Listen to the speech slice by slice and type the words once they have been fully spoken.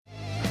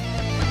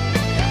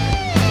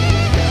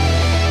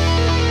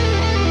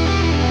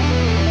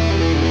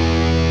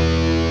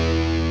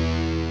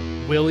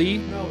Willie.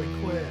 No,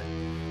 he quit.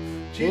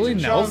 Willie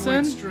Nelson?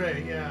 Went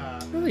straight, yeah.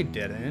 Really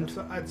didn't.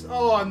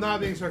 I'm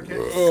not being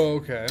sarcastic. Oh,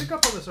 okay. Pick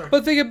up on the sarcasm.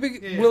 But think of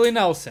Willie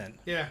Nelson.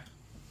 Yeah.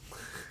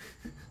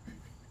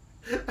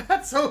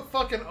 That's so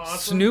fucking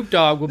awesome. Snoop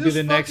Dogg will be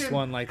the next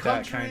one like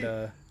that, kind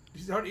of.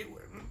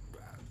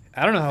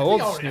 I don't know how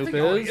old Snoop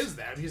is. He is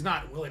that. He's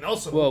not Willie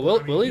Nelson. Well,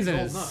 Willie's in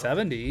his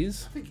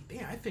 70s.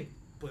 I think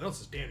Willie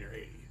Nelson's damn near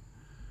 80.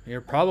 You're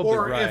probably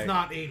right. Or if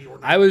not 80 or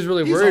 90. I was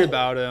really worried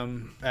about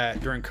him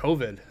during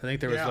COVID. I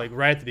think there was like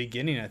right at the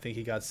beginning, I think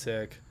he got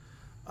sick.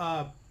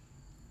 Have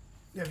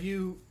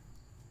you...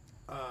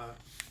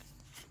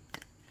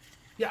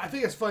 yeah, I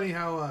think it's funny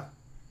how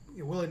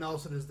Willie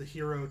Nelson is the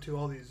hero to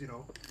all these,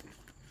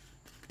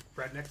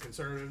 redneck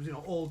conservatives,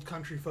 old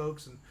country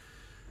folks and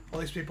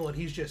all these people, and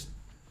he's just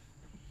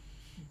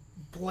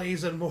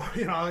blazing more,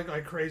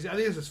 like crazy. I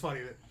think it's just funny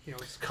that,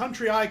 it's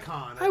country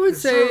icon. I would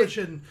say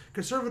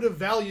conservative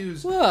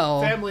values, well,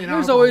 family and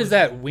there's always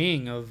that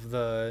wing of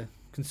the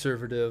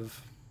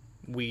conservative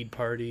weed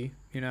party,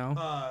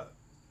 Yeah,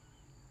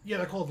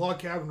 they're called log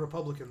cabin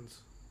Republicans.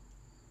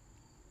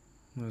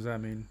 What does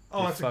that mean?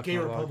 Oh, that's a gay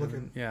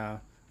Republican. Yeah. I'm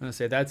going to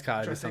say that's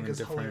kind of something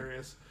different. Which I think is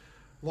hilarious.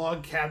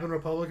 Log cabin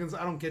Republicans?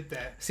 I don't get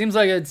that. Seems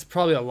like it's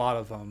probably a lot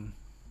of them.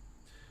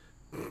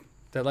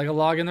 That like a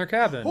log in their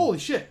cabin. Holy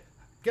shit.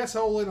 Guess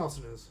how old Willie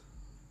Nelson is?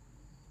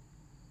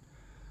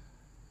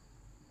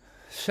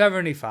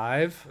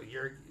 75.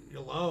 You're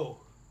low.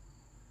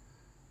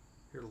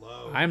 You're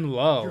low. I'm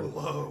low. You're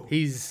low.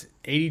 He's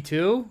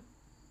 82?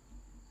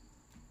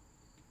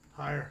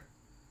 Higher.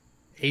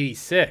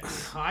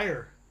 86.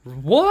 Higher.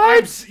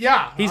 What?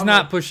 Yeah. He's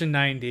not pushing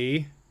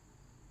 90.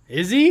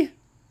 Is he?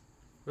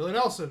 Willie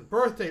Nelson.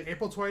 Birth date,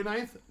 April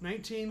 29th,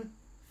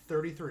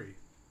 1933.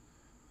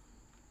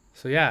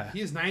 So, yeah.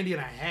 He's 90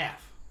 and a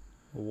half.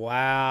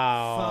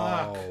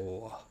 Wow.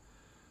 Fuck.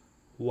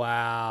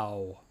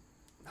 Wow.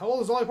 How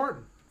old is Dolly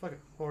Parton? Fuck it.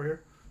 Over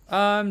here.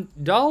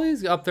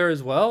 Dolly's up there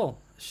as well.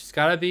 She's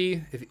got to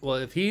be...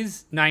 If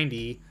he's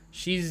 90,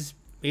 she's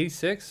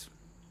 86?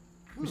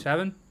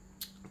 87?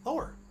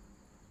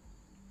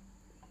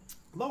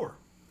 Lower,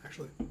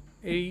 actually.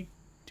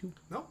 82?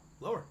 No,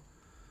 lower.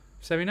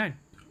 79?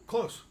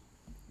 Close.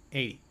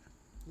 80?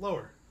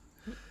 Lower.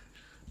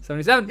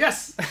 77?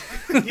 Yes!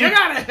 You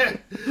got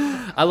it!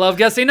 I love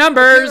guessing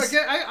numbers!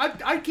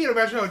 I can't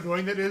imagine how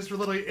annoying that is for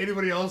literally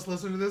anybody else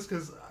listening to this,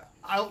 because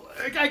I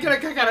get a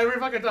kick out every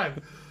fucking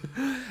time.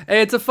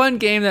 Hey, it's a fun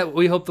game that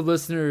we hope the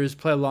listeners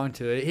play along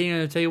to it.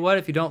 Hey, I'll tell you what,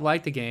 if you don't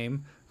like the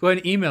game, go ahead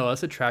and email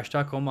us at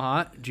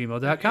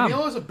trashtalkomaha@gmail.com.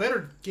 Email us a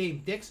better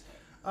game, dicks.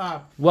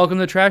 Welcome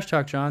to Trash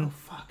Talk, John. Oh,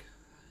 fuck.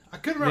 I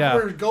couldn't remember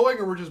if we were going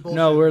or we're just bullshit.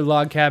 No, we're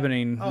log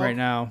cabining right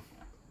now.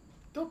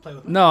 Don't play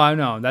with me. No, I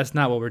know. That's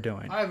not what we're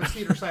doing. I have a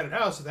cedar-sided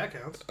house, so that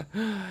counts.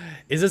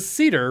 Is it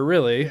cedar,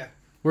 really? Yeah.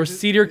 We're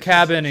cedar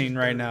cabining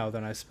right now,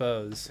 then, I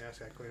suppose. Yeah, it's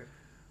got to clear it.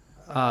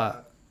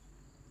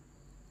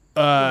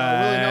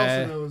 Willie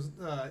Nelson was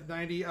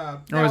 90. I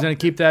was going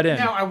to keep that in.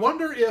 Now, I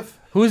wonder if...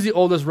 Who's the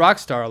oldest rock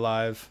star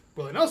alive?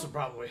 Willie Nelson,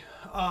 probably.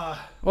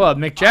 Well,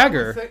 Mick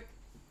Jagger.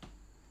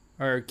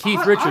 Or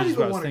Keith Richards,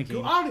 what I was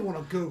thinking. I don't even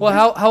want to Google.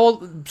 Well, how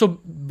old... So,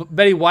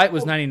 Betty White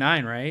was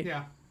 99, right?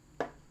 Yeah.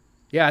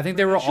 Yeah, I think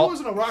they were all... She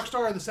wasn't a rock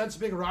star in the sense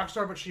of being a rock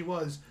star, but she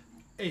was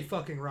a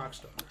fucking rock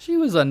star. She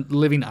was a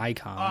living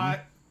icon.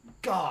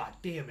 God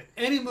damn it.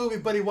 Any movie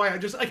Betty White,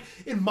 just like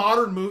in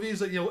modern movies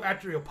that,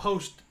 after,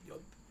 post,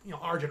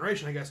 our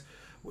generation, I guess,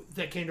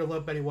 that came to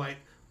love Betty White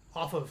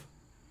off of,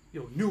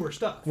 newer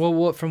stuff.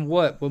 Well, from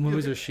what? What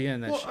movies was she in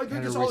that I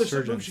had guess a all this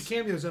resurgence? she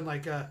cameos in,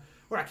 like, well,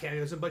 not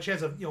cameos in, but she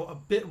has a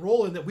bit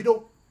role in that we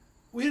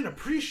didn't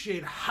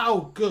appreciate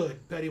how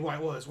good Betty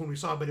White was when we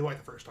saw Betty White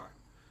the first time,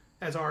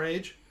 as our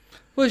age.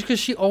 Well, it's because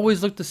she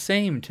always looked the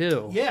same,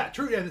 too. Yeah,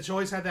 true. Yeah, she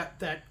always had that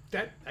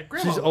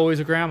grandma. She's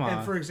always a grandma.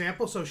 And for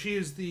example, so she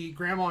is the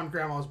grandma and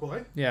Grandma's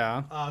Boy.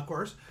 Yeah. Of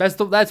course. That's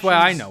why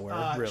I know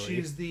her, really.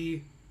 She's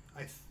the,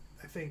 I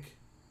think,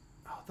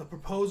 the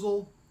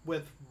Proposal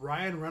with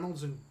Ryan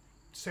Reynolds and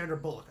Sandra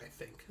Bullock, I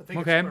think.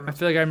 Okay, I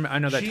feel like I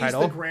know that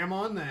title. She's the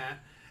grandma in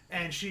that.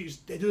 And she's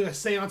doing a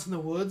seance in the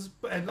woods,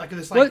 and like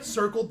this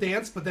circle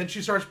dance, but then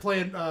she starts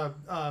playing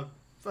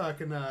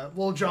fucking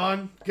Lil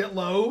Jon, Get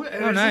Low,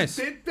 and it's nice.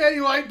 just Betty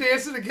White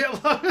dancing to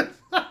Get Low. It's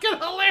fucking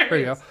hilarious. There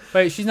you go.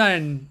 Wait, she's not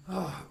in.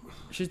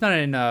 She's not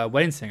in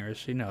Wedding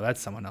Singers. No, that's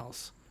someone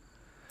else.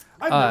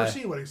 I've never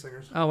seen Wedding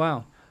Singers. Oh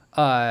wow.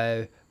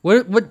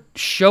 What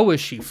show is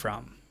she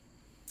from?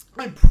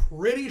 I'm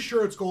pretty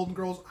sure it's Golden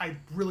Girls. I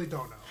really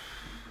don't know.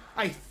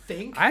 I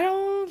think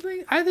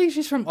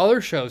she's from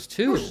other shows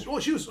too. She's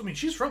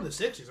from the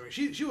 60s. I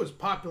mean, she was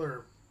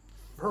popular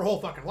her whole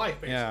fucking life,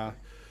 basically. Yeah.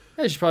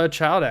 Yeah, she's probably a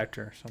child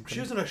actor or something. She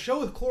was in a show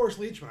with Cloris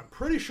Leachman. I'm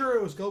pretty sure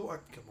it was Golden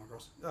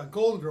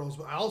Girls,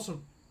 but I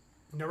also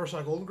never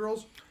saw Golden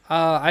Girls.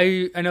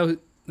 I know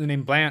the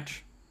name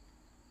Blanche.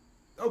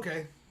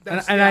 Okay.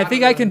 I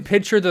think I can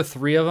picture the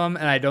three of them,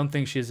 and I don't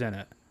think she's in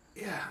it.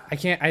 Yeah. I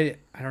can't. I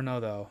don't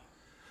know though.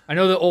 I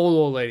know the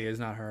old lady is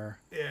not her.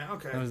 Yeah.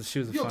 Okay. She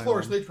was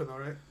Cloris Leachman though,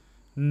 right?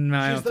 No,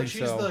 I don't think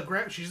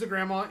so. She's the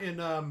grandma in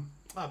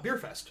Beer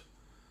Fest.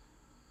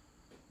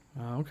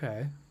 Oh,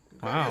 okay.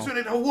 Wow. So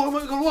they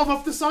warm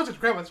up the song.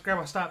 Grandma,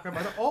 stop.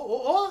 Grandma,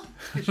 oh.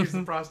 She's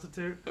the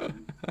prostitute.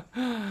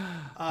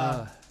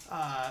 Cloris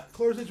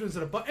Leachman's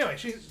in a bunch. Anyway,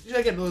 she's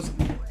again those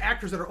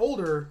actors that are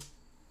older,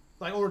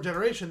 like older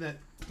generation that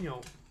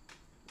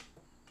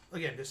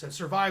again just have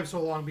survived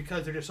so long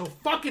because they're just so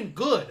fucking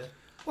good.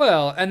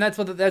 Well, and that's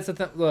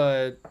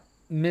the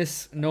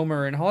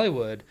misnomer in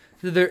Hollywood.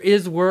 There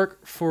is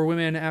work for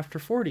women after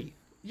 40.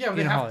 Yeah, but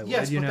they have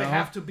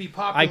to be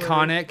popular,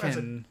 iconic,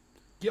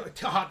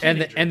 hot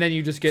and then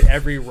you just get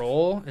every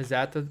role. Is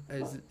that the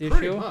issue?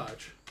 Pretty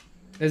much.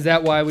 Is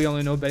that why we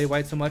only know Betty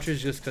White so much?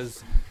 Is just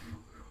because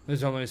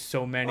there's only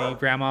so many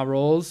grandma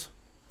roles?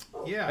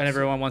 Yeah. And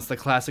everyone wants the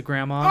classic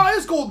grandma. Oh,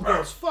 it's Golden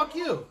Girls. Fuck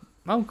you.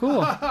 Oh,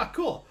 cool.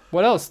 Cool.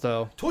 What else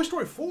though? Toy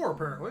Story 4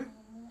 apparently.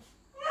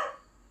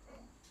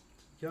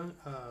 Young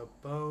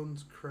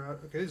Bones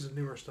Crowd. Okay, this is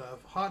newer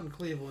stuff. Hot in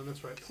Cleveland.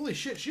 That's right. Holy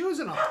shit, she was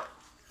in a.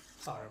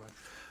 Oh, never mind.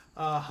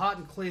 Hot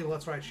in Cleveland.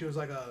 That's right. She was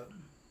like a.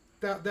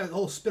 That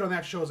whole spit on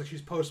that show is like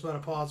she's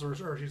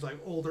postmenopausal or she's like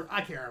older.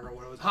 I can't remember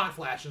what it was. Hot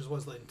Flashes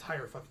was the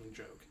entire fucking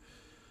joke.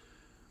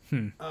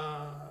 Anyway.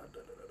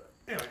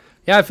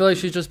 Yeah, I feel like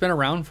she's just been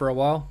around for a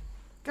while.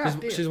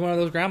 God She's one of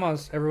those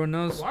grandmas everyone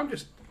knows. Well, I'm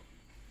just.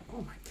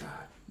 Oh my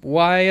god.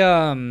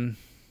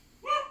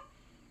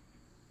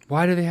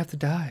 Why do they have to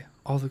die?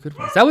 All the good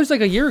ones. That was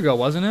like a year ago,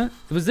 wasn't it?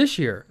 It was this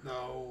year.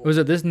 No. Was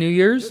it this New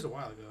Year's? It was a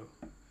while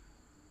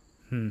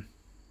ago.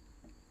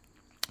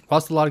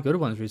 Lost a lot of good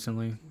ones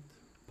recently.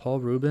 Paul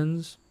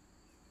Rubens.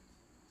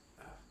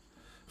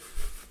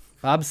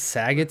 Bob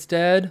Saget's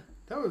dead.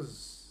 That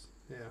was.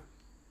 Yeah.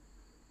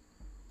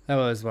 That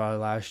was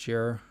last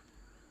year.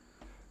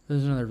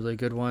 There's another really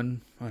good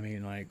one. I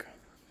mean, like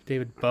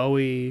David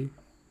Bowie,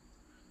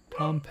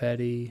 Tom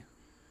Petty.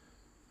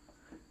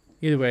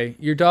 Either way,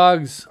 your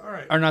dogs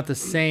are not the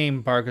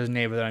same bark as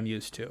neighbor that I'm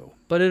used to,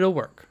 but it'll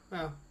work.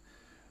 Well,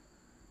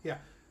 yeah.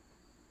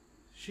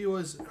 She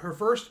was her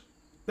first,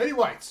 Betty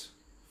White's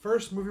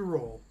first movie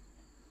role.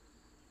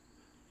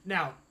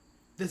 Now,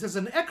 this is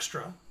an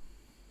extra,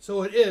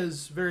 so it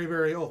is very,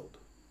 very old.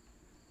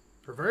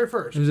 Her very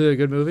first. Is it a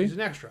good movie? She's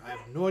an extra. I have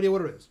no idea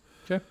what it is.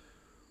 Okay.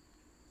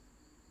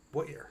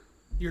 What year?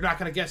 You're not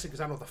going to guess it because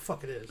I don't know what the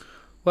fuck it is.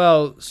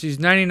 Well, she's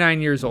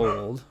 99 years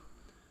old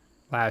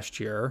last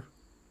year.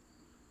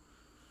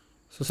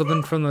 So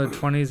something from the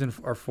 20s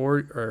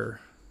or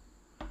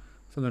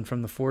something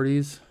from the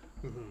 40s.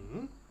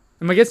 Mm-hmm.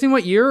 Am I guessing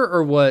what year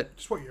or what?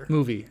 Just what year?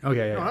 Movie.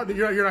 Okay, yeah. No,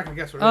 you're not going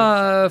to guess what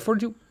it is.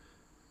 42.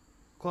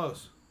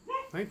 Close.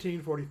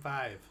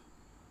 1945.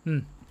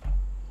 Maybe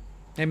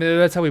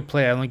that's how we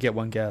play. I only get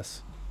one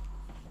guess.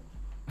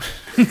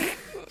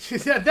 She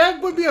said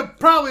that would be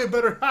probably a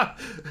better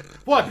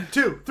 1,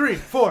 2, 3,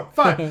 4,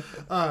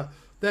 5.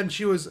 Then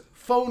she was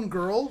Phone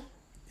Girl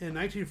in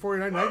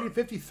 1949,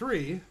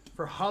 1953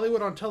 for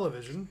Hollywood on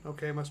Television.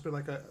 Okay, must have been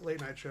like a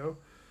late night show.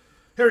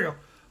 Here we go.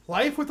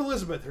 Life with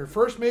Elizabeth, her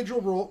first major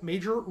role.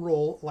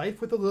 Life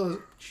with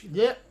Elizabeth.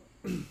 Yeah.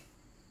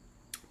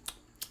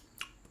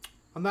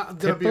 I'm not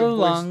gonna be a voice.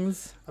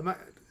 Lungs. I'm not.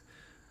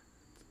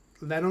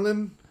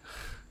 Lanolin.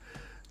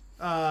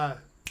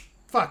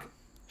 Fuck.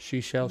 She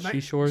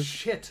shores.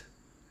 Shit.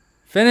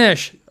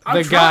 Finish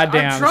the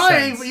goddamn I'm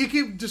trying, sentence. but you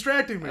keep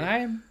distracting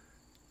me.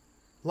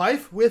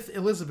 Life with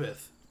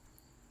Elizabeth.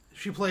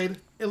 She played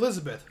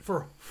Elizabeth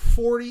for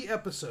 40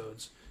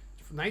 episodes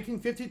from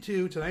 1952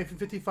 to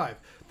 1955.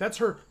 That's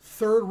her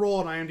third role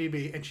on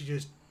IMDb, and she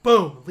just,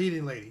 boom,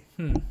 leading lady.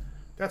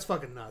 That's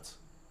fucking nuts.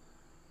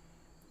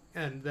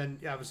 And then,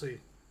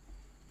 obviously,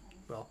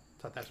 well,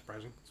 it's not that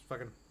surprising. It's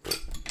fucking...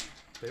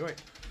 Stay away.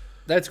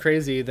 That's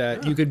crazy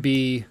that you could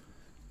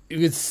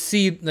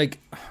see,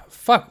 like,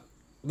 fuck,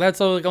 that's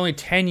like only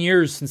 10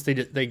 years since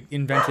they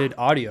invented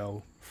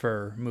audio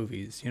for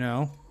movies, you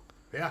know?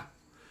 Yeah.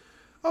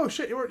 Oh,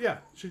 shit. Yeah.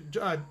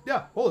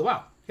 Yeah. Holy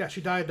wow. Yeah,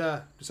 she died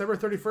December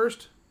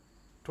 31st,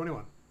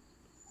 21.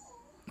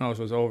 Oh,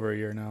 so it's over a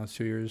year now. It's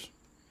 2 years.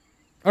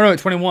 Oh, no,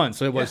 21.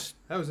 So it was...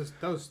 Yeah,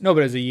 that was... No,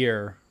 but it's a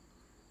year.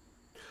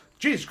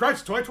 Jesus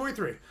Christ,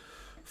 2023.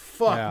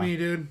 Fuck me,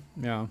 dude.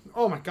 Yeah.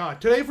 Oh, my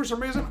God. Today, for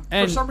some reason,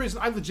 I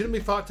legitimately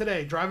thought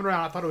today, driving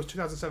around, I thought it was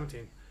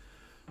 2017.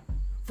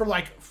 For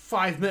like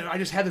 5 minutes, I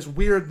just had this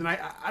weird, and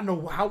I don't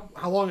know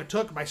how long it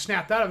took, but I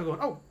snapped out of it going,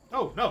 oh,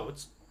 no.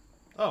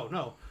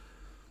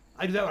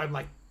 I do that when I'm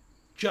like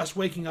just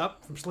waking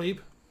up from sleep.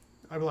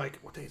 I'd be like,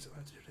 what day is it?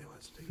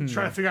 Just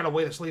trying to figure out a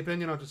way to sleep in,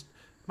 just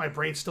my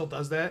brain still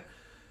does that.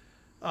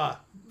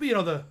 But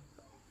okay,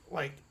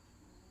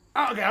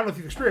 I don't know if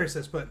you've experienced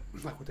this, but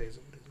like, what day is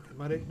it?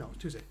 Monday? No,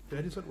 it's Tuesday. Did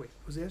I do something? Wait,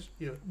 was it?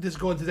 This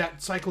going through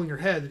that cycle in your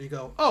head, and you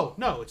go, oh,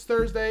 no, it's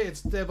Thursday,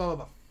 it's blah, blah,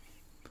 blah.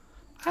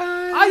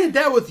 I did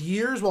that with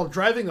years while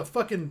driving a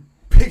fucking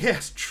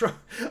big-ass truck.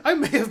 I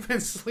may have been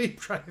sleep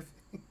driving.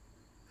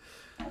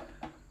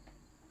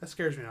 That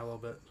scares me now a little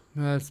bit.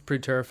 That's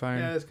pretty terrifying.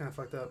 Yeah, it's kind of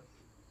fucked up.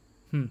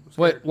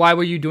 Why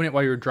were you doing it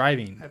while you were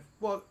driving?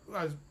 You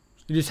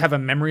just have a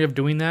memory of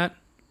doing that?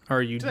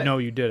 Or you know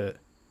you did it?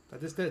 I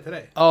just did it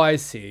today. Oh, I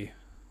see.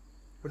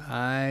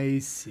 I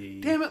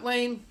see. Damn it,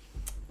 Lane.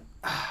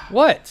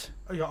 What?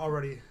 Are you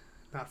already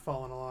not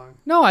following along?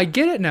 No, I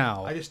get it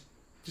now. I just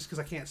because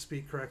I can't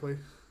speak correctly,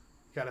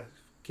 can't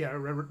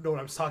remember know what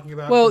I was talking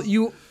about. Well,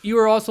 you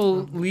were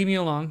also leading me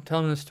along,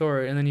 telling the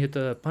story, and then you hit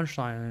the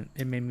punchline, and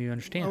it made me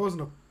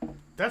understand.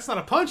 That's not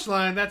a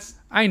punchline. That's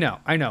I know,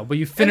 but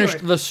you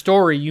finished the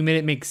story. You made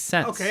it make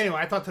sense. Okay. Anyway,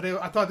 I thought the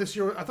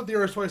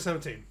year was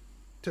 2017.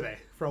 Today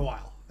for a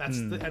while. That's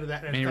the end of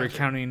that. And you were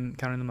counting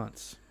the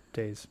months,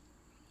 days.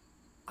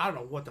 I don't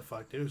know what the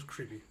fuck, dude. It was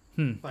creepy.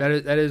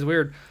 That is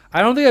weird.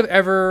 I don't think I've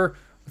ever,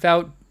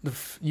 without the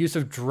use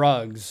of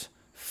drugs,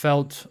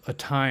 felt a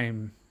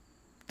time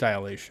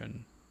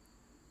dilation.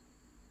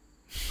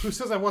 Who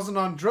says I wasn't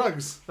on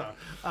drugs?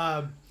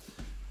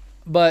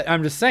 But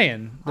I'm just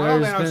saying. I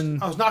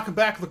was knocking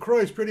back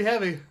LaCroix pretty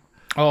heavy.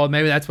 Oh,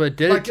 maybe that's what it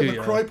did like to you.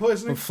 LaCroix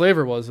poisoning? What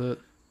flavor was it?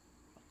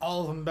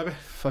 All of them, baby.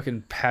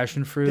 Fucking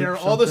passion fruit. They're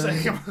all the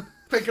same.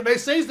 They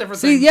say different things.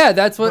 See, yeah,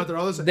 that's what. But they're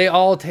all the same. They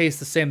all taste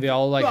the same. They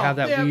all have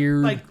that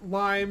weird. Like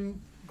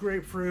lime,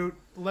 grapefruit,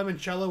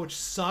 limoncello, which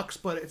sucks,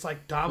 but it's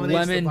like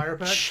dominates the fire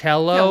pack.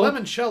 Limoncello? Yeah,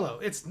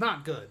 limoncello. It's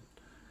not good.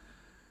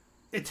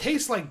 It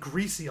tastes like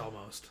greasy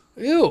almost.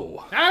 Ew.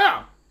 I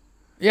know.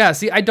 Yeah,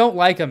 see, I don't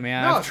like them,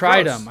 man. No, I've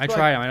tried gross. them. I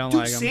don't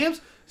like them.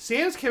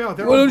 Sam's came out with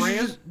their own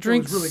brand.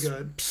 Drink it was really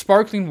good.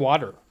 Sparkling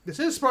water. This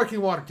is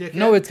sparkling water, dickhead.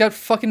 No, it's got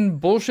fucking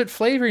bullshit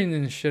flavoring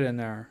and shit in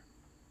there.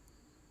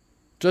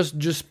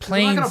 Just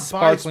plain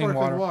sparkling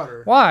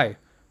water. Why?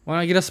 Why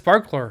not get a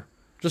sparkler?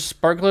 Just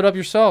sparkle it up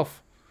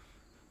yourself.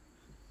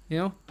 You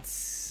know?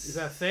 Is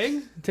that a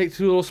thing? Take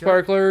 2 little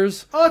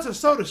sparklers. Oh, it's a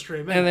soda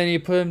stream. And then you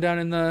put them down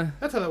in the...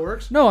 That's how that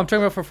works. No, I'm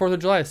talking about for 4th of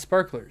July,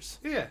 sparklers.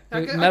 Yeah.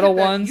 Metal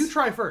ones. You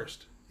try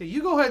first. Yeah,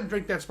 you go ahead and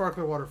drink that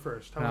sparkling water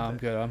first. No, I'm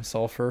good. I'm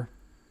sulfur.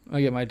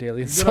 I get my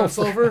daily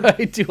sulfur.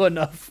 I do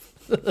enough.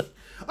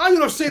 I'm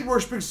not Satan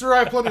worshipping, sir. I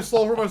have plenty of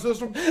sulfur in my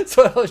system. That's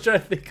what I was trying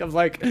to think. I'm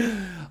like,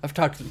 I've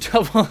talked to the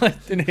devil.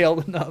 I've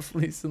inhaled enough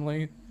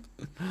recently.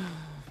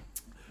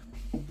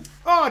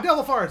 Oh,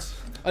 devil farts.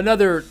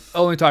 Another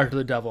only talk to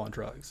the devil on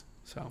drugs.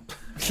 So,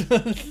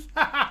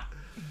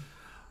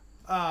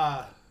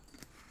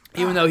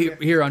 even though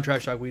here on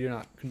Trash Talk we do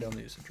not condone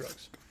the use of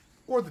drugs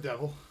or the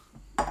devil,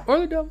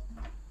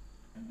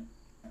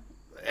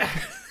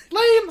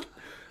 Lame.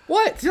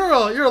 What?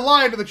 You're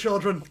lying to the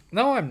children.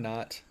 No, I'm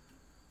not.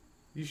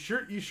 You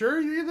sure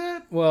you did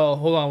that? Well,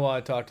 hold on while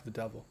I talk to the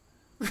devil.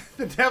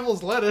 The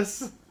devil's lettuce.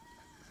 Does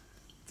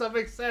that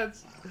make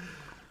sense?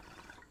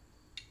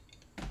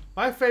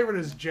 My favorite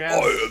is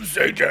jazz. I am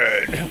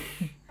Satan.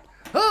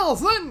 Hail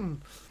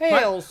Satan!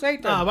 Hail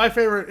Satan! My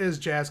favorite is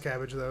jazz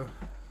cabbage, though.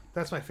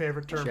 That's my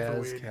favorite term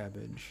for weed.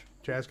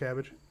 Jazz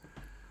cabbage.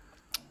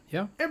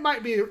 Yeah. It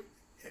might be.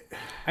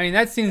 I mean,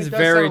 that seems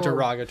very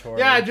derogatory.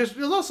 Yeah,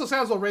 it also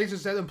sounds a little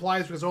racist. That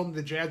implies because only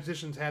the jazz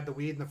musicians had the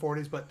weed in the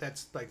 40s, but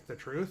that's like the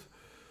truth.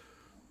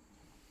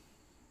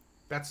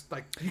 That's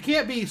like you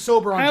can't be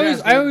sober on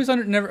jazz. I always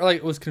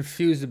was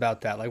confused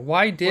about that. Like,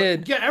 why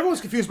did? Yeah,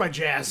 everyone's confused by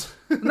jazz.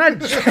 Not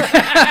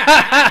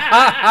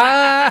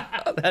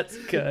that's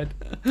good.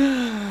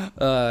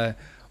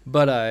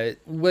 But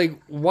like,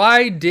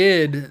 why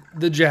did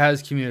the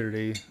jazz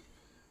community,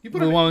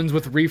 the ones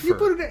with reefer? You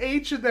put an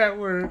H in that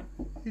word.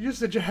 You just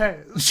said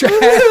jazz.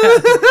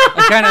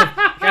 I kind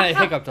of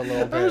hiccuped a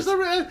little bit.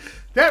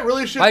 That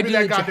really shouldn't be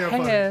that goddamn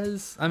funny.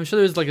 I'm sure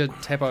there's like a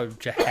type of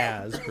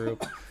jazz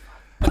group.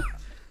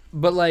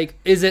 But like,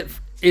 is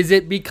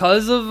it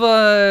because of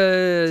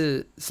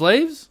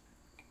slaves?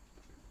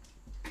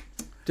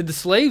 Did the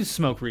slaves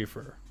smoke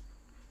reefer?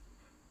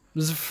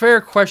 This is a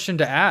fair question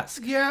to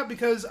ask. Yeah,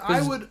 because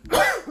I would.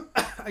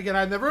 Again,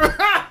 I've never.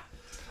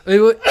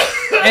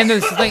 And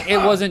this thing, it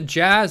wasn't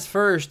jazz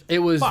first. It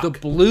was the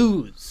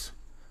blues.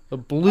 The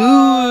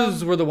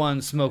blues were the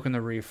ones smoking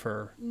the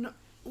reefer. No,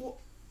 well,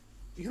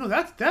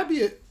 that'd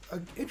be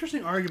an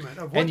interesting argument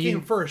of what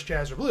came first,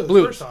 jazz or blues.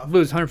 First off,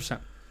 blues,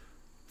 100%.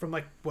 From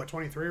like what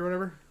 23 or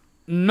whatever.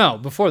 No,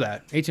 before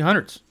that,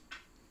 1800s.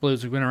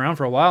 Blues have been around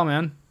for a while,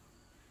 man.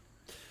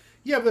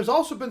 Yeah, but there's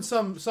also been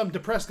some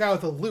depressed guy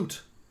with a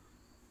lute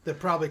that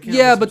probably came.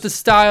 Yeah, but the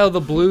style, the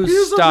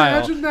blues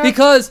style.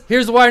 Because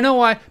here's why I know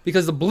why.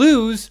 Because the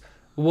blues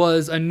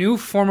was a new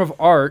form of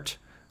art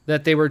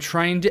that they were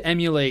trying to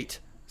emulate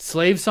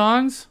slave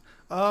songs.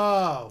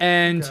 Oh.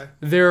 And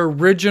their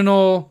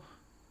original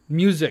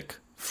music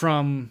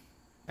from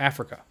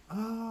Africa.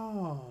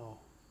 Oh.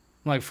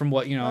 Like from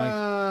what,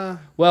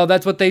 well,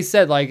 that's what they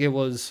said. Like it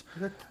was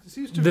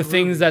the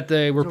things that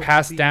they were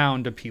passed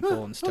down to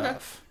people and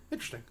stuff. Okay.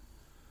 Interesting.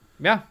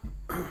 Yeah.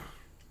 I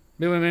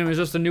mean, it was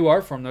just a new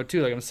art form though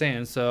too, like I'm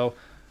saying. So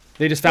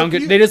they just found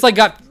they just like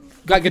got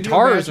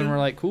guitars and were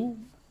like, cool.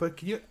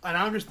 But and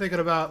I'm just thinking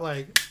about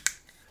like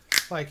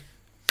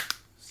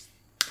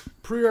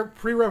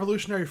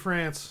pre-revolutionary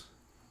France.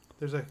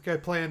 There's a guy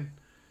playing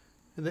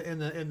in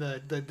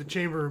the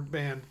chamber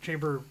band,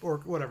 chamber or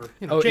whatever.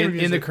 Chamber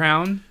music. In the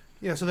Crown.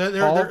 Yeah, so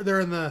they're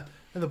in the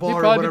bar or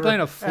probably whatever. Playing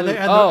a flute.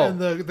 And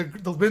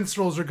the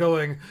minstrels are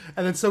going,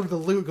 and then so the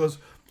lute goes.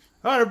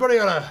 All right, everybody,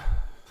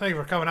 thank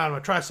you for coming out. I'm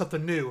gonna try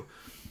something new.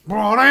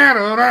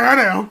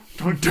 and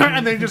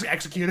then just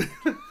execute it.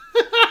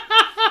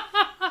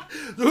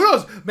 Who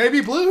knows?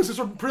 Maybe blues is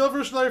from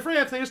pre-revolutionary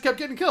France. They just kept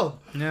getting killed.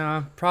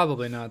 Yeah,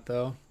 probably not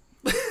though.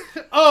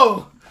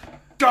 Oh,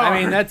 darn.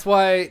 I mean, that's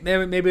why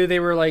maybe they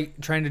were like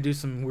trying to do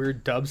some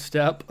weird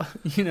dubstep,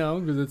 you know,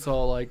 because it's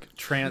all like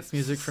trance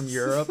music from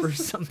Europe or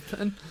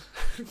something.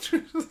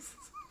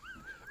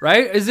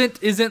 Right?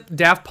 Isn't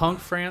Daft Punk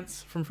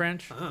from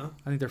French? Uh-huh.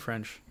 I think they're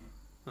French.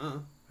 Uh-huh.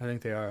 I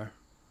think they are.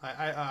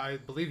 I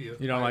believe you.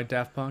 You don't like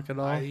Daft Punk at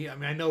all? I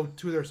mean, I know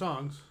 2 of their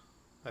songs,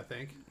 I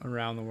think.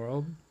 Around the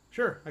world?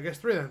 Sure, I guess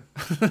 3 then.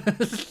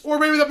 Or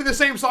maybe that'll be the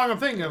same song I'm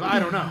thinking of. I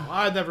don't know.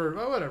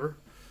 Whatever.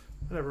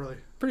 I never really.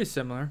 Pretty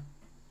similar.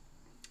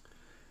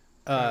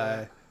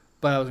 But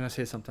I was going to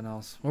say something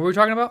else. What were we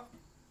talking about?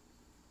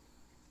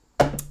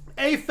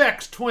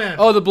 Aphex Twin.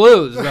 Oh, the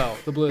blues. No,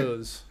 the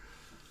blues.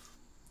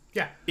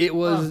 Yeah.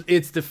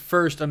 It's the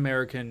first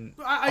American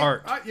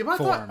art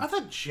form. I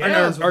thought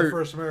jazz was the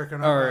first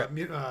American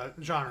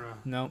genre.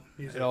 No,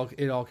 music.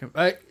 it all came.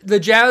 The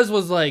jazz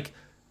was like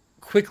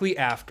quickly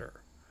after,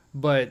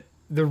 but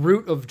the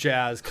root of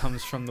jazz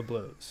comes from the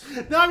blues.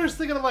 Now I'm just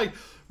thinking of like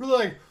really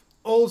like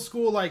old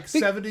school like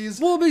 70s.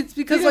 Well, it's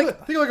because think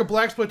of like a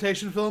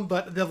blaxploitation film,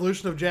 but the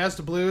evolution of jazz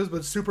to blues,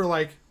 but super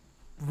like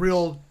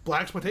real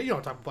blaxploitation. You know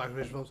what I'm talking about,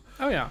 blaxploitation films.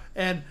 Oh yeah.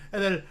 And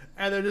then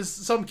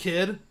just some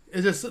kid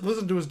is just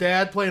listening to his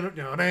dad playing,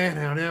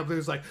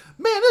 blues, like,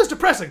 man, this is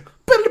depressing.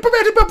 I'm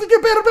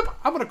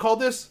gonna call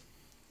this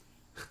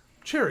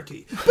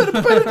Cherokee. And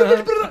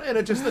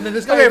then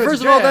this guy. Okay,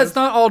 first of all, that's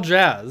not all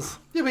jazz.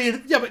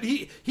 Yeah, but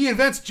he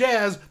invents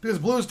jazz because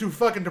blues is too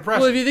fucking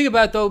depressing. Well, if you think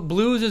about it, though,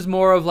 blues is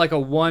more of like a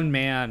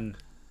one-man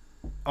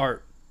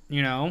art,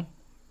 you know?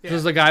 Yeah.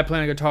 Just a guy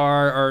playing a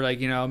guitar or like,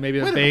 you know, maybe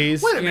a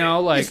bass, you know,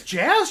 like. Is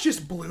jazz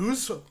just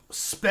blues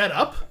sped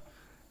up?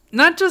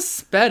 Not just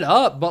sped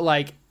up, but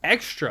like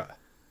extra.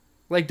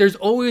 Like there's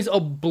always a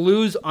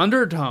blues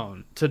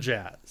undertone to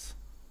jazz.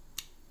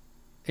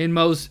 In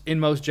most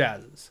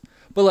jazzes.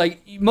 But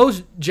like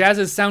most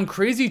jazzes sound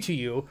crazy to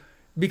you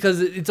because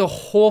it's a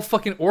whole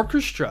fucking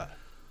orchestra.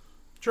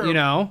 True. You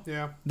know?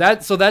 Yeah.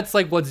 That's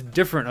like what's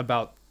different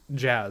about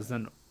jazz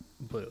than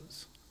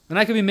blues. And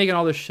I could be making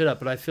all this shit up,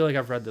 but I feel like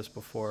I've read this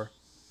before.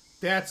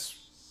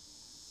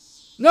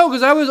 No,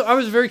 because I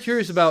was very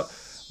curious about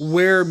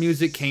where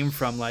music came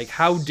from. Like,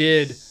 how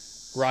did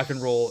rock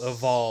and roll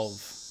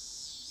evolve?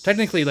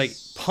 Technically, like,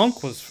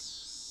 punk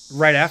was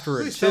right after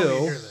it, too. Tell me to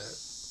hear that.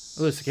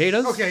 Oh, the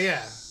cicadas? Okay,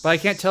 yeah. But I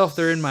can't tell if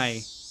they're in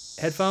my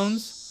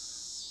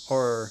headphones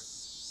or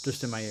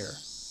just in my ear.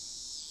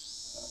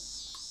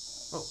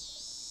 Oh,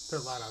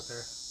 they're loud out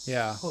there.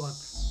 Yeah. Hold on.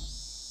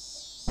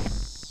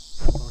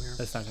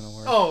 That's not going to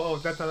work. Oh,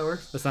 that's how it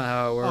works? That's not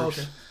how it works. Oh,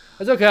 okay.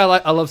 It's okay.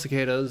 I love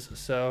cicadas,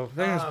 so I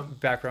think it's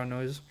background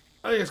noise.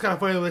 I think it's kind of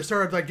funny that they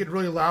started like getting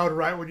really loud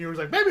right when you were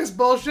like, maybe it's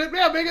bullshit.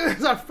 Yeah, maybe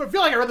it's, I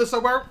feel like I read this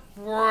somewhere.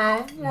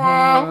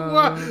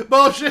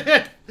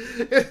 Bullshit.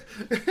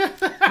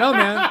 No,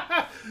 man.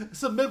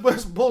 Some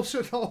Midwest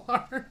bullshit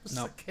alarms.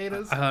 No.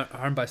 Cicadas.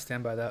 I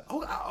stand by that.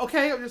 Oh,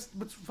 okay. It's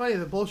funny.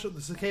 The bullshit,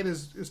 the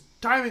cicadas,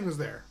 timing was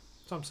there.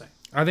 That's what I'm saying.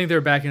 I think they're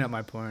backing up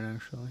my point,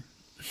 actually.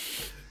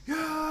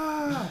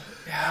 Yeah.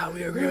 Yeah,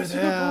 we agree with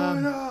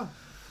that.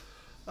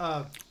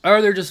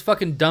 Or they're just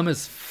fucking dumb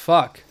as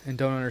fuck and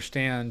don't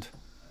understand.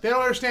 They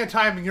don't understand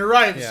timing. You're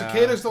right. The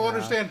cicadas don't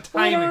understand timing.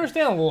 Well, they don't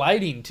understand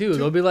lighting, too.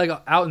 They'll be like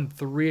out in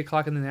 3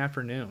 o'clock in the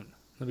afternoon.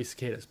 There'll be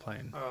cicadas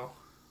playing. Oh.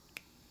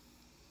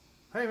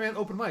 Hey, man,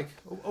 open mic.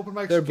 Open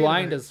mic. They're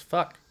blind as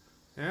fuck.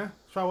 Yeah? That's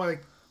probably why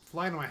they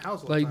fly into my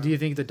house all the time. time. Do you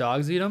think the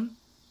dogs eat them?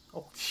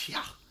 Oh,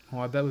 yeah. Oh,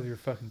 I bet with your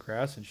fucking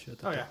grass and shit.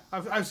 Oh, yeah.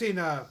 I've seen,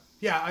 I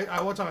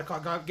one time I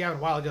caught Gavin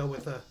a while ago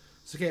with a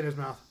cicada in his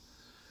mouth.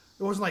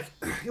 It wasn't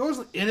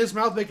in his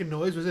mouth making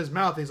noise. It was his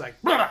mouth. He's like,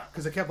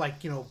 because it kept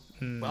like,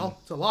 well,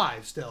 it's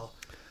alive still.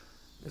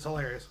 It's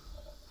hilarious.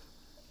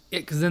 Yeah,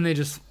 because then they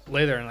just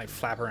lay there and like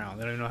flap around.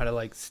 They don't know how to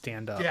like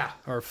stand up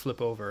or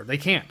flip over. They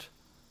can't.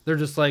 They're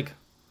just like,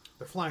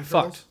 they're flying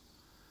fucked. turtles.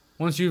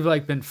 Once you've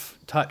like been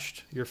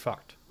touched, you're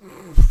fucked.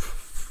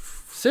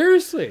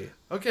 Seriously.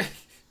 Okay.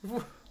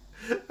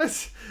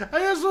 It's not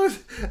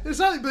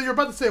like you're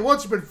about to say,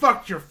 once you've been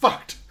fucked, you're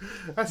fucked.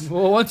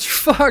 Well, once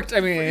you're fucked, I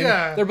mean,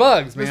 they're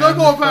bugs, man. There's no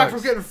going back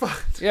from getting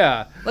fucked.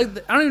 Yeah. Like,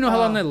 I don't even know how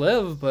long they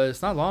live, but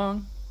it's not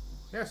long.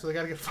 Yeah, so they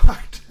gotta get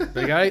fucked.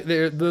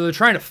 They're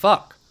trying to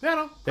fuck. Yeah,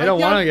 no. They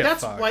don't want to get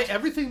fucked. That's why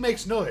everything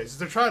makes noise.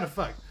 They're trying to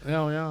fuck.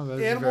 Oh,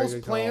 yeah. Animals,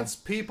 plants,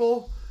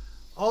 people,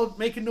 all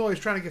making noise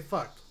trying to get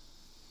fucked.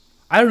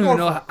 I don't even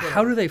know.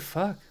 How do they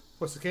fuck?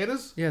 What,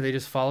 cicadas? Yeah, they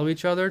just follow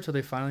each other till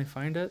they finally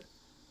find it.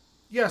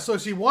 Yeah, so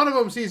see, one of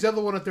them sees the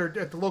other one at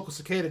the local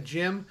cicada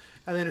gym,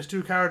 and then is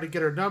too coward to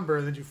get her number,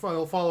 and then she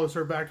follows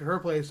her back to her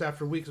place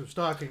after weeks of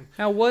stalking.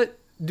 Now, what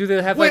do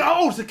they have?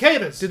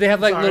 Cicadas! Do they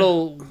have like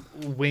little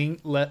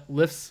wing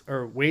lifts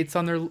or weights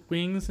on their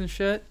wings and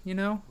shit? You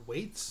know?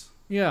 Weights?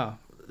 Yeah,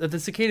 at the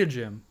cicada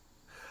gym.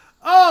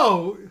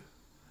 Oh,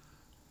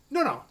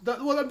 No.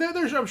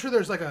 I'm sure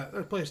there's like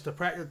a place to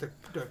practice.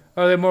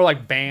 Are they more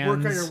like bands?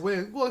 Work on your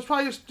wind. Well, it's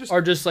probably just.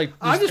 Or just like.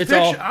 I'm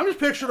just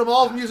picturing them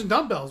all using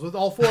dumbbells with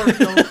all four.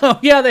 Oh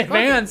yeah, they have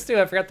hands too.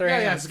 I forgot their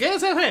hands. Yeah,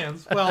 cicadas have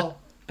hands. Well,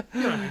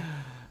 you know what I mean.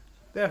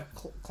 They have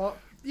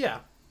yeah.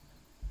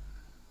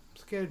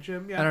 Cicada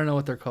gym. Yeah. I don't know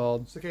what they're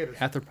called. Cicadas.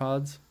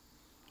 Arthropods.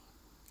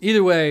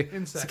 Either way,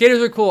 Insects. cicadas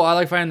are cool. I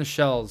like finding the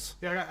shells.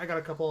 Yeah, I got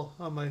a couple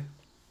on my.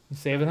 You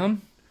saving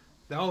them?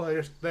 No,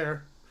 they're just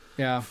there.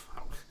 Yeah.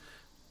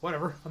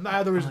 Whatever. I'm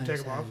not the reason to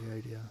take them off.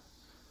 Idea.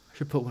 I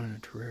should put one in a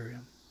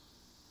terrarium.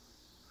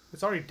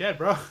 It's already dead,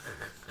 bro.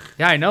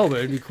 Yeah, I know, but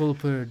it'd be cool to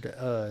put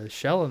a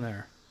shell in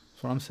there.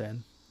 That's what I'm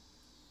saying.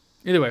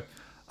 Either way,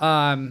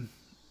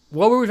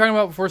 what were we talking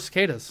about before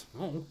cicadas?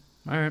 Oh.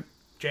 All right.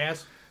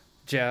 Jazz.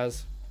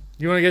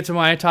 You want to get to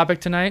my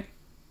topic tonight?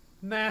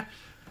 Nah.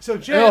 So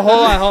jazz. Oh,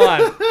 hold on.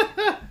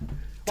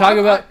 Talk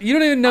about. You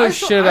don't even know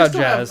shit about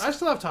jazz. I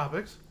still have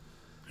topics.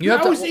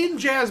 I was in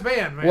jazz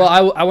band, man. Well,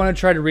 I want to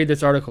try to read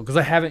this article because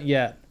I haven't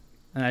yet,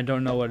 and I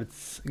don't know what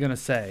it's gonna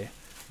say,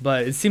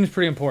 but it seems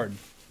pretty important.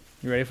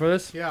 You ready for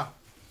this? Yeah.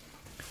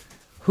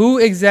 Who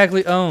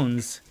exactly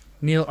owns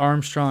Neil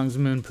Armstrong's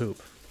moon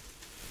poop?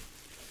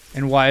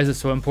 And why is it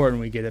so important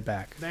we get it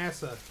back?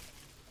 NASA.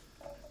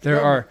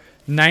 There are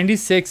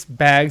 96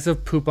 bags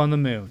of poop on the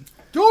moon.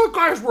 Those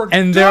guys were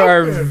and there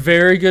are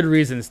very good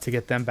reasons to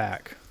get them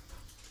back.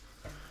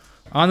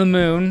 On the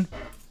moon,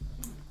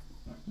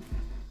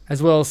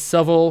 as well as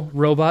several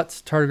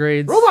robots,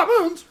 tardigrades, robot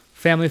moons,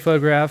 family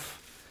photograph,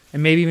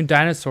 and maybe even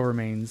dinosaur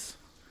remains,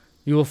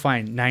 you will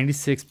find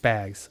 96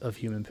 bags of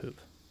human poop.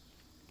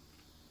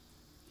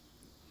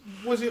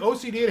 Was it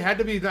OCD? It had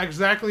to be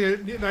exactly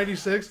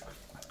 96.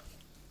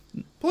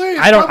 Please.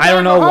 I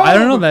don't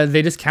know that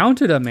they just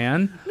counted them,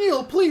 man.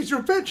 Neil, please,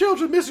 your pet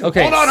children missing.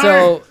 Okay,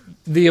 so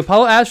the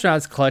Apollo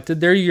astronauts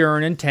collected their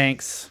urine in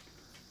tanks,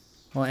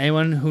 while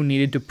anyone who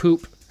needed to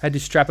poop had to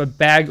strap a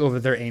bag over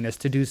their anus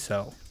to do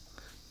so.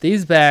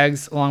 These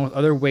bags, along with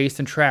other waste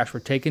and trash, were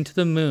taken to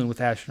the moon with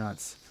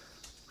astronauts,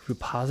 who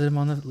deposited them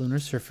on the lunar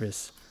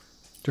surface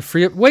to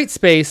free up weight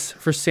space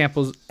for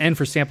samples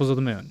of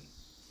the moon.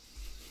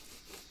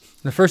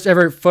 The first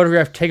ever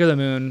photograph taken of the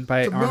moon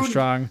by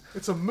Armstrong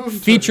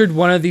featured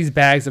one of these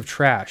bags of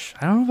trash.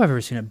 I don't know if I've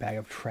ever seen a bag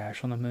of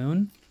trash on the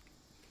moon.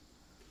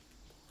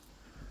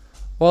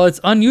 While it's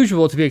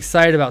unusual to be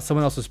excited about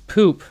someone else's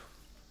poop,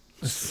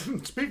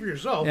 speak for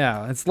yourself.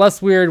 Yeah, it's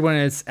less weird when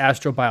it's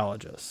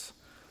astrobiologists.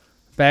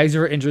 Bags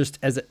are of interest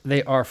as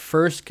they are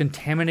first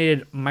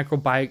contaminated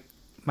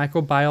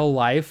microbial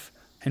life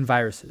and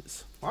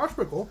viruses. Well, that's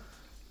pretty cool.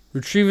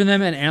 Retrieving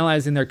them and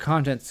analyzing their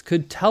contents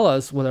could tell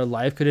us whether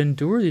life could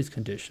endure these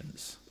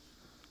conditions.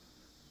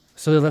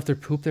 So they left their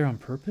poop there on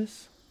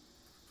purpose?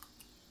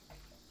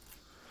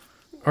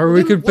 Or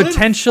we could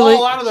potentially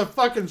fall out of the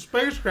fucking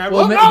spacecraft.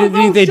 Well,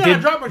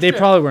 they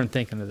probably weren't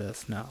thinking of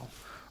this, no.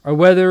 Or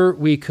whether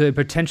we could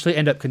potentially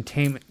end up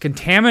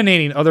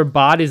contaminating other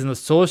bodies in the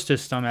solar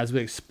system as we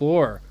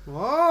explore.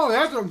 Oh,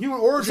 that's a human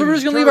origin. So we're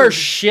just going to leave our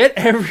shit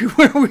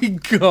everywhere we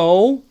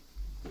go?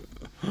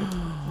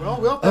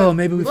 Well,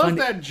 maybe we left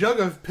that jug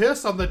of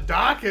piss on the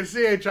dock at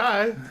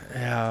CHI.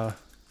 Yeah.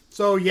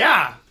 So,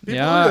 yeah.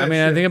 I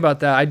think about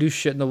that. I do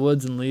shit in the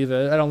woods and leave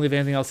it. I don't leave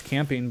anything else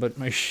camping but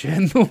my shit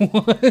in the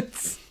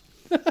woods.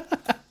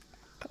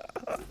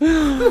 You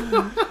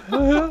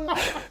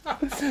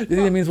think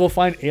that means we'll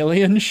find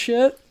alien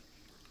shit?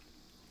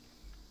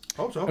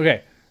 Hope so.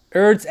 Okay.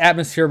 Earth's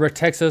atmosphere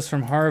protects us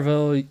from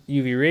harmful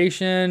UV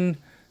radiation.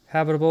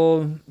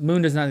 Habitable.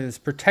 Moon does not need this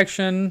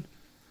protection.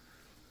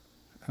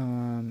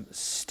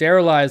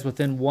 Sterilized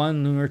within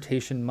 1 lunar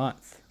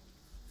month.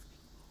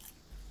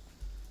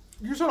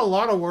 You said a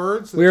lot of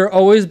words. We are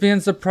always being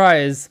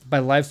surprised by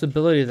life's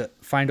ability to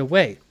find a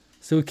way.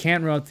 So we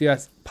can't rule out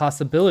the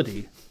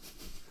possibility.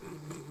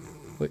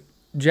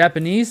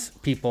 Japanese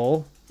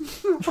people,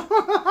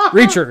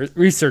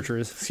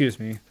 researchers, excuse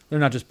me. They're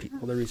not just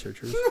people, they're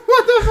researchers.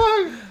 What the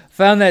fuck?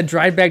 Found that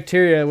dried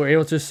bacteria were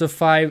able to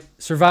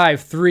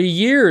survive 3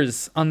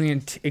 years on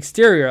the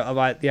exterior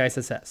of the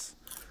ISS.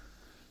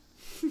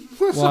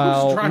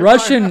 While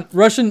Russian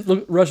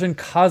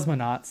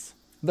cosmonauts,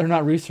 they're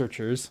not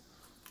researchers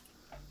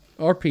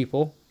or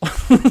people,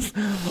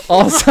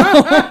 also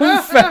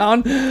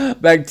found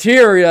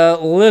bacteria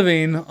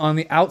living on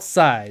the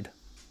outside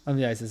of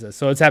the ISS.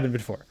 So it's happened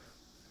before.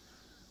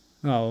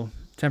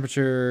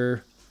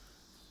 Temperature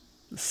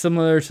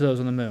similar to those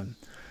on the moon.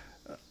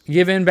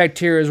 Given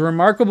bacteria's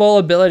remarkable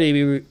ability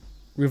to be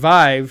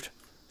revived,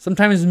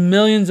 sometimes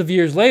millions of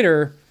years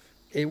later,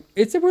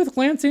 it's worth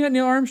glancing at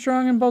Neil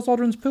Armstrong and Buzz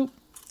Aldrin's poop.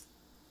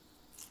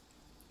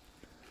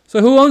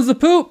 So who owns the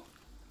poop?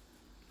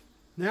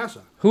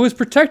 NASA. Who is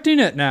protecting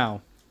it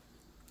now?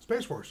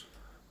 Space Force.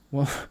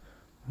 Well,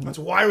 that's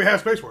why we have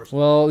Space Force.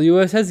 Well, the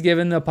U.S. has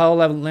given the Apollo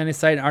 11 landing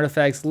site and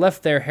artifacts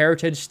left their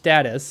heritage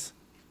status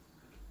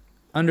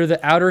under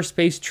the Outer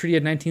Space Treaty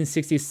of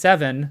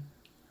 1967,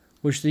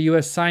 which the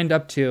U.S. signed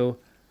up to.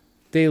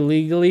 They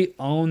legally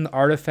own the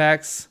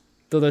artifacts,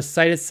 though the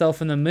site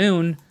itself and the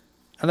moon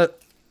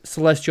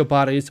celestial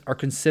bodies are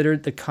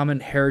considered the common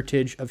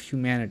heritage of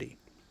humanity.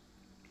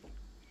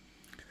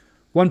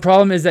 One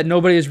problem is that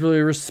nobody is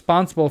really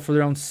responsible for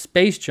their own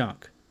space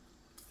junk.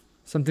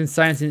 Something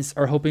scientists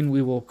are hoping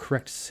we will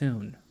correct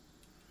soon.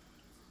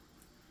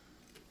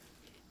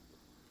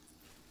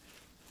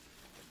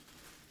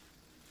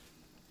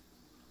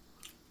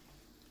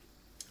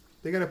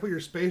 They got to put your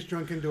space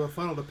junk into a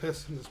funnel to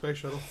piss in the space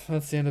shuttle.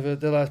 That's the end of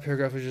it. The last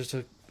paragraph was just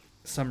a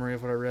summary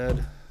of what I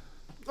read.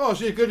 Oh,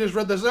 so you could just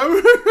read this out?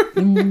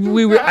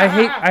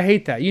 I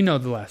hate that. You know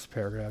the last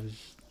paragraph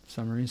is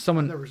summary.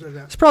 Someone Never said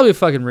that. It's probably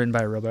fucking written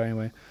by a robot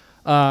anyway.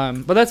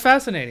 But that's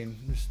fascinating.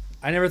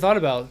 I never thought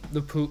about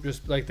the poop,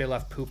 just like they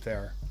left poop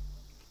there.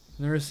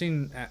 Never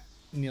seen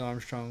Neil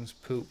Armstrong's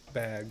poop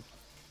bag.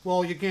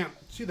 Well, you can't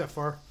see that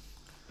far.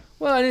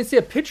 Well, I didn't see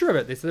a picture of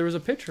it. They said there was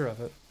a picture of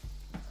it.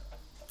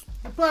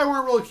 They probably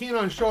weren't really keen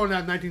on showing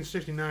that in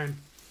 1969.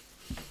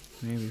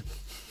 Maybe.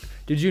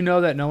 Did you know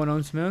that no one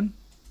owns the moon,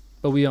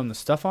 but we own the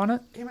stuff on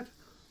it? Damn it.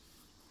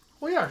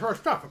 Well, yeah, sure,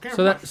 stuff. I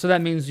can't So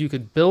that means you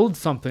could build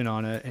something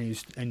on it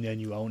and then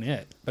you own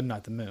it, but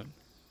not the moon.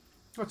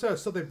 What's that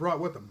stuff they brought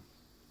with them?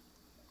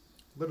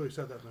 Literally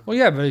said that. Well,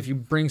 yeah, but if you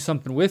bring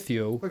something with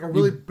you, like a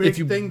really big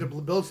thing to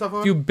build stuff on.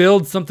 If you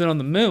build something on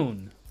the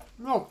moon.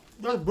 No,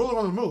 just build it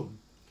on the moon.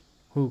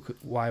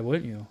 Why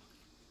wouldn't you?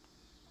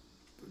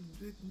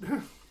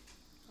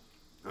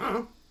 I don't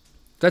know.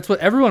 That's what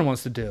everyone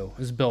wants to do,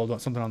 is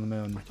build something on the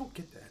moon. I don't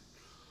get that.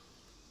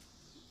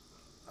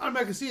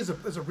 I can see as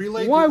a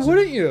relay. Why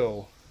wouldn't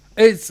you?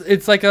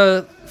 It's like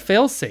a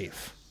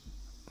failsafe.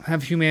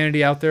 Have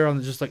humanity out there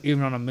on just like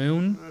even on a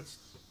moon.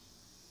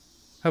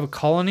 Have a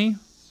colony.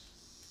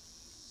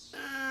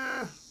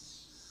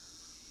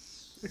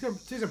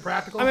 It's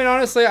impractical. I mean,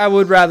 honestly, I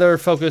would rather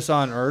focus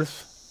on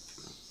Earth.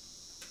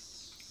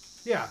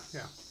 Yeah.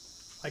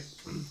 Like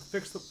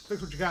fix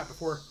what you got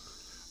before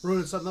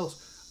ruining something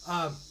else.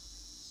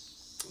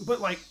 But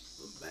like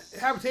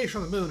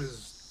habitation on the moon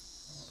is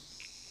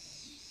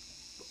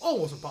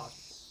almost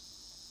impossible.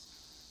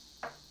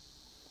 What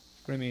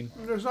do you mean?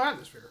 There's no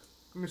atmosphere.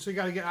 I mean, so you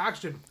got to get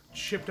oxygen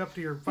shipped up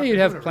to your. Yeah, you'd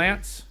have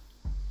plants.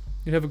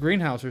 You'd have a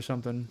greenhouse or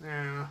something.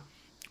 Yeah.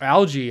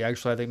 Algae,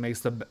 actually, I think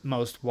makes the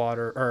most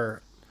water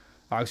or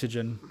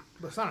oxygen.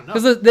 But it's not enough.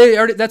 Because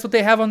that's what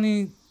they have on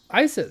the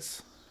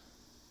ISIS.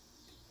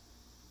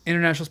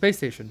 International Space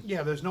Station.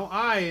 Yeah, there's no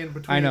I in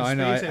between. I know.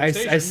 I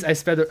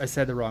said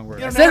the wrong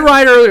word. I said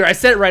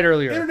it right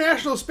earlier.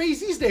 International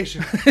Space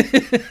Station.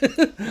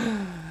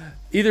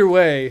 Either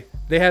way,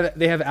 they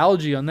have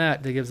algae on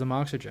that gives them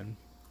oxygen.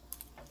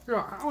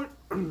 Yeah, how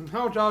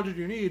much algae do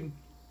you need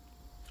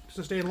to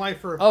sustain life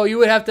for? Oh, you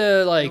would have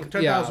to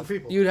 10,000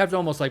 people. You would have to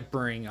almost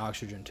bring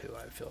oxygen too.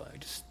 I feel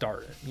like to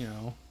start it.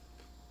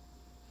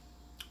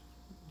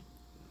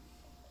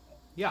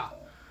 Yeah.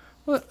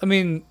 Well, I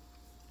mean.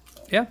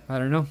 Yeah, I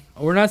don't know.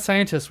 We're not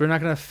scientists. We're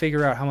not going to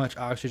figure out how much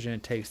oxygen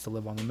it takes to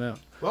live on the moon.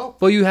 Well,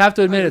 but you have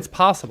to admit it's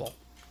possible.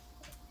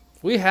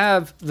 We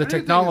have the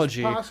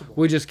technology.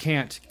 We just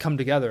can't come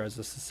together as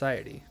a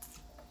society.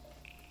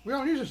 We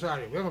don't need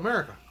society. We have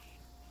America.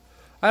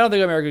 I don't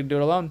think America can do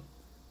it alone.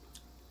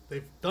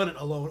 They've done it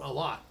alone a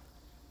lot.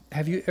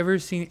 Have you ever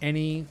seen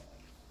any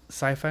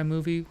sci-fi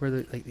movie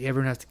where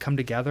everyone has to come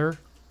together?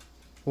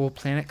 The whole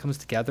planet comes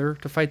together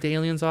to fight the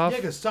aliens off? Yeah,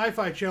 because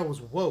Sci-Fi Channel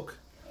was woke.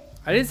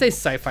 I didn't say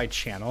Sci-Fi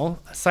Channel.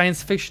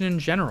 Science fiction in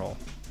general.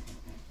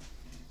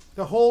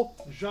 The whole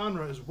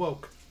genre is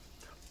woke.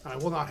 I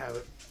will not have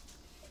it.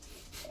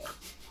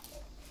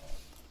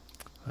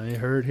 I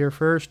heard it here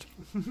first.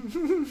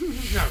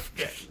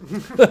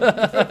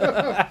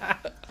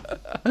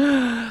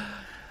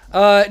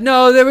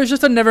 No, there was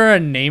just never a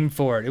name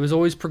for it. It was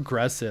always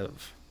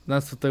progressive.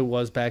 That's what there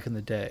was back in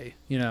the day.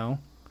 It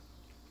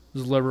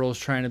was liberals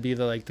trying to be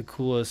the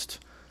coolest,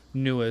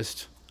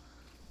 newest,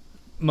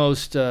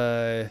 most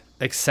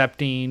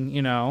accepting,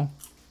 in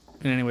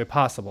any way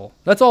possible.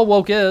 That's all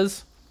woke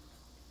is.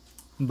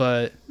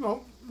 But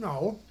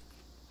no.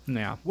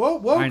 Yeah.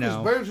 Woke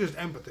is just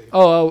empathy.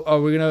 Oh, are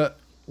we gonna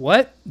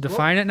what?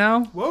 Define it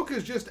now? Woke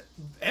is just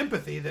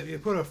empathy that you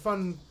put a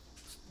fun,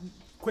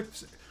 quick.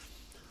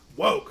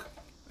 Woke.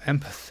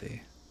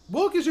 Empathy.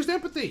 Woke is just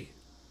empathy,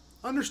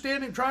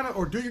 understanding, trying to,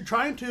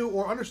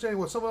 or understanding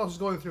what someone else is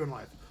going through in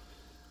life.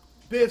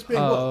 It's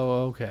being woke.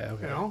 Oh, okay.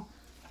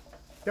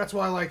 That's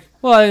why,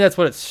 well, I think that's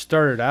what it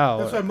started out.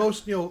 That's why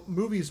most,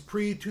 movies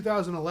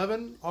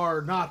pre-2011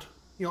 are not,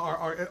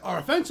 are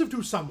offensive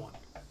to someone.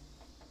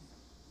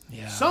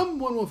 Yeah.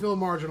 Someone will feel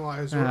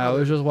marginalized. I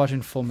was just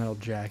watching Full Metal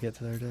Jacket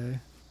the other day.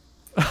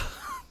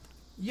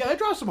 Yeah, they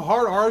dropped some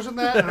hard R's in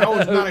that, and I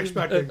was not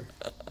expecting.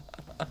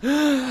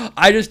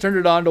 I just turned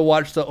it on to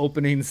watch the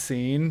opening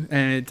scene,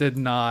 and it did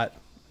not.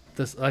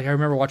 I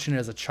remember watching it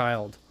as a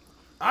child.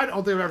 I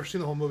don't think I've ever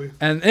seen the whole movie.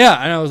 And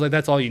I was like,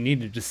 that's all you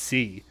needed to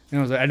see. And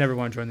I was like, I never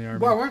want to join the army.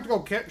 Well, I went to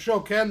go show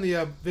Ken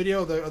the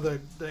video of the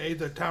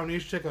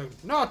Taiwanese chick.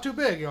 No, too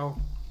big,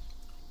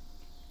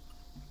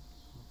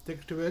 Think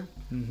it's too big?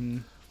 Mm-hmm.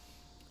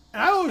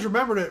 And I always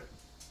remembered it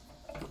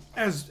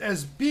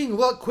as being a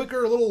little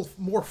quicker, a little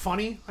more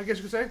funny, I guess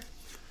you could say.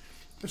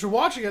 So we're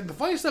watching it, and the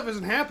funny stuff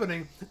isn't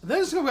happening. And then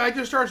this guy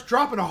just starts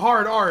dropping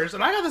hard R's,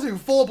 and I got this thing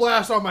full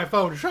blast on my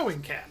phone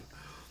showing Ken.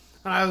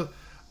 And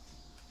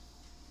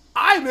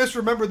I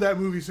misremembered that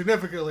movie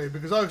significantly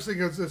because I was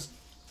thinking it's this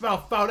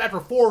about after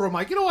 4 of them. I'm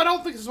like, you know what? I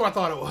don't think this is what I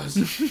thought it was.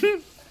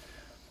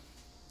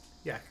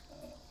 Yeah.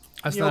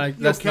 That's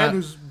Ken not,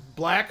 who's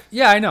black.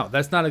 Yeah, I know.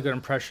 That's not a good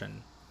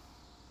impression.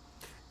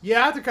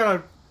 Yeah, I have to kind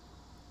of.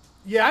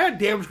 Yeah, I had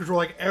damage control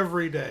like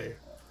every day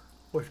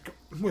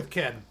with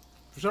Ken.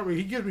 For some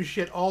reason, he gives me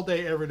shit all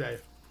day, every day.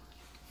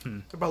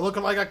 About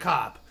looking like a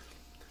cop,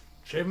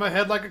 shaving my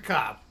head like a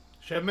cop,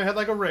 shaving my head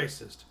like a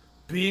racist,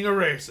 being a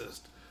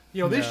racist.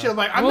 This shit. I'm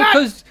like, I'm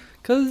not.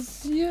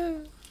 Cause yeah.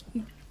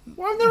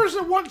 Well, I've never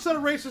said one said a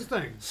racist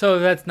thing. So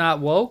that's not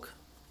woke.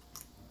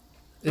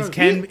 Is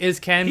Ken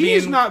being?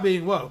 He's not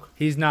being woke.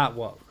 He's not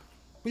woke.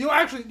 You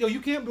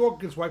can't be woke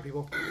against white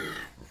people.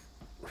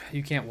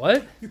 You can't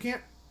what? You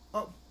can't.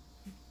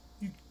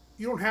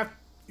 You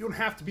don't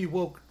have to be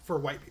woke for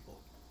white people.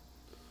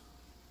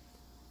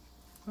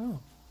 Oh.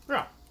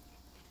 Yeah.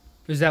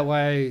 Is that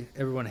why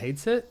everyone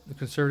hates it? The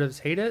conservatives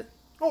hate it?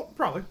 Oh,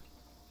 probably.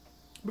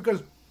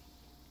 Because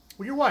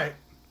when you're white,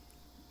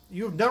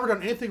 you've never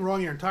done anything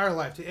wrong your entire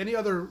life to any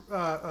other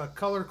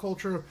color,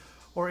 culture,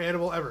 or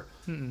animal ever.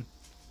 Mm-mm.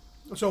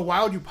 So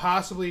why would you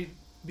possibly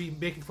be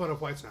making fun of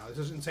whites now? This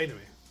is insane to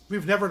me.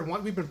 We've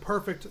been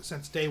perfect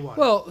since day one.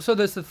 Well, so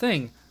that's the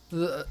thing.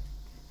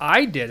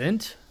 I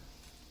didn't.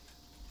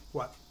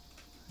 What?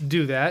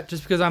 Do that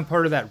just because I'm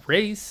part of that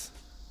race.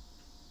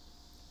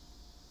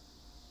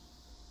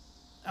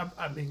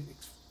 I'm being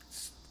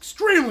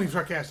extremely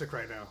sarcastic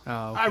right now.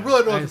 Oh, okay. I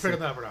really don't know if you're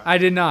picking that up or not. I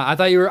did not. I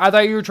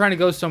thought you were trying to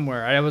go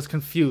somewhere. I was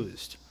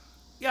confused.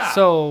 Yeah.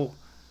 So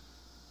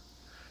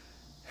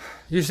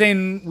you're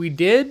saying we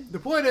did the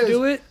point is,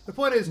 do it? The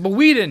point is, but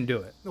we didn't do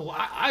it. No,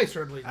 I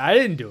certainly I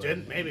didn't do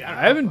didn't. it. Maybe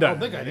I haven't done. I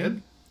don't think I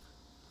did.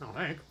 I don't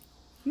think.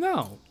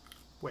 No.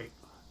 Wait.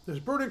 There's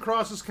burning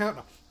crosses count.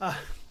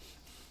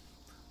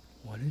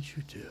 What did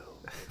you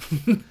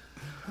do?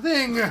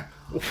 Thing.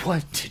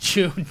 What did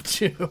you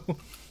do?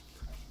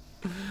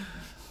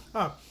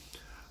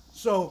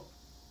 So,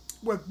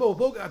 with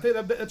woke, I think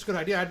that's a good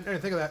idea. I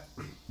didn't think of that.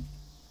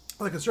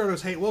 The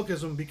conservatives hate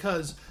wokeism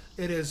because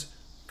it is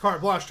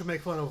carte blanche to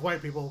make fun of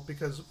white people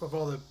because of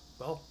all the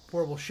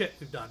horrible shit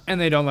we've done.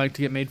 And they don't like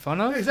to get made fun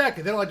of?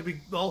 Exactly. They don't like to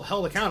be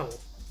held accountable.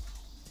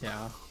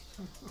 Yeah.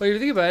 But if you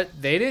think about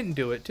it, they didn't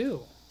do it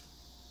too.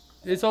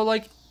 It's all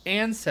like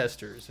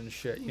ancestors and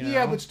shit, you know?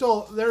 Yeah, but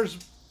still,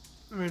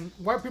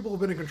 white people have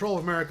been in control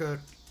of America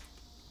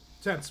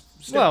since.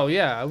 Still. Well,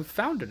 yeah, we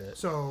founded it.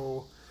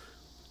 So,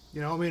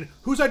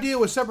 whose idea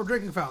was separate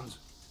drinking fountains?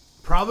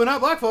 Probably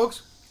not black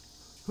folks.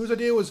 Whose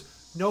idea was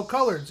no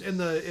coloreds in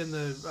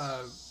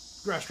the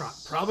restaurant?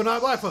 Probably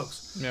not black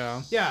folks.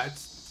 Yeah. Yeah,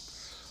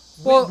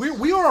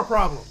 we are a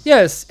problem.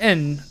 Yes,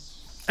 and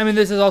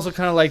this is also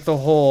kind of like the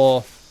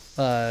whole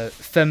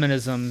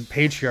feminism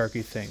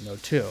patriarchy thing, though,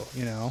 too.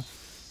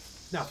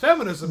 Now,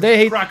 feminism is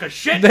a crock of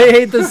shit. They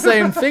hate the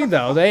same thing,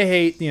 though. They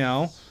hate,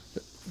 You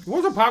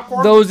want some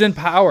popcorn? Those in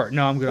power.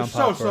 No, I'm good on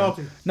popcorn. So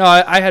salty. No,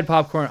 I had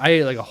popcorn. I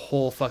ate like a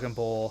whole fucking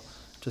bowl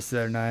just the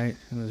other night.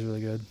 It was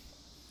really good.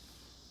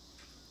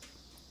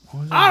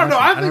 I don't know.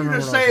 I think you're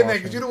just saying that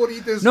because you don't want to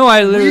eat this. No,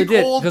 I literally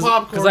did. Old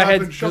popcorn I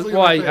had.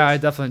 I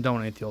definitely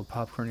don't eat the old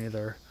popcorn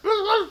either.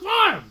 That's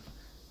fine.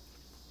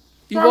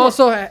 You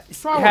also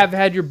have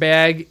had your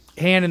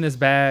hand in this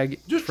bag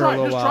just for a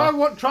little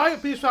while. Try a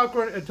piece of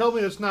popcorn and tell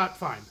me it's not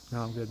fine.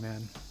 No, I'm good,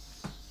 man.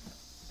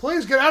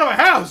 Please get out of my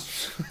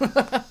house.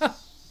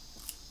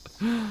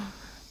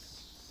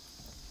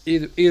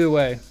 Either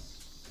way,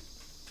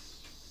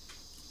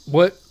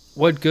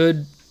 what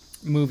good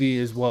movie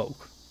is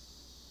woke?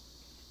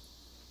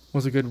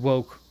 What's a good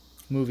woke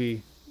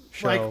movie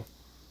show? Like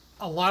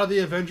a lot of the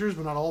Avengers,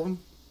 but not all of them.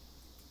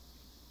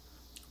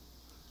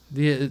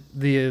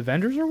 The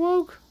Avengers are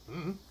woke?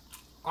 Mm-hmm.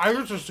 I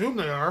just assume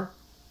they are.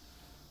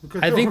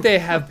 I think they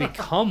have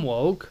become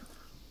woke.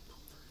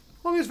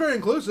 Well, it's very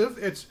inclusive.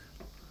 It's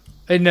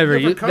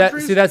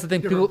that's the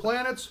thing.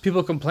 Planets.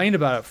 People complained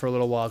about it for a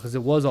little while because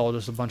it was all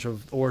just a bunch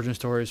of origin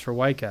stories for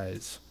white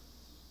guys,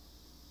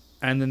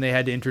 and then they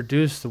had to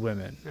introduce the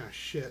women. Ah,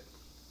 shit.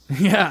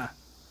 Yeah,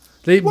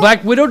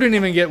 Black Widow didn't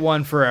even get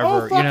one forever.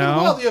 Oh, fucking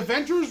well. The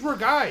Avengers were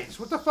guys.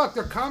 What the fuck?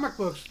 They're comic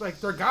books.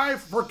 Like they're guy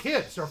for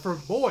kids or for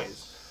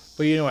boys.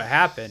 But you know what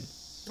happened?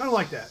 I don't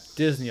like that.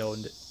 Disney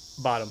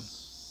bought them.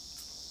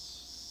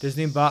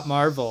 Disney bought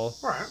Marvel.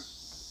 All right.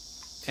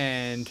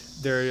 And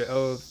they're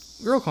a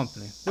girl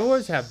company. They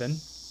always have been.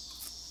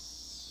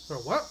 For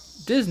what?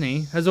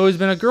 Disney has always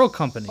been a girl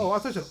company. Oh, I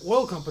thought you said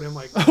oil company. I'm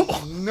like,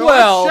 no,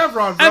 well, that's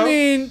Chevron, bro.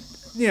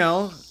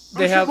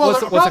 They have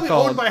what's it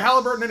called? Owned by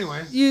Halliburton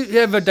anyway. You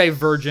have a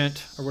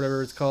divergent or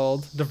whatever it's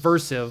called,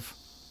 diversive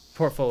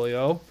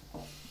portfolio.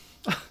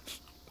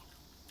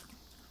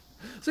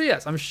 So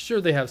yes, I'm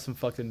sure they have some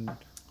fucking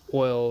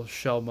oil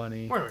shell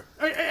money,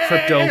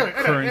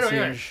 cryptocurrency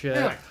and shit.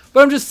 Anyway.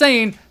 But I'm just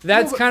saying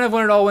that's kind of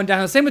when it all went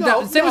down. Same with Star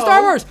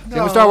Wars.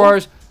 Same with Star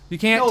Wars. You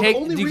can't take.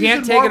 The only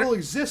reason Marvel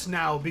exists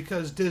now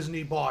because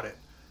Disney bought it.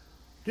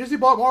 Disney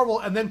bought Marvel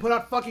and then put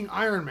out fucking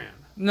Iron Man.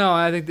 No,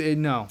 I think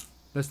no.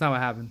 That's not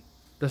what happened.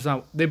 That's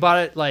not. They bought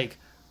it like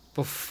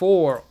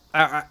before,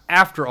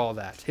 after all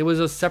that. It was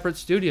a separate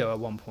studio at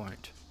one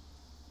point.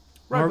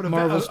 Right,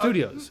 Marvel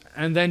Studios,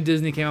 and then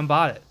Disney came and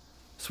bought it.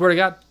 Swear to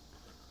God,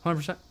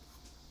 100%.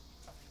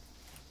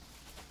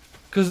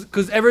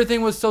 Because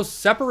everything was so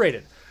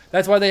separated.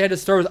 That's why they had to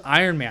start with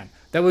Iron Man.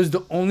 That was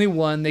the only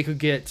one they could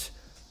get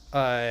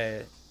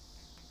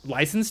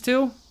licensed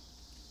to.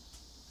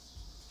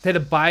 They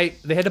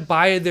had to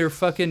buy their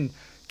fucking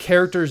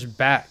characters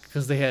back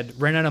because they had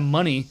ran out of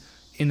money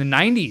in the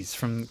 90s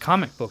from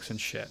comic books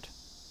and shit.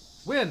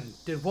 When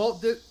did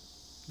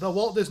the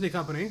Walt Disney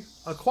Company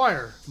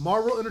acquire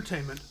Marvel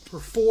Entertainment for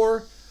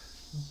 $4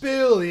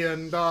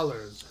 billion?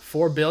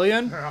 $4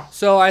 billion? Yeah.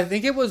 So I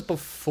think it was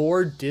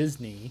before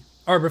Disney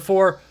or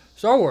before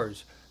Star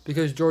Wars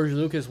because George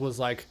Lucas was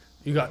like,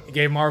 you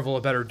gave Marvel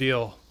a better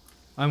deal.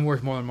 I'm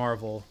worth more than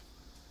Marvel.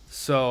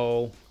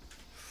 So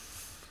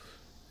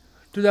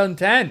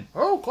 2010.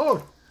 Oh,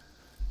 close.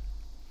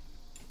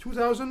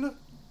 2009.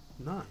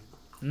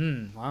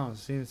 Wow,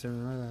 seems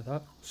sooner than I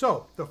thought.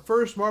 So, the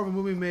first Marvel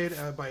movie made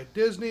by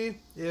Disney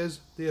is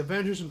The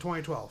Avengers in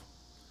 2012.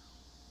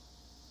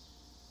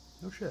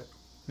 No shit.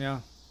 Yeah.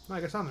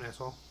 I guess I'm an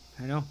asshole.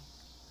 I know.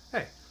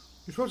 Hey,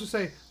 you're supposed to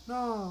say,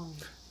 no.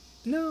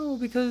 No,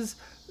 because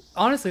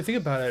honestly, think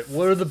about it.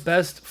 What are the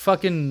best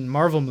fucking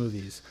Marvel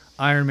movies?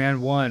 Iron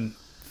Man 1,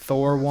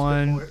 Thor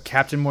 1,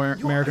 Captain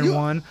America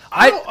 1.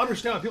 I don't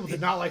understand why people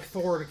did not like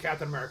Thor and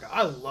Captain America.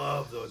 I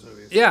love those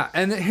movies. Yeah,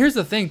 and here's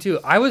the thing, too.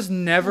 I was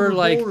never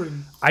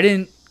boring. I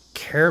didn't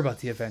care about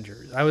the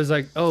Avengers. I was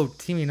like, oh,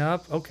 teaming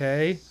up?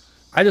 Okay.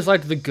 I just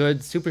liked the good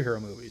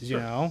superhero movies, you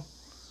know?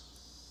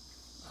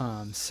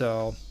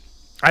 So,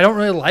 I don't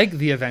really like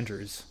the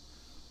Avengers.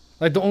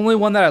 Like, the only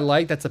one that I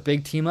like that's a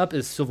big team up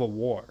is Civil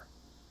War.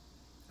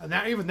 And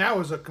that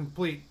was a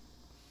complete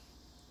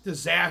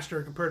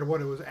disaster compared to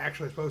what it was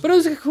actually supposed to be. But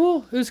it was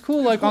cool. It was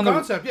cool. Like, cool on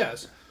concept,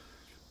 yes.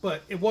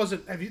 But it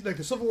wasn't. Have you like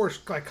the Civil War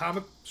like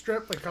comic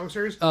strip, like comic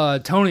series?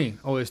 Tony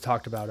always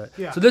talked about it.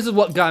 Yeah. So this is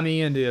what got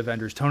me into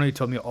Avengers. Tony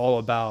told me all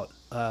about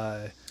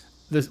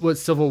what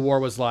Civil War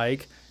was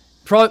like.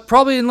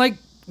 Probably in like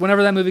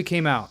whenever that movie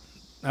came out,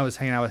 I was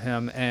hanging out with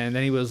him, and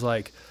then he was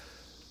like,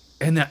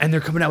 and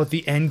they're coming out with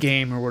the End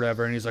Game or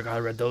whatever, and he's like, I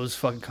read those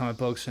fucking comic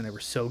books and they were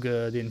so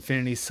good, the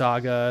Infinity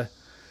Saga,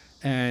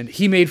 and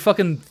he made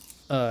fucking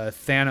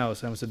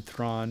Thanos, I almost said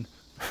Thrawn,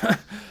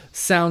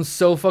 sounds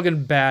so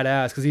fucking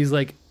badass because he's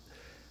like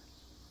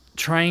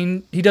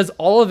he does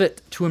all of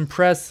it to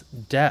impress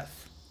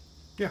death.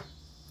 Yeah.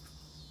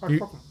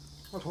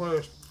 That's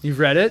hilarious. You've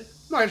read it?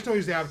 No, I just know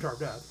he's the Avatar of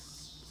Death.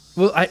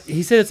 Well,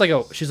 he said it's like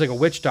she's like a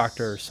witch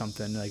doctor or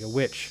something, like a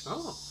witch.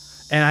 Oh.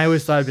 And I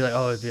always thought it'd be like,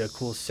 it'd be a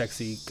cool,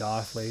 sexy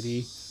goth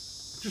lady.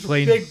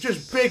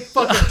 Just big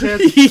fucking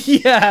tits.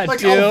 Yeah, like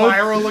dude.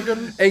 Elvira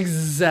looking.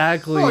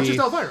 Exactly. Oh, it's just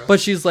Elvira. But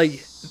she's like,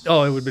 it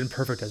would have been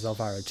perfect as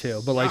Elvira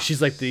too. But like,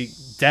 she's like the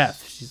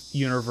death, she's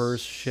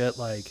universe shit.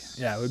 Like,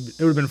 yeah, it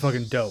would have been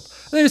fucking dope.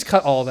 And they just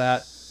cut all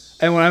that.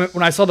 And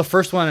when I saw the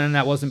first one and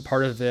that wasn't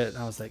part of it,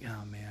 I was like,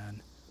 oh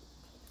man,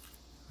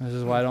 this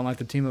is why I don't like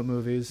the team up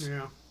movies.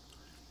 Yeah.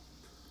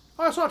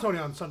 Oh, I saw Tony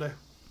on Sunday.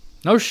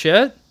 No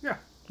shit. Yeah.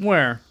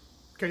 Where?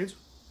 Kenyon's.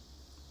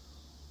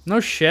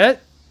 No shit.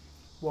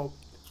 Well,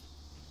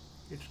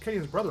 it's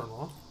Kenyon's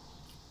brother-in-law.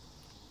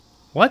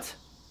 What?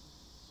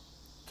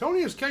 Tony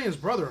is Kenyon's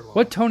brother-in-law.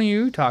 What Tony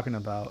are you talking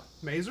about?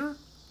 Mazer?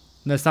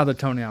 That's not the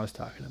Tony I was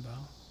talking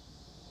about.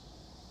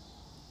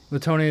 The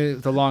Tony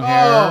with the long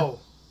hair. Oh,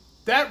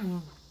 that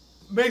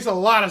makes a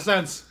lot of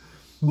sense.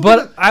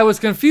 But I was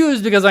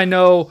confused because I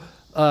know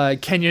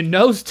Kenyon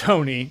knows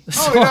Tony.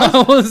 So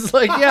I was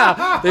like,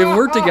 yeah, they've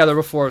worked together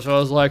before. So I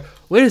was like,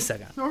 wait a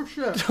second. Oh,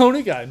 shit.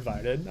 Tony got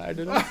invited. I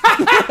didn't.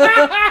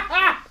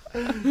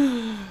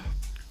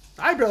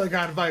 I barely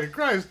got invited.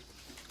 Christ.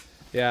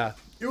 Yeah.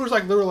 It was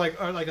like literally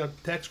like a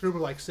text group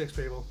of like 6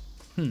 people.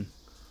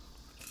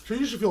 So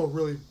you should feel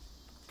really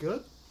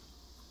good.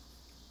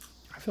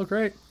 I feel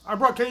great. I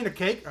brought Kenyon a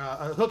cake,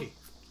 a cookie.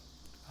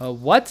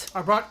 What?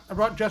 I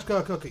brought Jessica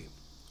a cookie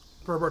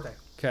for her birthday.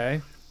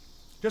 Okay.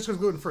 Jessica's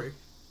gluten-free.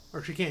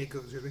 Or she can't eat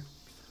gluten, excuse me.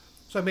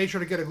 So I made sure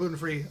to get a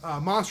gluten-free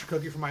monster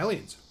cookie from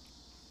Eileen's.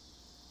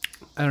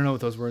 I don't know what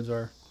those words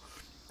are.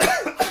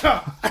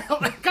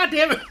 God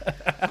damn it.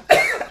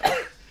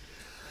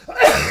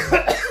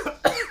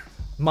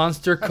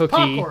 Monster That's cookie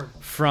popcorn.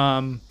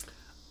 From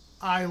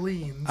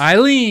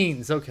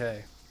Eileen's.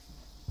 Okay.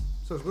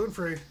 So it's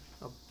gluten-free.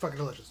 Fucking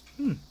delicious.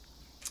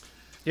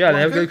 Yeah,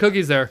 they have good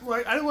cookies there.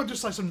 Well, I didn't want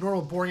just like some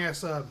normal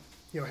boring-ass,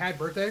 happy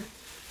birthday.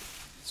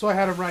 So I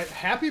had him write,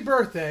 happy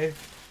birthday.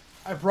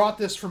 I brought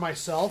this for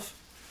myself.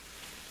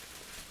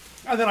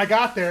 And then I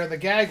got there, and the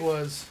gag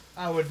was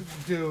I would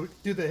do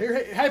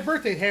the happy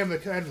birthday, hand the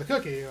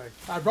cookie. Like,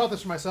 I brought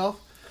this for myself.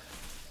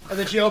 And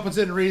then she opens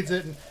it and reads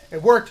it, and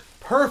it worked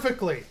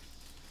perfectly.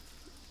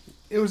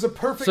 It was a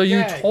perfect So you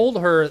gag. told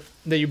her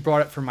that you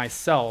brought it for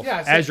myself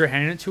as you're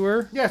handing it to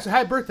her? Yeah, so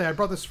happy birthday, I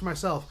brought this for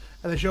myself.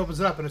 And then she opens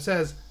it up, and it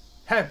says,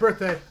 happy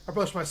birthday, I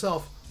brought this for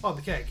myself on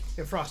the cake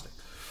and frosting.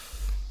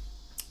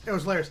 It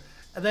was hilarious.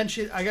 And then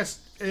she, I guess,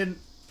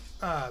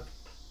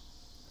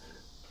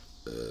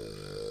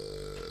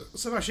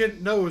 somehow she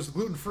didn't know it was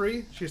gluten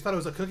free. She just thought it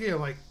was a cookie.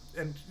 I'm like,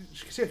 and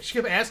she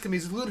kept asking me,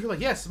 "Is it gluten free?" I'm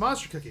like, yes, it's a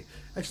monster cookie.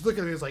 And she's looking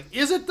at me, and was like,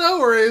 "Is it though,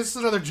 or is this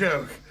another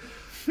joke?"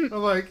 I'm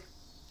like,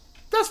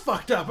 that's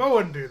fucked up. I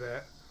wouldn't do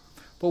that.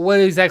 But what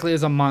exactly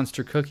is a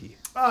monster cookie?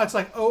 It's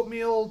like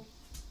oatmeal,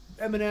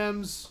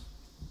 M&Ms,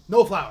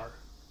 no flour.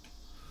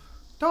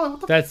 Darling,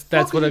 what the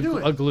That's what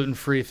a gluten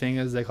free thing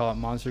is. They call it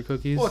monster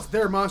cookies. Well, it's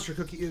their monster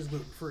cookie is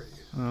gluten free.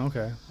 Oh,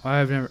 okay.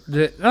 I've never.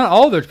 Not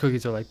all their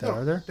cookies are like that,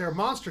 are there? Their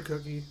monster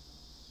cookie.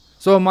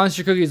 So a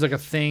monster cookie is like a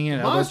thing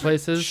in other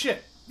places.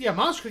 Shit. Yeah,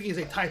 monster cookie is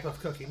a type of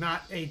cookie,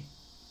 not a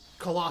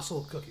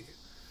colossal cookie.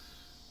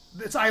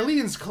 It's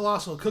Eileen's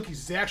Colossal Cookies.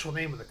 It's the actual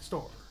name of the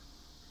store.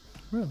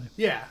 Really?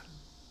 Yeah.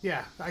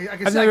 Yeah.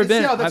 I've never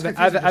been.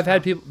 I've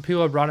had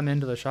people have brought them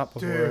into the shop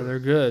before. Dude. They're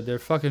good. They're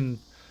fucking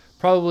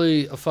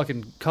probably a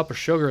fucking cup of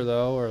sugar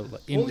though, or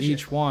in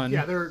each one.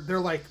 Yeah, they're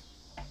like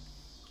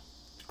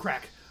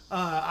crack. When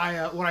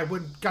I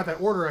got that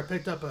order, I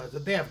picked up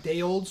they have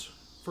day olds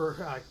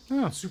for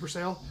super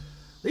sale.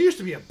 They used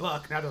to be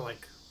 $1. Now they're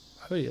like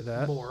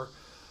more.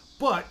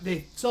 But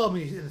they sell them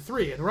in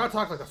 3, and we're not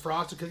talking like the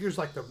frosted cookies,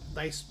 like the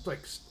nice, like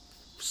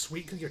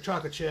sweet cookie or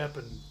chocolate chip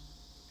and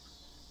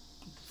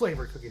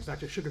flavored cookies, not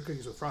just sugar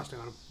cookies with frosting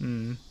on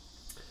them.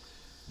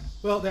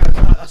 Well, there's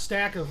a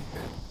stack of.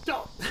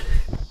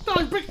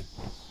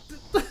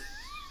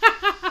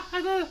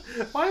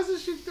 Why is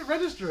this shit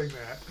registering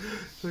that?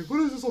 She's like, what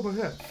is this on my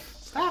head?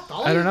 Stop,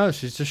 Dolly. I don't know.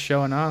 She's just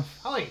showing off.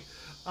 Dolly,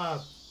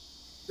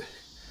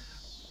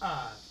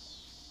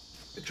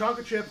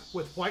 chocolate chip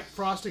with white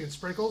frosting and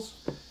sprinkles.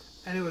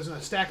 And it was in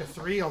a stack of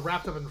 3, all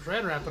wrapped up in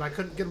Saran wrap, but I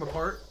couldn't get them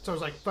apart. So I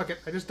was like, fuck it.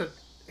 I just ate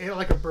it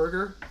like a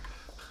burger.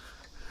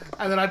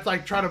 And then I'd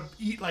like try to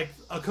eat like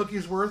a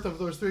cookie's worth of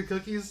those 3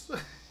 cookies.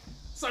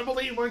 So I'm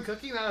only eating 1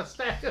 cookie, not a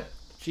stack of...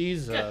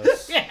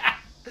 Jesus. Yeah.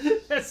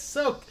 They're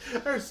so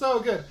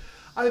good.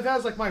 That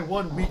was like my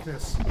one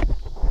weakness.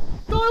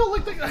 No, I don't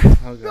like the...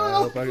 Oh god, I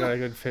hope I got a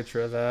good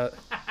picture of that.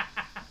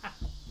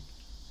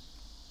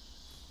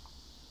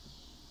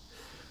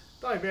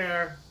 Die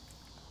bear.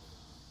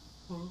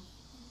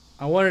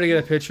 I wanted to get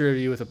a picture of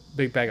you with a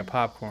big bag of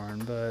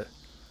popcorn, but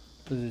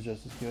this is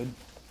just as good.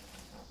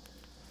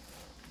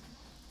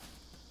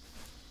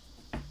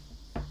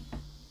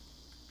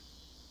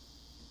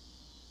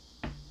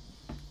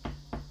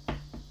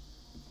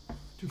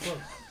 Too close.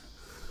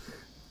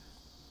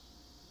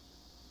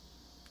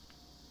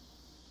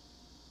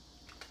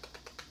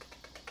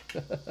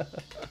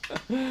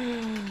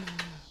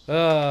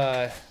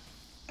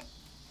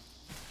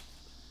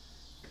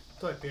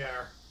 Die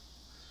bear.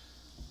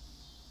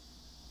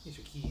 These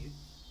are cute.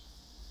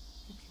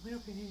 I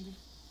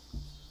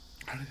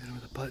don't even know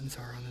where the buttons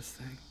are on this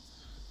thing.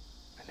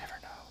 I never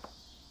know.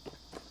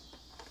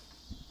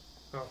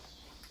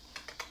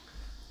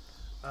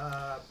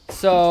 Oh.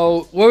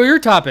 So, what were your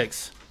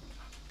topics?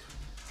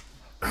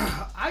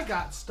 I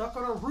got stuck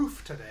on a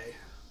roof today.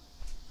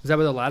 Is that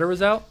where the ladder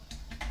was out?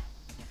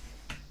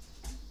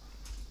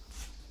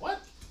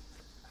 What?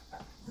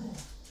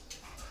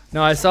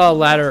 No, I saw a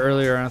ladder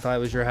earlier and I thought it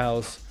was your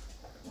house.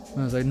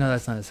 And I was like, no,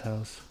 that's not his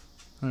house.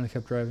 And I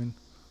kept driving.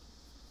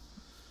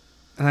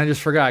 And I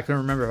just forgot. I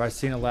couldn't remember if I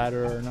seen a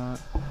ladder or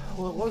not.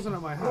 Well, it wasn't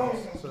at my house.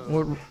 So.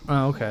 What?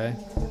 Oh, okay.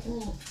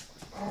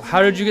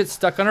 How did you get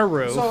stuck on a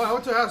roof? So I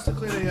went to a house to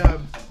clean a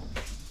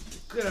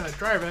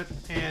dry vent,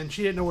 and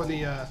she didn't know where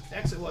the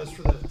exit was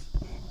for the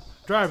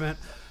dry vent,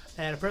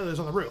 and apparently it was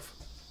on the roof.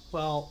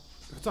 Well,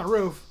 if it's on a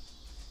roof,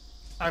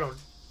 I don't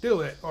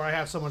do it, or I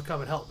have someone come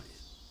and help me.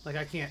 Like,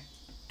 I can't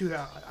do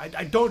that.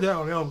 I don't do that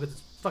on my own because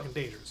it's fucking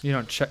dangerous. You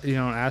don't check. You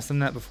don't ask them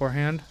that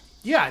beforehand?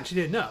 Yeah, and she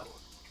didn't know.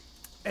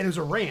 And it was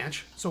a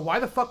ranch, so why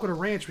the fuck would a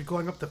ranch be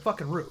going up the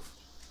fucking roof?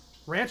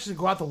 Ranches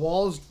go out the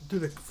walls, through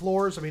the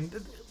floors. I mean,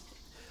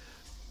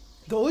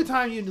 the only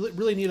time you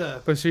really need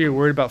a... But so you're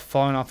worried about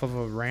falling off of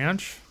a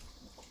ranch?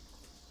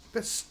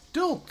 That's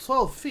still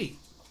 12 feet.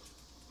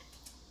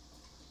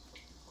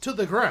 To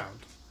the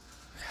ground.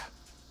 Yeah.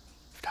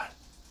 I've done it.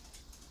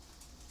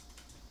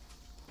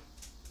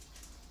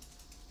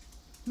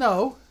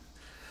 No.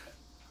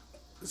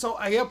 So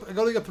I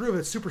go to get through it.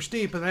 It's super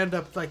steep, and I end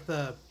up like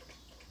the...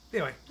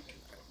 Anyway,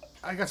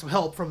 I got some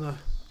help from the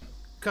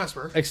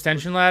customer.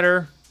 Extension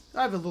ladder?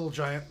 I have a little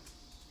giant.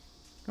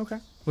 Okay.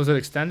 Was it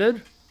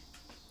extended?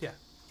 Yeah.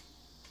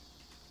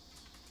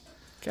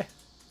 Okay.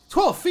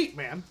 12 feet,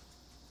 man.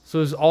 So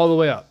it was all the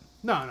way up?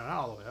 No, not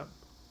all the way up.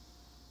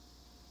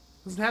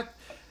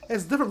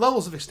 It's different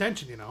levels of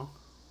extension, you know.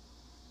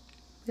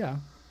 Yeah.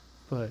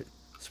 But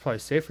it's probably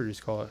safer to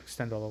just call it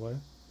extend all the way.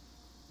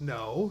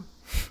 No.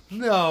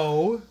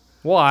 No.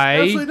 Why?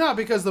 Absolutely not,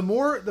 because the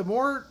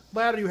more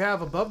ladder you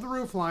have above the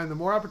roof line, the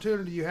more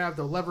opportunity you have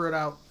to lever it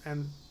out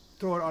and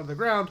throw it onto the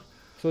ground.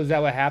 So is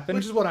that what happened?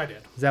 Which is what I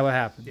did. Is that what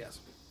happened? Yes.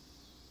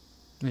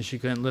 And she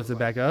couldn't lift it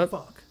back up?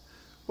 Fuck.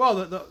 Well,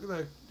 it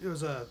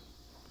was a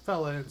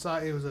fella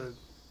inside. He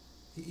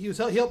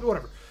helped me,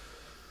 whatever.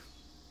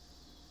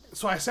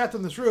 So I sat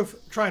on this roof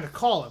trying to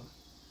call him.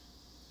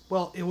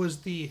 Well, it was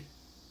the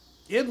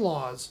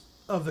in-laws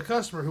of the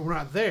customer who were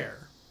not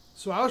there.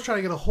 So I was trying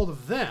to get a hold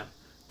of them.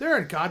 They're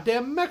in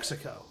goddamn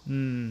Mexico.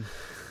 Mm.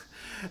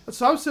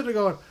 So I'm sitting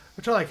there going,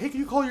 I'm trying like, hey, can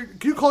you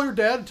call your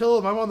dad and tell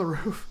him I'm on the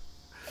roof?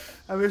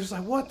 I mean, it's just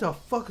like, what the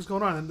fuck is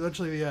going on? And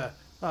eventually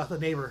the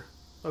neighbor,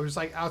 I was just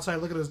like outside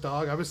looking at his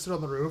dog. I was sitting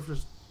on the roof,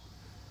 just,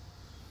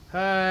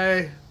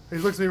 hey. And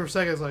he looks at me for a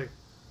second. He's like,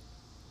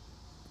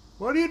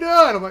 what are you doing?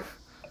 I'm like,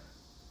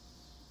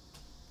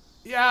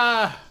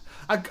 yeah.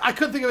 I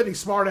couldn't think of any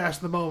smart ass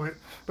in the moment,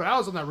 but I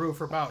was on that roof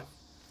for about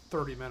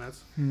 30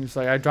 minutes. And it's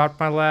like, I dropped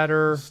my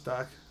ladder.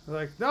 Stuck. I'm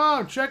like, no,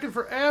 I'm checking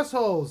for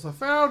assholes. I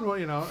found one,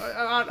 you know.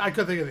 I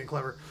couldn't think of anything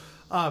clever.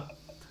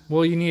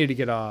 Well, you needed to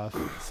get off,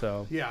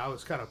 so. Yeah, I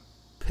was kind of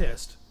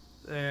pissed.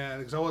 And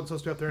because I wasn't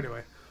supposed to be up there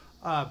anyway.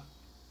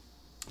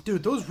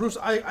 Dude, those roofs,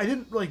 I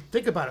didn't really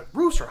think about it.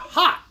 Roofs are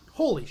hot.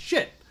 Holy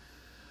shit.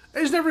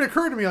 It just never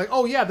occurred to me, like,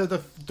 oh yeah,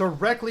 they're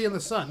directly in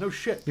the sun. No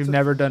shit. You've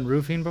never done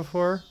roofing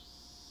before?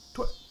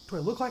 Do I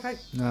look like I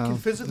No, can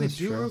physically that's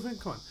do true. roofing?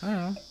 Come on. I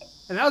don't know.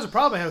 And that was a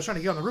problem I had. I was trying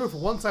to get on the roof, and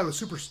one side was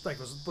super, like,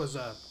 was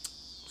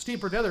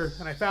steeper than the other.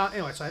 And I found,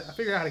 anyway, so I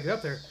figured out how to get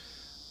up there.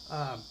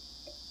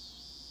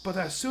 But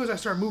as soon as I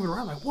started moving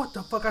around, I'm like, what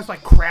the fuck? I was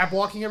like crab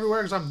walking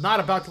everywhere because I'm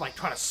not about to like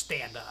try to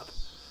stand up.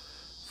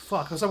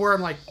 Fuck. Because I'm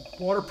wearing like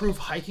waterproof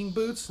hiking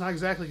boots. Not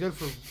exactly good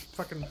for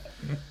fucking.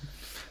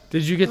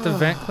 Did you get the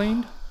vent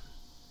cleaned?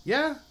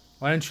 Yeah.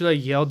 Why didn't you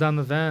like yell down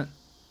the vent?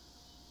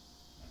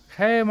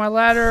 Hey, my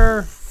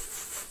ladder.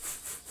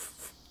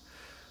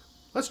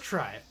 Let's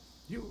try it.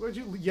 Would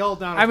you yell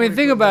down? I mean,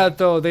 think about it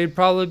though. They'd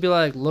probably be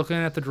like looking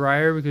at the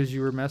dryer because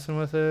you were messing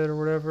with it or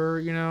whatever,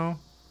 you know.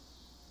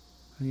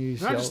 And you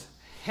Not just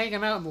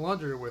hanging out in the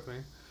laundry room with me.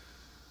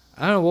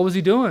 I don't know. What was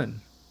he doing?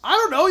 I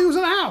don't know. He was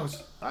in the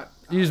house.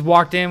 You just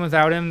walked in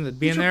without him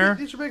being there.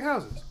 These are big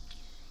houses.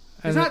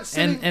 And, He's not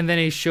sitting. and then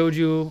he showed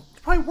you.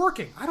 He's probably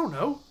working. I don't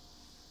know.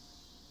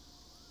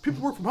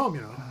 People work from home,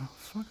 you know. Oh,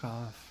 fuck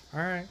off. All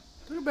right.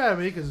 Don't get mad at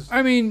me because.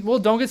 I mean, well,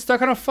 don't get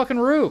stuck on a fucking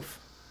roof.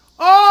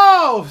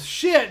 Oh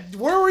shit!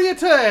 Where were you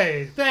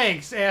today?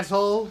 Thanks,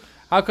 asshole.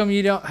 How come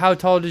you don't? How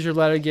tall does your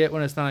ladder get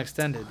when it's not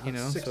extended? You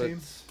know,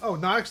 16. So Oh,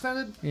 not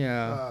extended?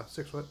 yeah.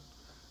 6 foot.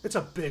 It's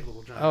a big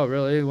little giant. Oh,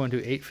 really? You want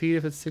to do 8 feet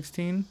if it's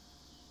 16?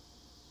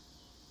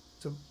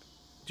 So,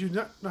 do you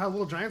not know how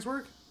little giants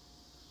work?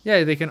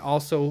 Yeah, they can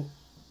also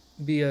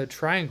be a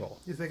triangle.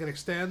 If they can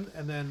extend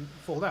and then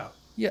fold out.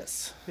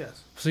 Yes.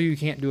 Yes. So you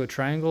can't do a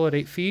triangle at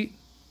 8 feet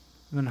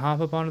and then hop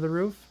up onto the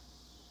roof?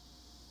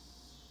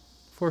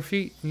 4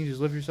 feet, and you just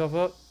lift yourself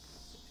up?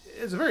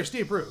 It's a very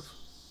steep roof.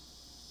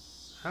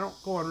 I don't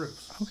go on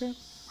roofs. Okay.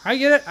 I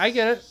get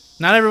it.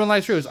 Not everyone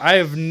likes roofs. I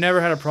have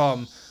never had a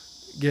problem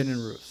getting in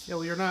roofs. Yeah,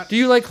 well, you're not. Do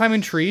you like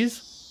climbing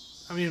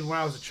trees? I mean, when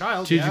I was a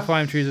child, Did you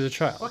climb trees as a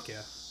child? Fuck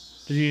yeah.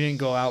 You didn't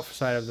go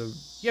outside of the...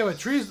 Yeah, but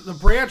trees, the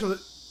branch of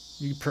the...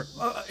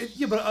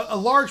 You but a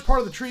large part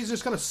of the tree is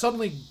just going to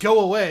suddenly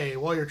go away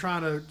while you're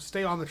trying to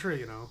stay on the tree,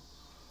 you know?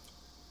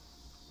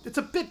 It's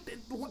a bit...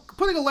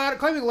 climbing a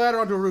ladder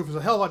onto a roof is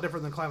a hell of a lot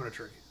different than climbing a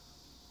tree.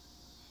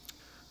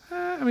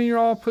 I mean, you're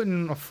all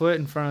putting a foot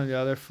in front of the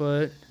other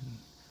foot, and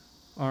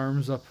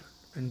arms up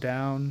and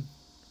down.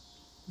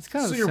 It's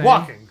kind of so the you're same.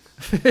 walking.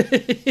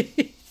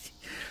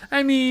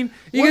 I mean,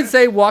 you could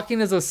say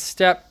walking is a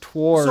step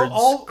towards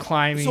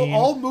climbing. So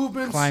all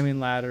movements, climbing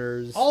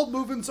ladders. All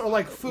movements are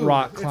like food.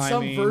 Rock It's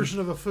climbing. some version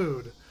of a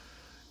food.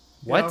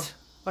 What? Know?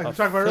 Like we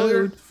talked about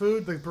earlier,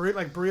 food like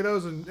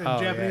burritos and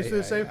Japanese food,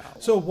 the same. Yeah.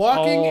 So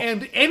walking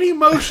and any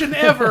motion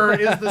ever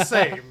is the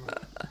same.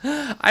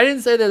 I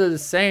didn't say they're the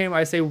same.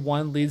 I say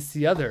one leads to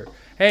the other.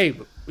 Hey,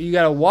 you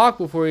got to walk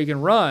before you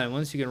can run.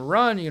 Once you can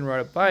run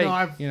a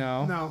bike.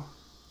 No.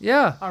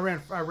 Yeah. I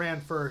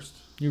ran first.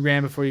 You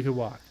ran before you could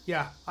walk.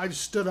 Yeah, I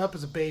just stood up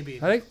as a baby.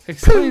 I think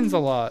explains a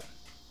lot.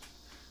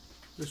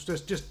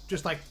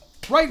 Just like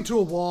right into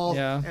a wall.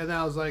 Yeah. And then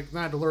I was like, then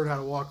I had to learn how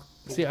to walk.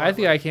 See, I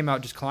think I came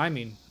out just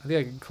climbing. I think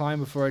I could climb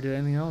before I did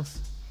anything else.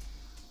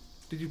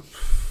 Did you?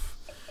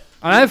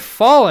 And I've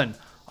fallen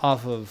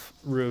off of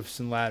roofs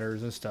and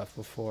ladders and stuff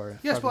before.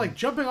 Yes, but like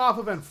jumping off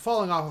of and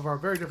falling off of are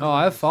very different. Oh,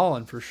 I've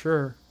fallen for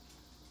sure.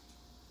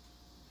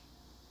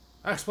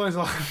 That explains a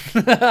lot.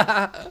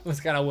 I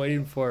was kind of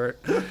waiting for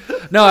it.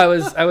 No, I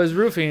was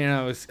roofing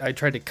and I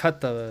tried to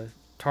cut the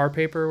tar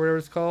paper or whatever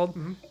it's called,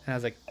 and I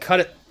was like, cut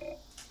it,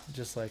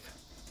 just like,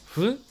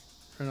 right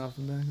off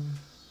the back.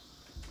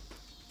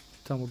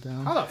 Tumbled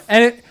down.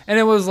 And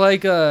it was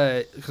like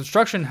a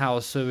construction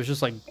house, so it was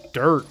just like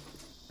dirt.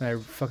 And I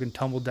fucking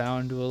tumbled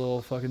down into a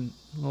little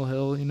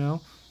hill, you know.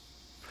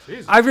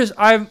 Jesus.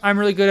 I'm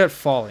really good at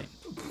falling.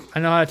 I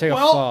know how to take a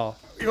fall.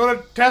 You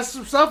want to test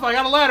some stuff? I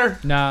got a ladder.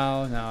 No,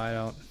 I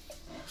don't.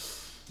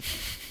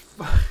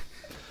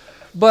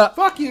 But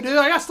fuck you, dude.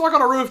 I got stuck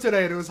on a roof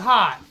today and it was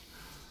hot.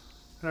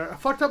 And I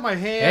fucked up my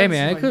hands. Hey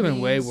man, it could have been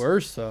way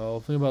worse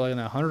though. Think about like in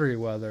that 100-degree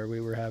weather we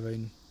were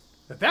having.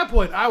 At that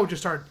point, I would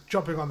just start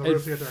jumping on the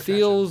roof to get their attention. It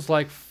feels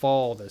like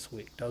fall this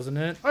week, doesn't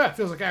it? Oh yeah,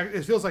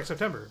 it feels like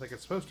September, like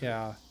it's supposed to.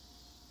 Yeah,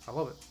 I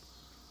love it.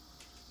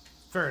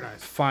 Very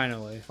nice.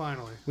 Finally.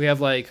 Finally. We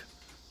have like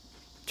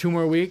 2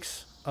 more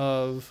weeks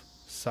of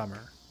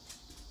summer.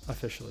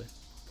 Officially.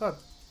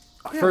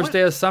 First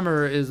day of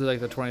summer is like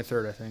the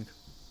 23rd, I think.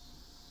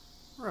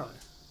 Really?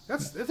 I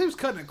think it's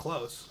cutting it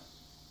close.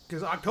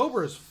 Because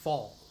October is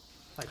fall.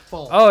 Like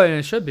fall. Oh, and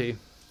it should be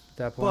at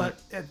that point.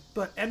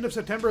 But end of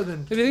September,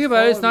 then... If you think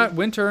about it, it's not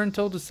winter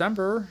until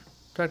December,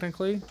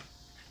 technically.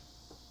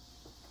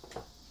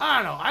 I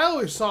don't know. I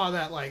always saw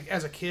that, like,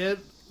 as a kid,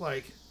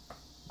 like,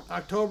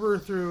 October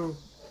through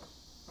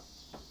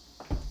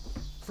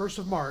 1st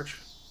of March.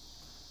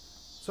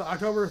 So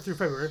October through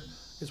February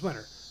is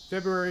winter.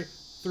 February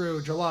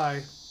through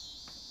July,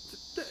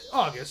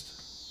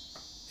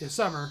 August is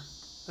summer.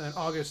 And then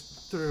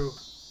August,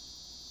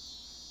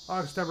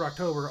 September,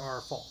 October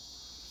are fall.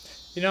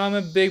 You know, I'm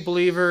a big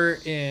believer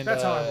in...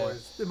 That's how I've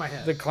always, in my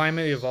head. The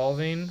climate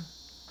evolving.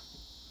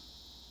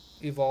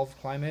 Evolved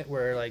climate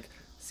where, like,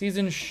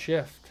 seasons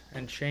shift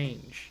and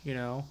change, you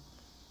know?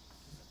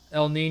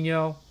 El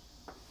Nino.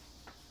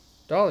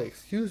 Dolly,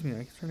 excuse me.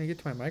 I'm trying to get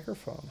to my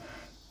microphone.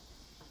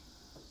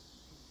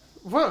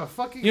 What a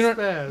fucking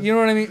spaz. You know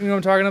what I mean? You know what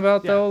I'm talking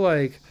about, Yeah. though?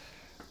 Like,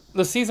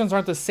 the seasons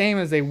aren't the same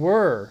as they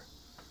were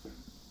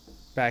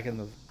back in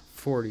the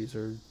 40s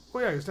or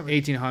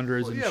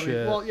 1800s and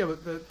shit.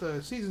 But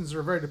the seasons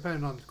are very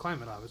dependent on the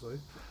climate, obviously.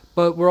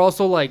 But we're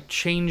also, like,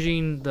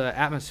 changing the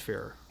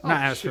atmosphere.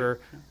 Not atmosphere.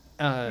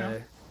 Yeah.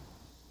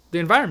 The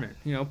environment,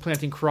 you know,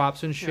 planting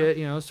crops and shit,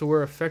 you know, so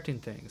we're affecting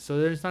things. So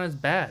it's not as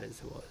bad as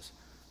it was.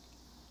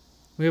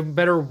 We have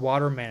better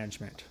water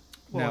management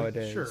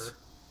nowadays. Sure.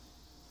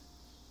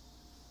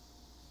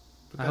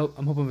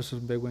 I'm hoping this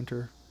was a big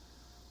winter.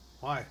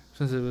 Why?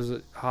 Since it was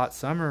a hot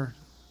summer.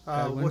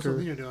 What's El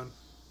Nino doing?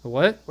 The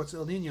what? What's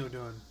El Nino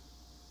doing?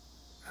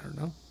 I don't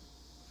know.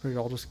 It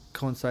all just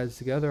coincides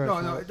together.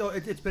 No,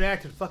 it's been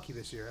acting fucky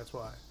this year. That's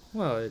why.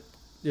 Well, it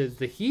is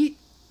the heat.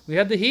 We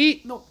had the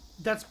heat. No,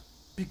 that's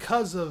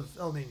because of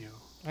El Nino.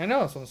 I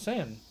know. That's what I'm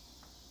saying.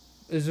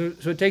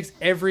 So it takes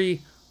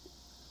every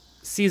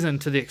season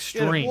to the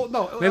extreme.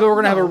 Maybe we're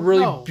gonna have a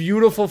really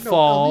beautiful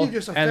fall and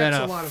then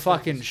a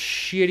fucking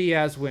shitty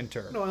ass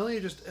winter. No, El Nino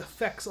just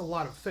affects a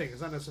lot of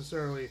things. Not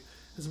necessarily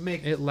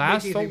it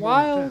lasts a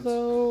while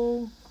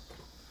though.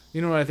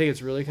 You know what I think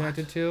it's really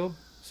connected to?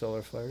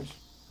 Solar flares.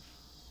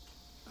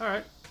 All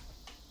right.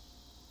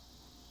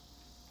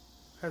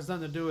 Has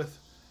nothing to do with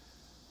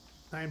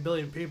 9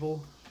 billion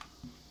people.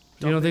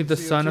 You don't think the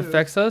sun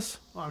affects us?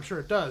 Well, I'm sure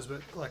it does,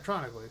 but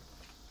electronically.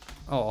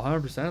 Oh,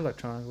 100%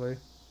 electronically.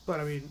 But,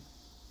 I mean,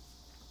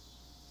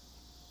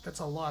 that's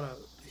a lot of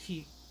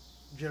heat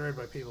generated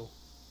by people.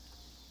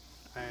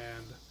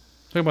 And...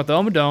 Talking about the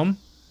Omaha Dome.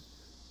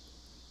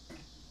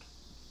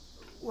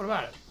 What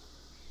about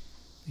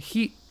it?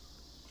 Heat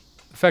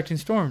affecting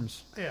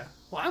storms. Yeah.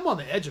 Well, I'm on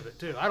the edge of it,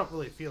 too. I don't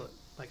really feel it.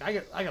 Like, I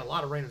get a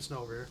lot of rain and snow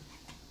over here.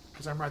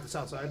 Because I'm right at the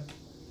south side.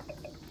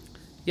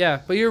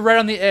 Yeah, but you're right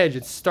on the edge.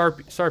 It's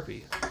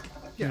Sarpy.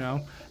 You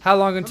know? How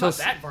long until... I'm not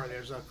that far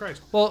there, so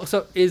Christ. Well,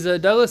 so is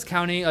Douglas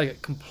County like a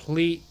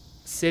complete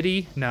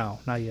city? No,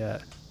 not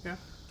yet. Yeah?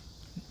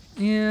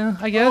 Yeah,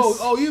 I guess.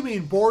 Oh, you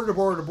mean border to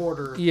border to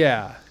border.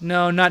 Yeah.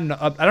 No, not...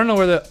 I don't know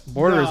where the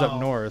border is up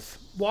north.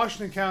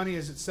 Washington County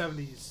is at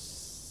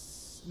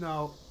 70s.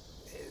 No.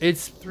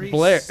 It's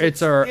Blair.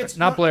 It's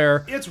not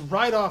Blair. It's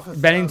right off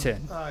of...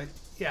 Bennington.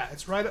 Yeah,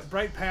 it's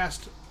right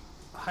past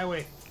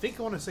Highway... I think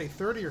I want to say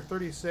 30 or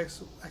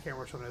 36. I can't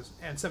remember which one it is.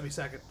 And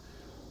 72nd.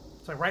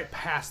 It's like right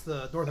past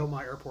the North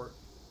Omaha Airport.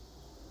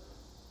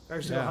 I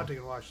used to go hunting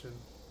in Washington.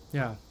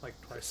 Yeah. Like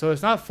twice. So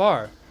it's not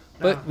far.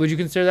 But would you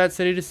consider that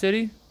city to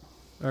city?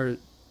 Or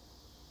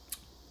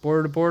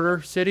border to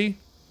border city?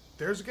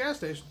 There's a gas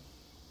station.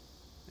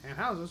 And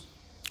houses.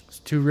 It's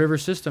a 2-river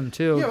system,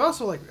 too. Yeah, but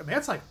also, like, I mean,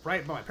 that's like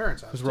right by my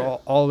parents' house. Because we're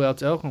all the way out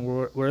to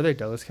Elkhorn. Where are they?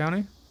 Douglas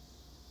County?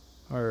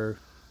 Or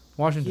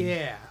Washington?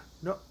 Yeah.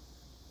 No.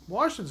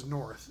 Washington's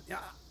north. Yeah,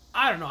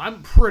 I don't know.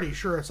 I'm pretty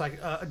sure it's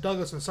like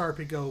Douglas and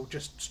Sarpy go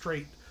just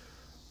straight.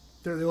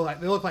 They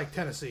look like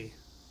Tennessee.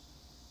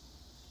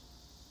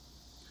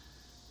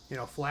 You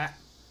know, flat.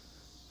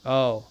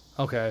 Oh,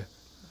 okay.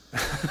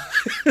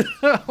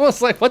 I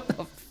was like, what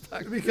the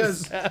fuck?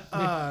 Because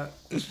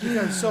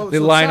they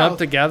line up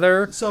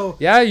together. So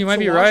yeah, you might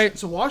be right.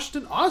 So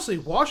Washington, honestly,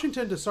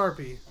 Washington to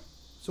Sarpy,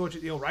 so it's,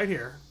 right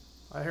here,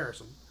 at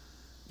Harrison.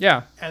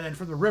 Yeah. And then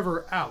from the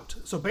river out.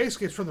 So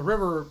basically, it's from the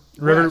river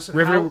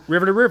to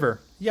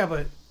river. Yeah,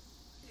 but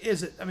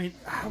is it? I mean,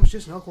 I was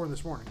just in Elkhorn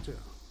this morning too.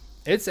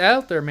 It's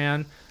out there,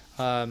 man.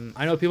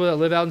 I know people that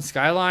live out in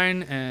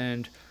Skyline,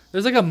 and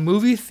there's like a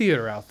movie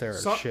theater out there.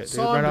 Shit, dude,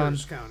 right on.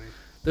 County.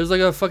 There's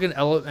like a fucking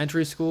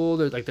elementary school.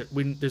 There's like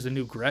there's a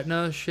new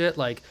Gretna shit.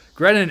 Like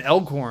Gretna and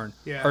Elkhorn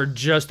are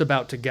just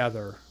about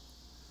together.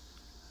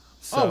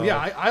 So, yeah,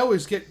 I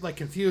always get like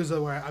confused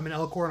where I'm in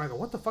Elkhorn. And I go,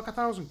 what the fuck? I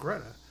thought I was in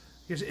Gretna.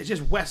 It's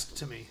just west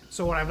to me.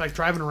 So when I'm like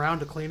driving around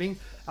to cleaning,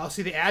 I'll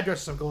see the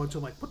addresses I'm going to.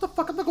 I'm like, what the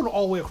fuck? I'm not going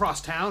all the way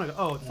across town. I go,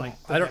 oh, it's like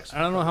I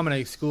don't know how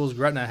many schools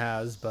Gretna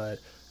has, but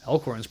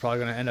Elkhorn's probably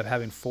going to end up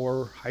having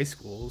 4 high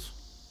schools.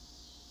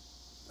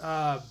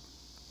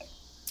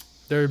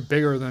 They're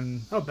bigger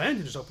than... Oh,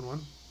 Bennington just opened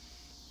one.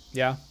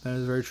 Yeah, that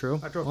is very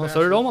true. I drove Well, past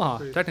so did it.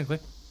 Omaha, technically.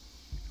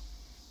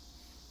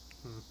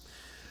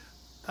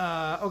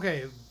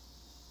 Okay.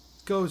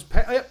 Goes...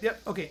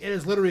 Yep. Okay, it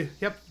is literally...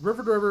 Yep,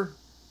 river to river.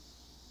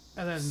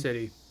 And then...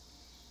 City.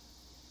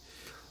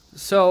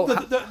 So...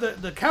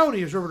 The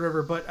county is river to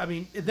river, but, I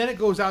mean, then it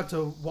goes out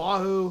to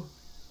Wahoo...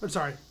 I'm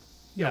sorry.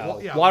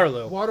 Yeah,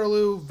 Waterloo.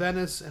 Waterloo,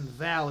 Venice, and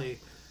Valley.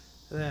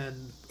 And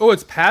then... Oh,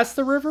 it's past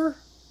the river?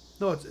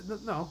 No, it's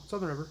on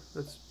the river.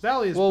 It's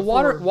Valley is well,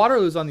 before,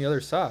 Waterloo's on the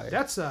other side.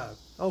 That's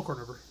Elkhorn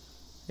River,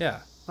 yeah,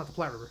 not the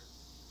Platte River.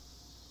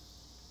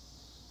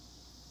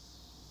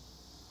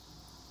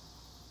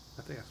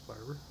 I think that's Platte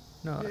River.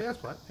 No, yeah, that's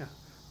Platte. Yeah.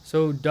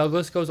 So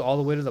Douglas goes all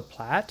the way to the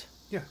Platte?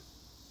 Yeah.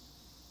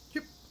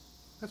 Yep.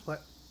 That's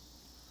Platte.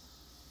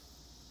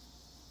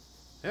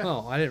 Yeah.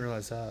 Oh, I didn't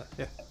realize that.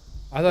 Yeah.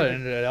 I thought it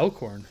ended at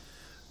Elkhorn.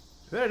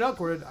 If it had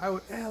Elkhorn, I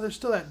would. Yeah, there's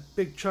still that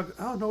big chunk.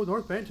 Oh no,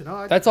 North Bennington.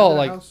 Oh, that's all.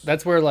 Like house.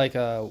 that's where like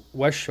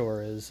West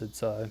Shore is.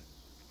 It's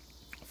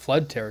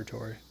flood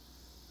territory.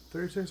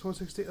 36,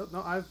 160. Oh,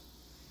 no, I've.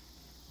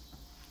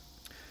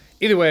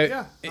 Either way,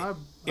 Yeah,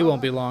 it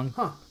won't be long.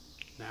 Huh?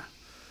 Nah.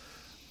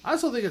 I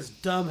also think it's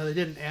dumb that they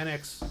didn't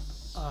annex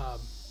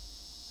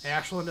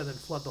Ashland and then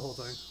flood the whole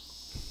thing.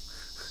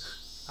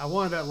 I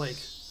wanted that lake.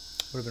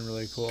 Would have been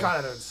really cool.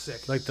 God, that was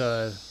sick. Like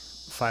the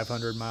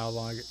 500-mile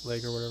long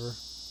lake or whatever.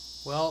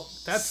 Well,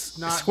 that's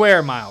not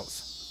square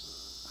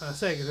miles. I was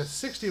saying it's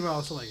 60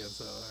 miles to Lincoln,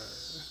 so.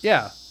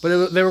 Yeah,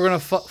 but they were gonna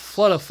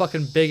flood a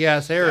fucking big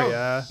ass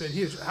area. Been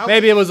huge.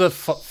 Maybe it was a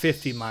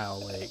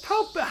 50-mile lake.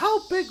 How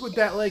big would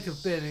that lake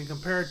have been in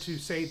compared to,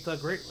 say, the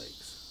Great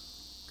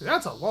Lakes? Because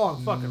that's a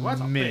long fucking.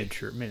 That's a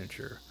miniature.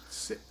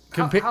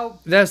 Big, how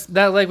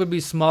that lake would be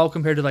small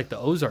compared to like the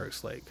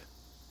Ozarks Lake.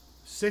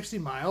 60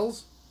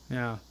 miles?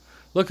 Yeah,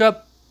 look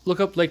up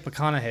Lake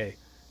McCaughey,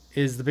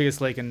 is the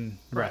biggest lake in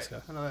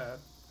Nebraska. Right, I know that.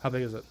 How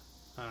big is it?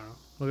 I don't know.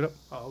 Look it up.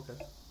 Oh,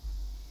 okay.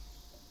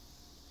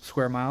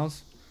 Square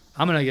miles.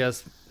 I'm gonna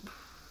guess.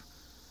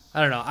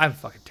 I don't know. I'm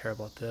fucking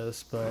terrible at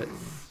this, but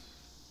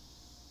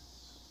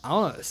I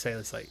want to say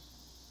it's like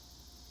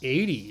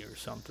 80 or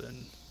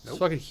something. It's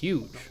fucking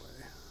huge.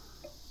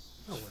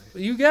 No way.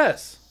 You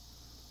guess.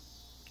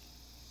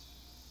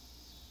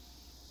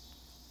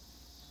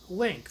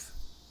 Length.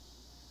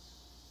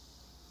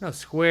 No,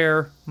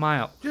 square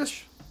mile.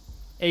 Just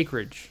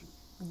acreage.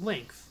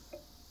 Length.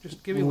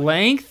 Just give me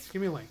length.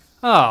 Give me length.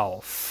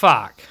 Oh,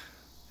 fuck.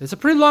 It's a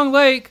pretty long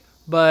lake,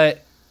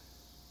 but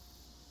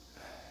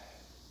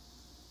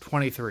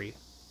 23.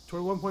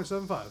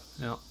 21.75.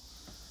 No.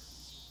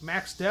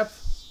 Max depth.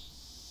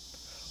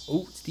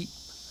 Oh, it's deep.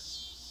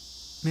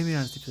 Maybe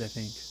not as deep as I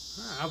think.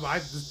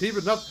 It's deep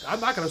enough. I'm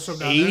not going to swim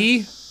down 80?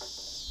 there.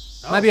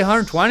 No. Might be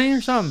 120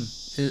 or something.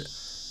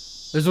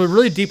 There's a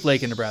really deep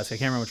lake in Nebraska. I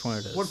can't remember which one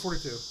it is.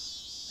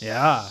 142.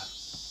 Yeah.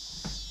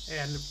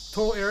 And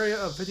total area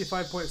of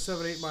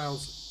 55.78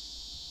 miles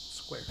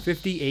square.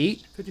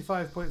 58?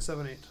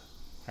 55.78.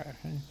 Okay,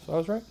 so I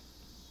was right.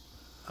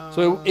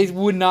 So it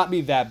would not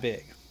be that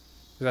big.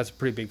 That's a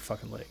pretty big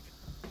fucking lake.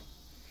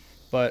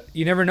 But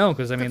you never know,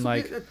 because I mean,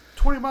 like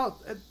 20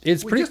 miles.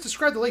 It's we pretty. just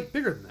described the lake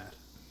bigger than that.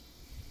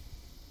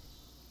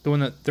 The one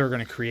that they're going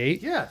to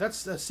create. Yeah,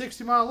 that's a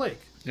 60-mile lake.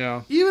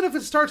 Yeah. Even if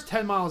it starts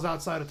 10 miles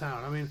outside of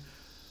town, I mean,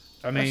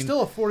 that's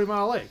still a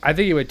 40-mile lake. I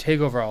think it would take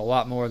over a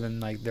lot more than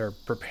like they're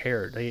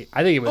prepared. I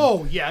think it would.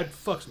 Oh yeah, it'd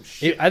fuck some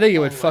shit. I think it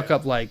would fuck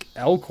up like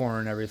Elkhorn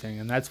and everything,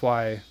 and that's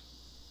why.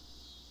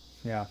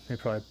 Yeah, they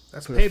probably.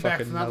 That's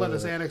payback for not letting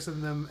us annex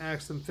them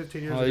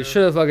 15 years ago. They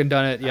should have fucking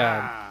done it.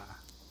 Yeah.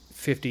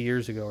 50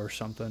 years ago or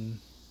something.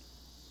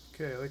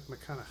 Okay, Lake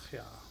McCaughey.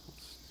 Yeah.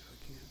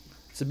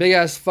 It's a big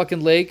ass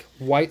fucking lake,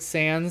 white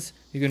sands.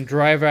 You can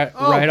drive right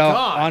out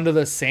onto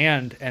the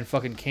sand and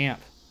fucking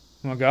camp.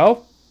 You wanna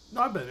go?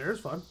 No, I've been there.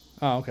 It's fun.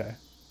 Oh, okay.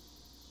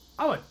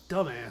 I'm a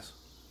dumbass.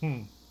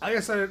 I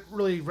guess I didn't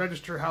really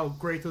register how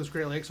great those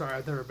Great Lakes are.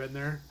 I've never been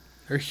there.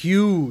 They're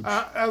huge.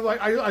 I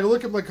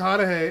look at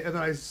McCaughey and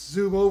then I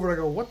zoom over and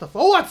I go, what the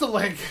oh, that's a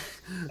lake.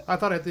 I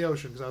thought I hit the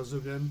ocean because I was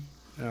zoomed in.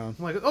 Yeah. I'm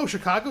like, oh,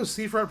 Chicago's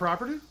seafront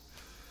property?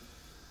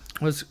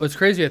 What's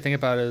crazy I think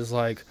about it is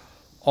like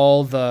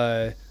all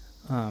the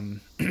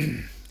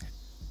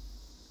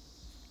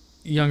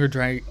younger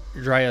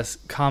Dryas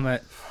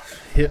comet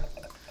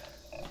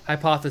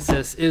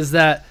hypothesis is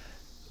that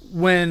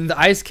when the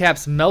ice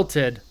caps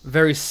melted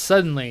very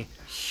suddenly,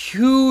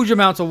 huge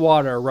amounts of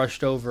water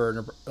rushed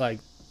over like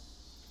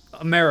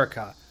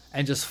America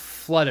and just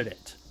flooded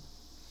it.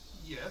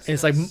 Yes. And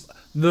it's like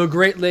the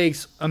Great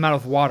Lakes amount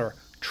of water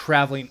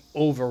traveling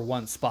over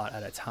one spot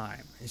at a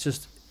time. It's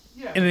just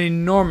an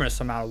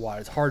enormous amount of water.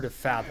 It's hard to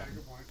fathom. Yeah,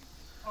 good point.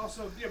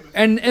 Also,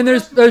 and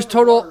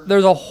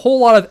there's a whole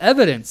lot of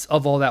evidence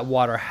of all that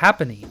water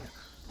happening.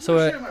 So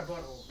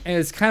and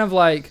it's kind of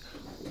like,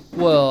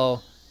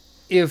 well,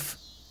 if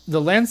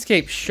the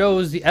landscape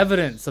shows the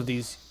evidence of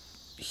these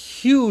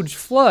huge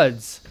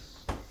floods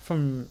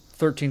from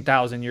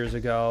 13,000 years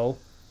ago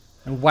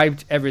and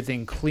wiped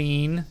everything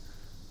clean,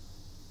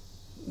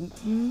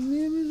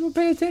 we'll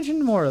pay attention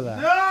to more of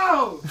that.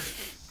 No!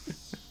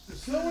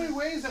 so many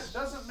ways that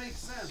doesn't make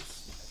sense.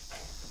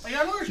 Like,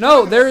 I know what you're No,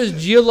 talking there about, is too.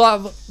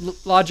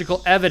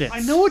 geological evidence. I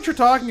know what you're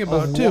talking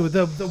about Of too.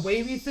 The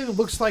wavy thing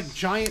looks like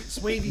giant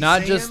wavy. Not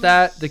sand. just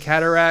that, the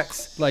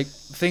cataracts, like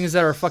things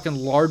that are fucking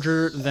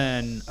larger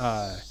than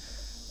I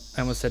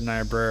almost said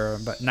Niagara,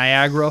 but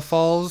Niagara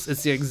Falls.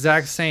 It's the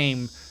exact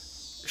same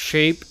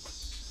shape,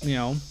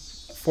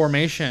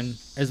 formation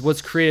as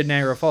what's created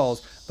Niagara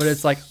Falls, but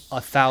it's like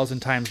 1,000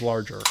 times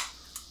larger.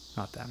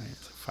 Not that many.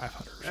 It's like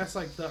 500. That's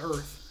like the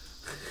Earth.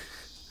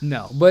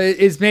 No, but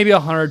it's maybe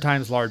 100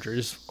 times larger.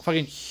 Just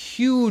fucking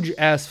huge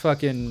ass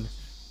fucking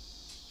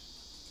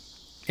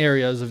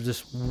areas of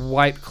just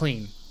wiped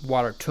clean.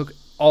 Water took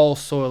all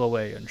soil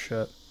away and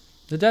shit.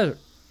 The desert.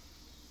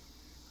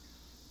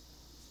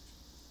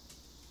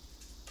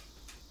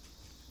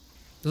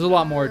 There's a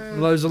lot more.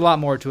 There's a lot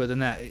more to it than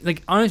that.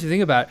 Like, honestly,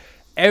 think about it.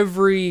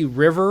 Every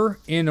river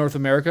in North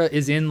America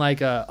is in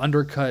like a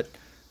undercut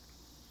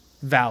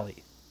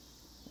valley.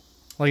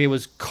 Like it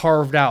was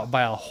carved out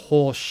by a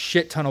whole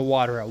shit ton of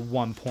water at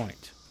one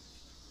point.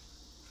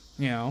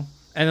 And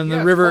then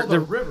the river,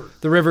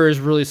 the river is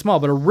really small,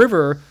 but a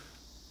river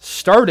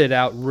started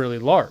out really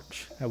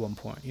large at one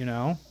point.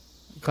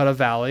 Cut a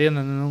valley, and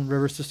then the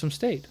river system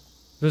stayed.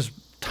 It was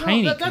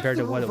tiny compared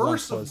to what it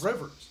once was.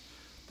 Rivers.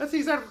 That's the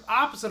exact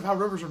opposite of how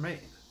rivers are made.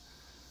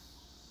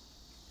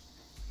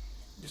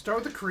 You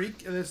start with a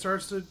creek, and then it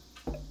starts to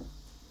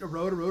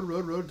erode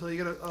until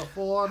you get a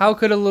full-on... How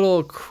could a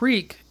little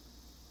creek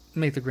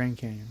make the Grand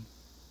Canyon?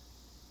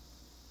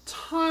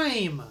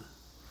 Time.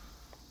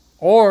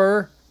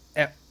 Or,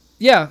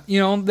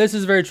 this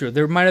is very true.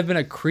 There might have been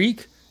a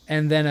creek,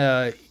 and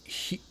then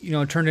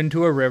turned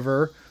into a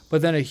river,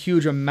 but then a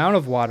huge amount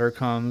of water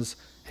comes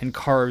and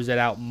carves it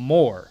out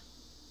more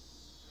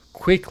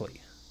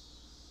quickly.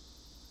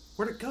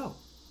 Where'd it go?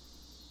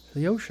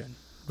 The ocean.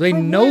 They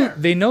know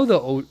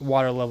the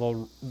water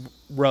level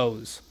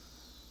rose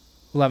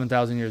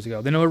 11,000 years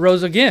ago. They know it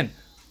rose again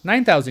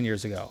 9,000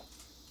 years ago.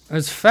 And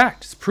it's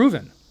fact. It's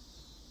proven.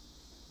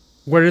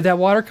 Where did that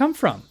water come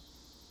from?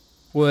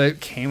 Well,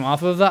 it came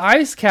off of the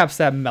ice caps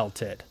that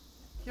melted.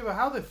 Yeah, but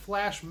how did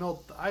Flash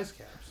melt the ice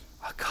caps?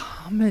 A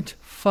comet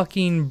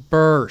fucking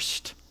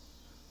burst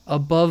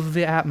above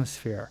the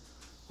atmosphere.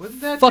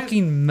 Wouldn't that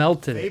fucking just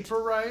melted it.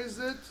 vaporize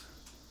it?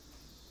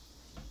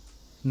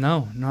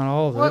 No, not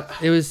all of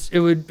it. It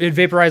would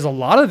vaporize a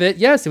lot of it.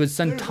 Yes, it would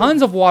send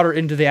tons of water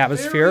into the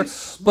atmosphere,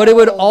 but it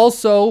would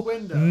also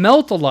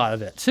melt a lot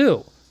of it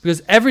too,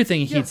 because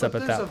everything heats up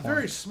at that point. There's a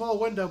very small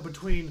window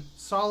between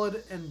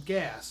solid and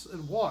gas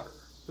and water.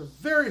 A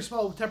very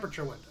small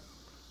temperature window.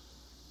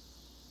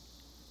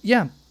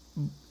 Yeah,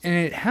 and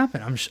it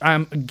happened.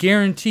 I'm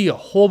guarantee a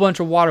whole bunch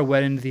of water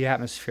went into the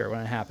atmosphere when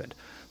it happened,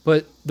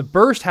 but the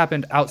burst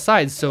happened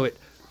outside,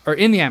 or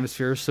in the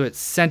atmosphere, so it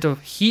sent a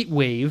heat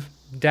wave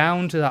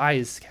down to the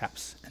ice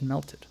caps and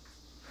melted.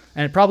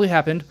 And it probably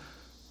happened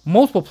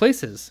multiple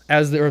places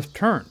as the Earth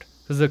turned,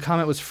 because the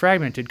comet was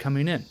fragmented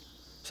coming in.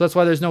 So that's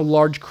why there's no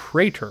large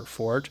crater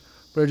for it,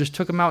 but it just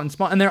took them out in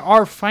small. And there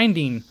are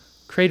finding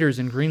craters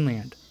in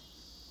Greenland.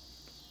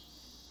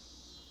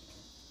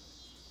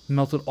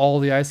 Melted all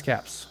the ice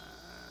caps.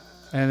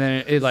 And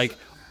then it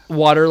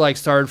water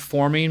started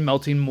forming,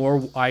 melting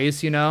more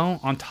ice,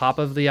 on top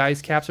of the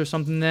ice caps or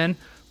something then.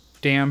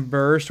 Dam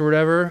burst or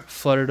whatever,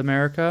 flooded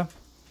America.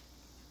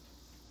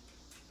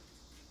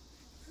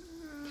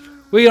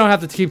 We don't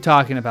have to keep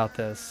talking about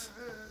this.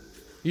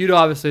 You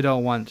obviously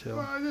don't want to.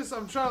 Well,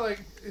 I'm trying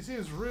it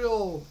seems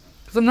real...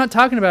 Because I'm not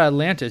talking about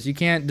Atlantis. You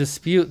can't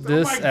dispute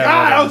this evidence. Oh my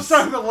God, I was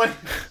talking about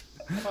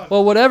Atlantis.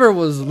 Well, whatever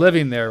was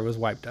living there was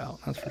wiped out.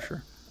 That's for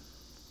sure.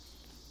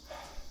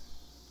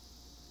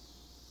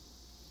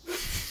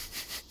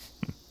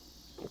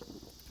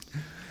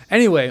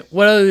 Anyway,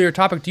 what other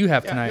topic do you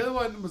have tonight? The other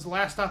one was the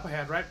last stop I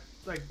had, right?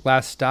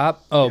 Last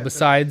stop? Oh,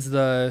 besides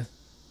the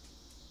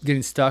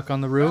getting stuck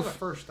on the roof? That was the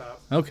first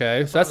stop.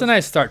 Okay, so that's a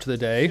nice start to the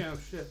day. Yeah,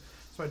 shit.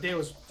 So my day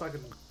was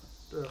fucking...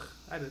 Ugh.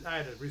 I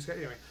had to reschedule.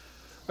 Anyway.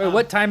 Wait,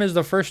 what time is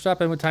the first stop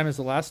and what time is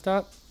the last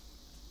stop?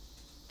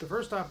 The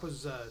first stop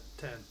was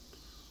 10.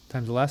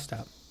 Time's the last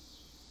stop?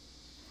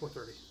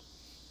 4:30.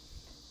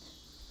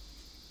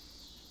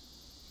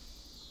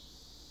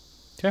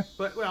 Okay.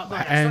 But,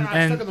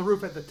 I stuck on the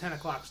roof at the 10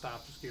 o'clock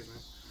stop, excuse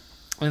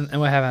me.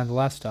 And what happened at the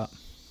last stop?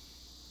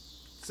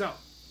 So,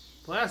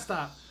 the last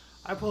stop,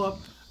 I pull up,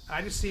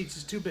 I just see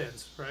just two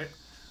bins, right?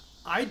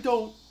 I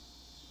don't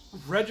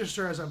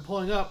register as I'm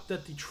pulling up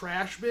that the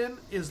trash bin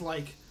is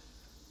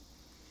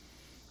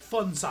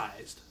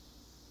fun-sized.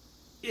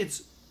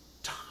 It's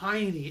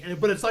tiny,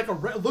 but it's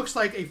it looks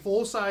like a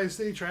full-size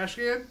city trash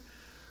can,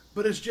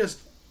 but it's just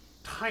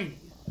tiny.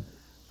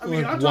 I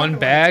mean, I'm one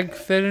bag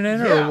fitting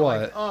in, or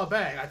what? A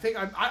bag. I think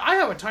I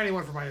have a tiny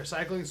one for my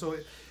recycling, so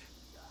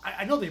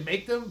I know they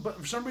make them, but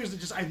for some reason,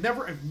 I've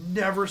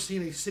never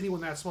seen a city one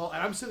that small.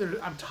 And I'm sitting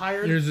there, I'm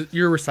tired.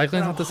 Your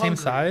recycling's not the same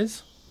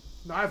size?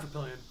 No, I have a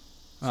pillion.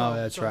 So,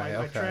 that's right.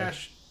 My okay.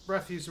 trash,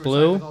 refuse, and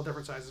blue? recycling, all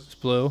different sizes. It's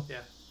blue. Yeah.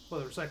 Well,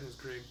 the recycling is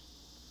green.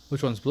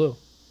 Which one's blue?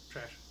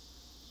 Trash.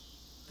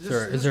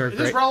 Is there a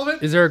this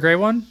relevant? Is there a gray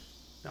one?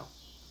 No.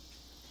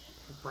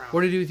 brown.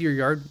 What do you do with your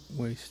yard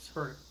waste?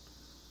 Burn it.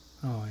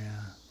 Oh,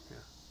 yeah.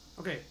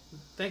 Okay,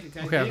 thank you.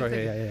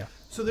 Yeah.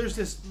 So there's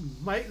this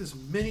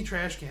mini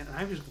trash can, and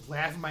I'm just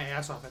laughing my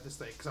ass off at this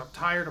thing because I'm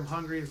tired, I'm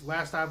hungry. It's the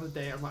last time of the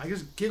day. I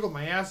just giggled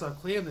my ass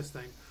off cleaning this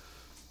thing.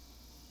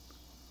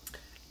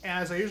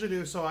 As I usually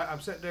do, so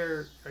I'm sitting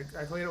there,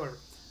 I clean it, whatever.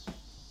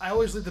 I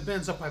always leave the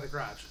bins up by the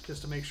garage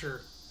just to make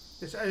sure.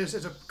 It's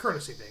a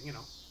courtesy thing, you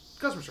know,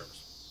 customer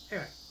service.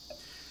 Anyway,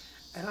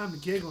 and I'm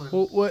giggling.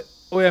 Well, what?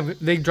 Oh yeah,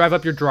 they drive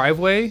up your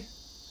driveway,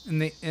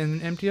 and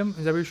empty them.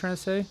 Is that what you're trying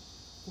to say?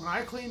 When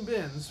I clean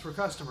bins for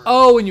customers.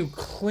 Oh, when you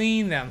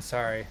clean them.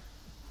 Sorry,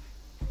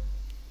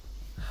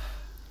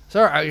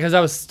 because I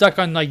was stuck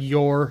on like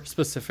your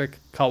specific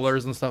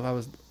colors and stuff. I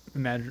was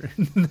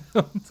imagining.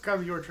 It's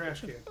gotta be your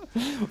trash can.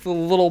 With the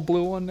little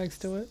blue one next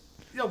to it.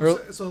 Yeah,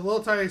 so the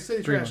little tiny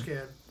city trash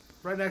can,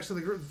 right next to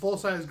the full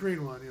size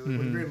green one, you know,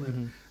 with the green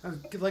lid. I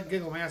was like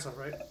giggle my ass off,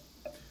 right?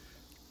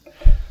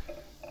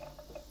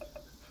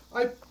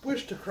 I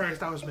wish to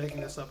Christ I was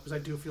making this up because I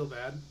do feel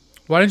bad.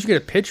 Why didn't you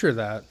get a picture of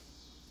that?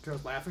 Because I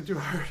was laughing too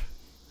hard.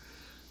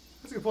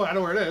 That's a good point. I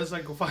know where it is. I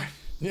can go find.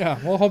 Yeah,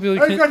 well, hopefully you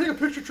gotta take a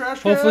picture of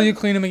trash can. Hopefully you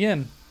clean them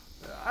again.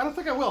 I don't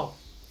think I will.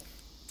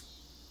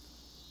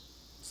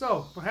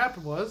 So what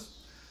happened was,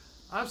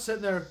 I'm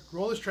sitting there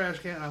rolling this trash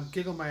can and I'm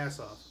giggling my ass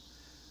off.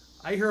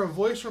 I hear a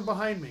voice from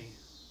behind me,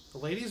 the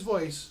lady's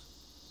voice,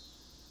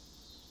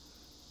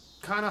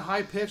 kind of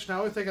high pitched.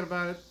 Now we're thinking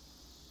about it.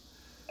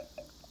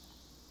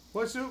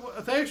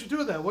 Thanks for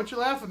doing that. What you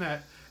laughing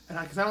at? And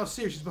because I don't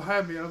see her, she's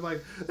behind me, and I'm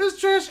like, this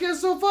trash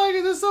can's so funny,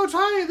 it's so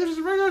tiny, there's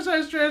a regular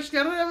sized trash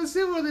can, I haven't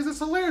seen one of these, it's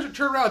hilarious. I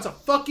turn around, it's a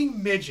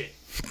fucking midget.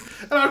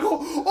 And I go,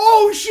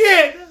 oh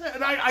shit!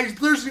 And I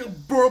literally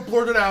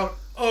blurted out,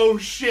 oh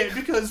shit,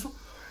 because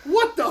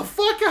what the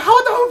fuck?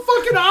 How the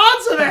fucking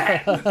odds of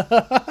that?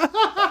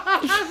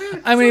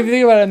 I mean, if you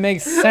think about it, it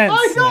makes sense.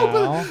 I know,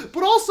 now.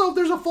 But also,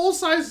 there's a full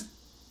size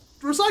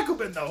recycle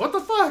bin though. What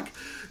the fuck?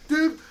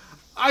 Dude.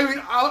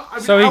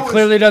 So he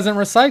clearly doesn't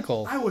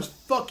recycle. I was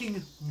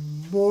fucking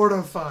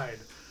mortified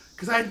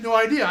because I had no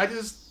idea. I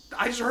just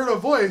heard a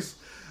voice,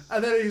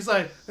 and then he's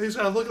kind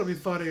of looking at me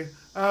funny. And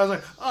I was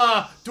like,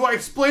 do I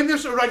explain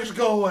this or do I just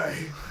go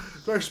away?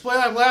 Do I explain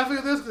I'm laughing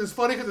at this because it's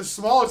funny because it's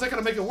small? It's not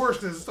gonna make it worse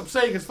because I'm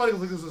saying it's funny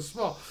because it's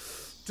small,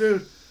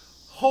 dude.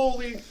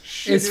 Holy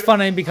shit! It's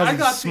funny because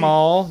it's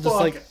small. Just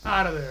like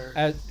out of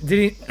there.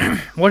 Did he?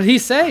 What did he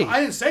say?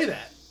 I didn't say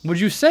that. What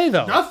did you say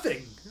though?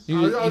 Nothing.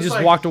 You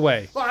just walked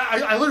away. Well,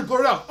 I literally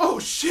blurted out, oh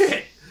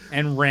shit!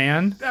 And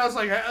ran. I was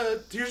like,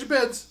 here's your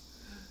bins.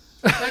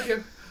 Thank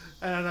you.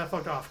 And I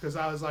fucked off because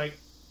I was like,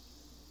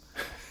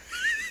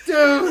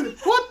 dude,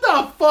 what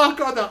the fuck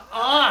are the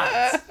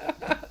odds?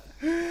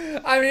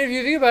 I mean, if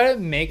you think about it, it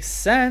makes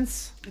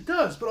sense. It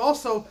does, but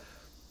also,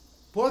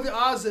 what are the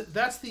odds that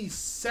that's the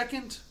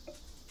second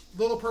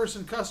little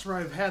person customer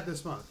I've had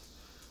this month?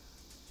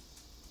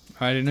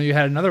 I didn't know you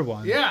had another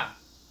one. Yeah.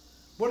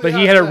 But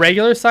he had a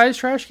regular size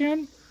trash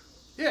can?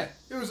 Yeah,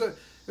 it was a.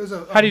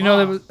 How do you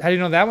know that? How do you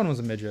know that one was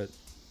a midget?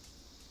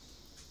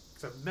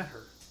 Because I've met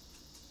her.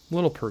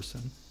 Little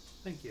person.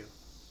 Thank you.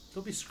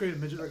 Don't be screaming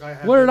midget like I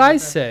have. What did I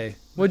say?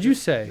 What'd you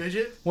say?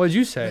 Midget. What'd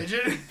you say?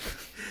 Midget.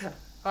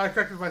 I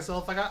corrected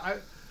myself. All right.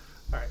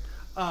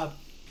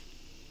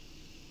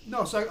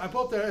 No, so I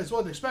pulled up there. I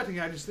wasn't expecting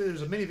it.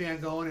 There's a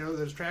minivan going. You know,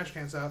 there's trash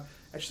cans out.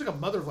 And she's like a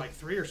mother of like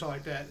 3 or something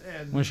like that.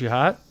 And was she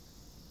hot?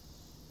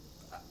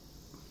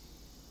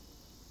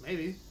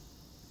 Maybe.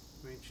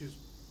 I mean,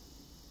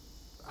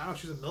 I don't know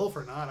if she's a MILF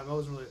or not. I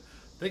wasn't really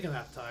thinking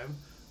that time.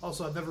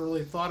 Also, I've never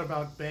really thought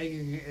about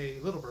banging a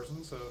little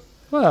person, so.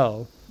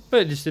 Well,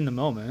 but just in the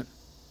moment.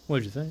 What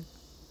did you think?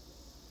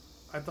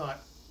 I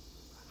thought,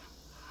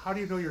 how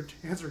do you know your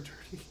hands are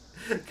dirty?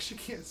 Because you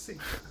can't see.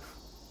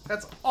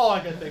 That's all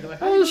I could think of.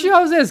 Like, well, she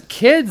always has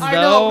kids, though. I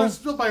know, but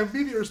still my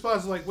immediate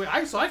response is like, wait,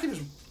 so I can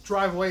just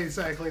drive away and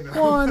say I cleaned it.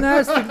 Well, and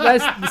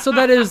so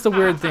that is the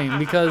weird thing,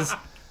 because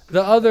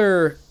the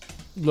other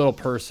little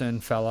person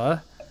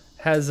fella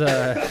has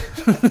had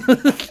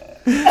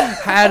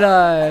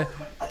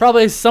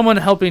probably someone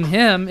helping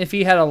him if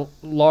he had a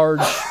large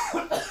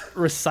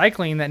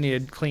recycling that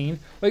needed cleaned.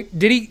 Like,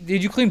 did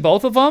you clean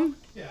both of them?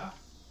 Yeah.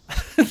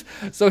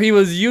 So he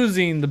was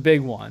using the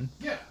big one.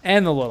 Yeah.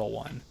 And the little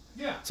one.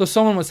 Yeah. So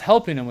someone was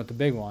helping him with the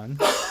big one.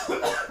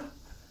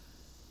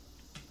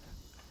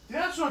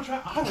 That's what I'm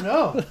trying. I don't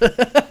know.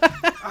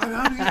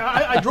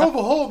 I drove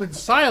home in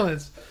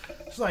silence.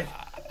 It's like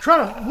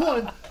trying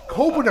to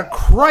hoping to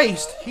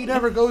Christ he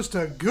never goes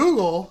to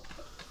Google.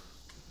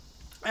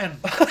 And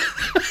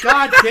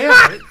God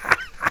damn it.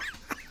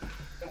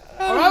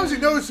 Well, obviously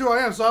knows who I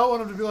am, so I don't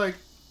want him to be like,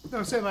 you know what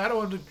I'm saying? Like, I don't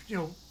want him to,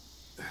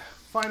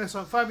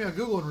 find me on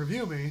Google and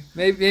review me.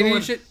 Maybe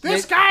you should.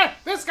 This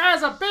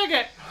guy's a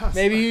bigot.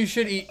 Maybe you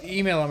should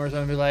email him or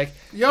something. Be like,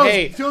 yo,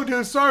 hey,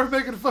 dude, sorry for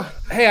making fun.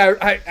 Hey,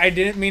 I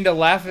didn't mean to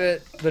laugh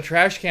at the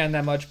trash can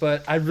that much,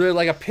 but I'd really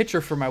like a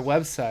picture for my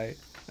website,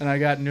 and I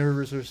got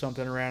nervous or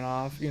something and ran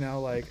off.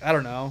 I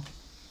don't know.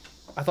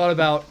 I thought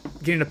about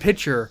getting a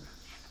picture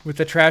with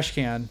the trash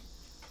can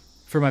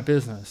for my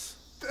business.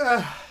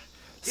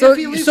 So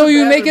he leaves so a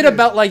you bad make it review.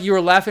 about like you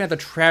were laughing at the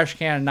trash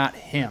can and not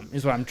him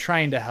is what I'm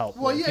trying to help.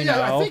 Well, with,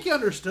 I think you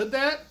understood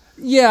that.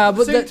 Yeah, At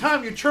but the same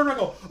time, you turn around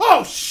and go,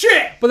 "Oh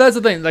shit!" But that's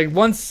the thing. Like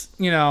once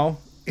he'll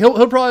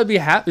probably be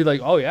happy.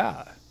 Like, oh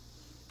yeah.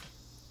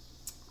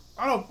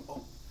 I don't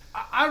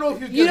know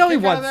if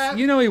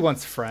He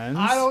wants friends.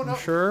 I don't know. I'm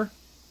sure.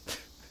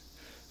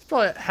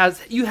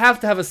 You have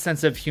to have a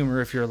sense of humor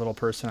if you're a little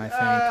person.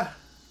 I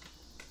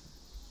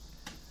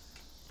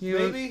think.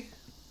 Maybe.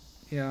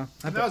 Yeah.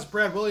 And that was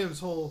Brad Williams'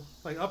 whole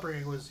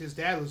upbringing. Was his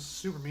dad was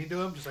super mean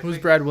to him. Just like who's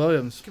Brad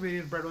Williams?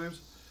 Comedian Brad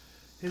Williams.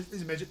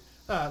 He's a midget,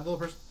 little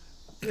person.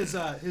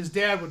 His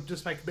dad would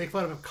just make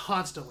fun of him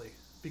constantly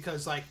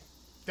because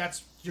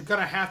you're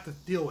gonna have to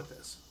deal with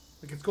this.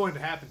 It's going to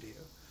happen to you.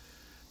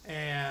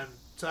 And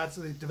so that's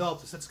they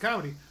developed a sense of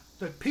comedy.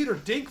 But Peter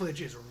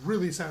Dinklage is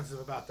really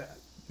sensitive about that.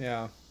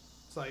 Yeah.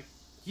 It's like,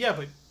 yeah,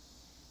 but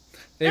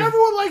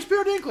everyone likes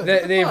Peter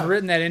Dinklage. They've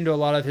written that into a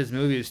lot of his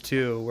movies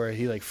too, where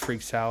he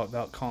freaks out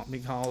about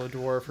being called a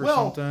dwarf or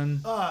something.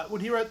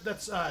 When he read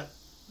that's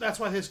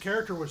why his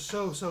character was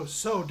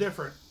so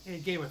different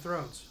in Game of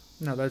Thrones.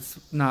 No, that's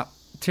not.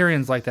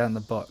 Tyrion's like that in the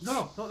books.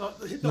 No.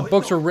 The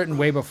books were written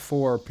way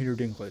before Peter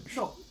Dinklage.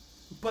 No,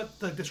 but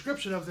the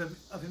description of him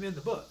in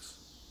the books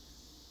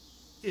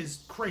is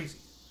crazy.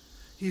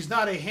 He's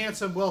not a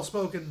handsome,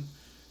 well-spoken,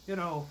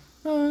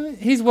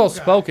 he's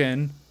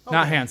well-spoken,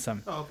 not Okay.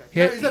 handsome. Oh,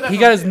 okay. He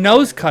got his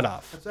nose cut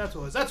off. That's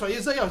what it is. That's why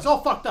he's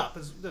all fucked up.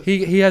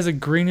 He has a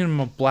green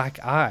and a black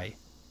eye.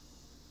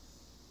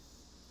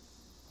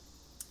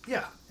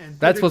 Yeah, and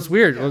That's what's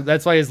weird. Yeah.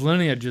 That's why his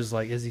lineage is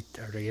is he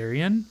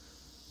Targaryen?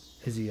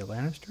 Is he a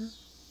Lannister?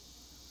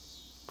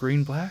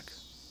 Green, black?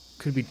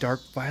 Could be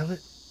dark violet?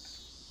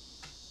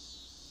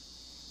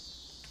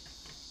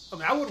 I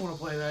mean, I wouldn't want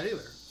to play that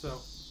either.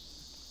 So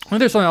I think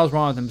there's something else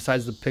wrong with him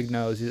besides the pig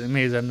nose.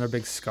 Maybe he's had another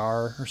big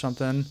scar or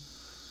something.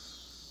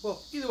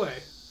 well, either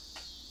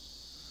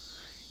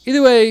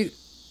way,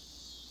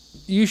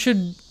 you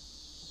should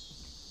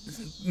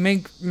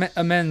make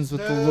amends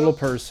with the little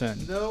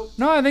person. No,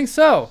 I think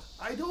so.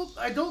 I don't.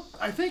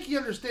 I think he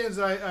understands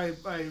that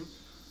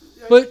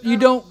But you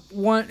don't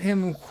want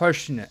him to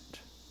question it.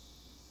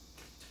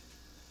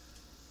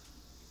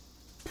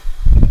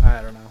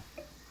 I don't know.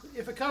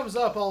 If it comes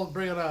up, I'll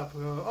bring it up.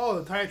 Oh,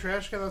 the tiny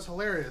trash can, that's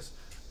hilarious.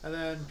 And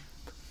then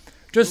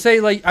Just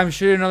say, I'm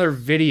shooting another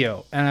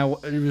video, and I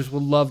just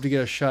would love to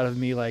get a shot of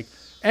me,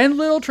 and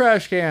little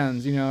trash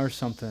cans, or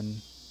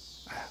something.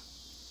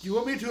 you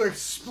want me to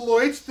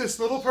exploit this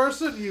little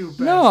person? You bet.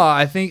 No,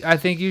 I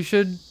think you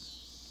should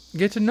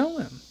get to know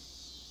him.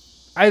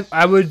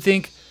 I would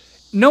think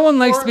no one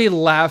likes to be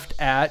laughed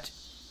at,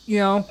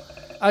 even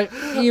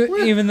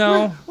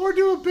though... Or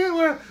do a bit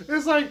where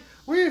it's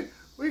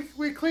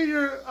we clean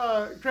your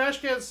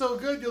trash cans so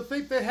good you'll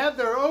think they had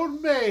their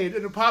own maid,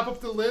 and to pop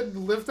up the lid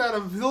and lift out a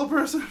little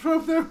person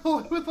from there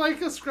with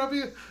a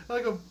scrubby,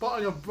 a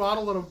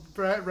bottle and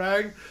a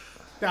rag.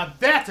 Now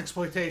that's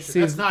exploitation. See,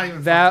 that's not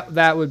even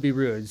that would be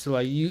rude. So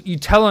you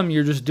tell him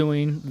you're just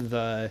doing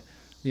the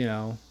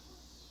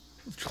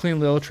clean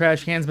little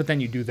trash cans, but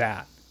then you do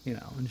that, and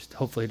just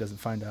hopefully he doesn't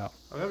find out.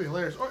 Oh, that'd be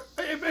hilarious. Or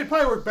it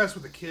probably work best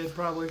with a kid,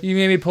 probably. You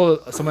maybe pull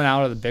someone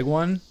out of the big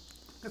one.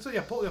 And so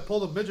pull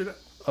the midget,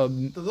 the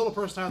little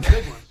person out of the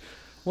big one.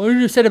 What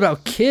did you say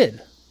about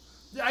kid?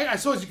 I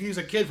suppose you could use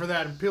a kid for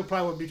that, and people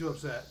probably wouldn't be too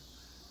upset.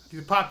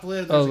 You pop the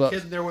lid, and there's a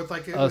kid in there with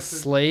a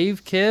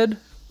slave kid.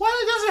 Well,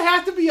 it doesn't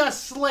have to be a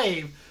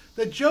slave.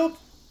 The joke,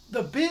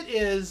 the bit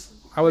is,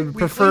 I would we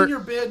prefer clean your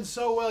bin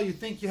so well you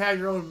think you have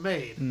your own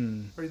maid,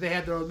 or they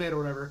had their own maid or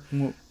whatever.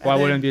 Why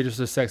wouldn't it be just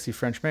a sexy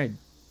French maid?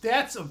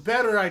 That's a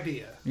better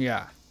idea.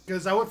 Yeah.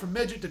 Because I went from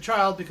midget to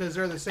child because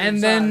they're the same size.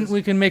 And then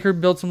we can make her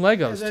build some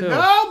Legos too.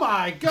 Oh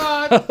my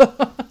god!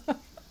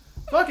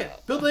 Fuck it.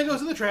 Build Legos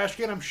in the trash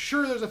can. I'm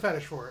sure there's a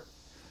fetish for it.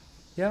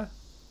 Yeah.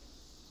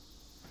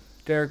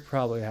 Derek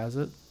probably has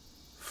it.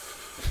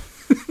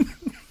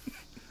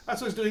 That's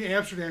what he's doing in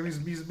Amsterdam.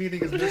 He's meeting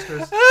his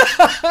mistress.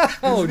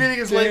 He's meeting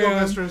his Lego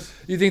mistress.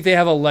 You think they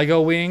have a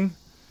Lego wing?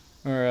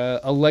 Or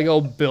a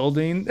Lego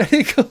building?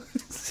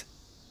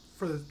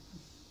 For the...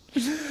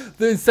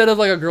 Instead of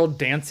a girl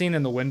dancing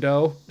in the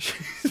window,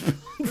 she's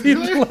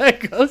building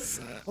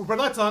Legos. Oh, red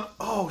light's on.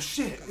 Oh,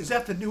 shit. Is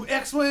that the new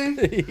X-Wing?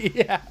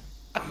 Yeah.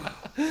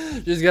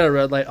 She's got a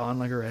red light on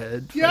her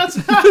head. Yeah,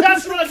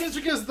 that's what I guess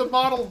because the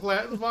model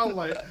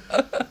light.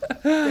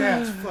 Yeah,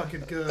 it's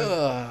fucking good.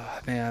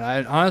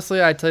 Man,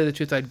 honestly, I tell you the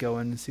truth, I'd go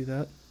in and see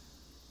that.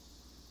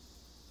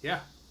 Yeah.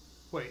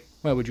 Wait,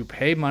 would you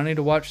pay money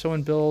to watch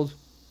someone build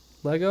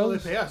Legos? Well, they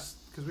pay us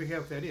because we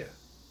have the idea.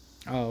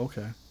 Oh,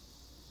 okay.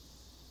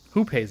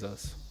 Who pays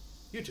us?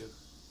 YouTube.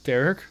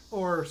 Derek?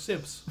 Or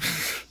Simps.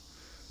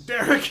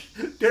 Derek's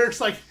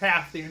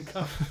half the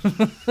income.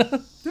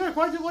 Derek,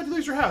 why'd you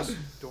lose your house?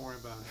 Don't worry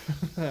about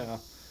it. Yeah.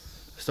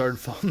 Started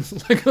following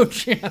the Lego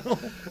channel.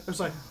 It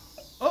was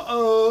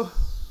uh-oh.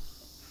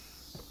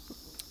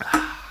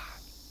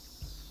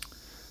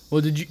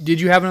 Well,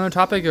 did you have another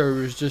topic, or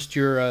was just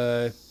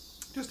your...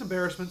 Just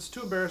embarrassments.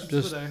 2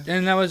 embarrassments today.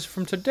 And that was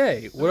from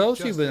today. What else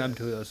have you been up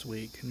to this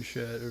week and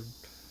shit?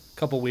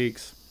 couple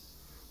weeks.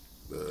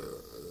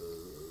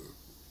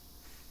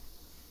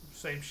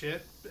 Same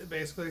shit,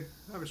 basically.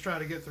 I was trying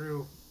to get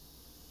through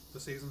the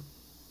season.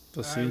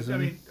 The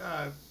season?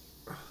 I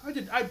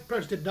pretty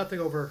much did nothing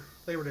over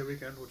Labor Day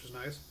weekend, which is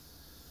nice.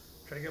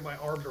 Trying to get my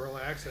arm to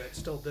relax, and it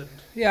still didn't.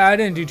 Yeah, I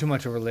didn't do too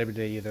much over Labor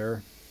Day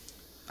either.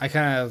 I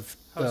kind of...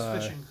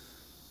 How's fishing?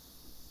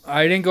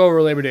 I didn't go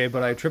over Labor Day,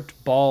 but I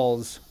tripped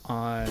balls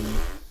on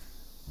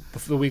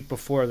the week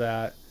before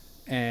that,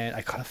 and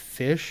I caught a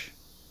fish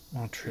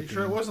while tripping. You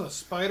sure it wasn't a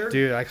spider?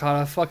 Dude, I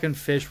caught a fucking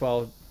fish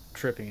while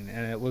tripping,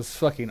 and it was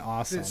fucking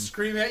awesome. Did it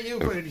scream at you?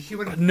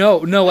 But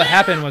No, what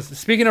happened was,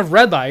 speaking of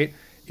red light,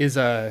 is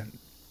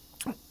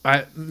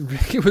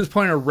Ricky was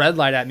pointing a red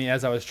light at me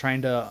as I was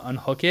trying to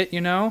unhook it,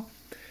 you know?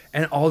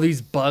 And all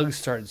these bugs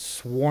started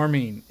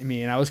swarming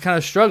me, and I was kind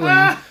of struggling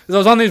because I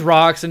was on these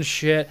rocks and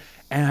shit,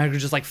 and I could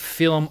just like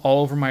feel them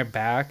all over my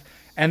back.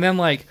 And then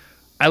like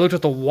I looked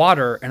at the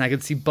water, and I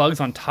could see bugs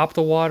on top of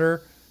the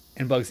water,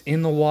 and bugs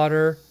in the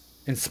water,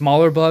 and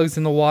smaller bugs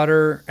in the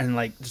water, and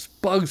like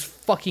just bugs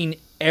fucking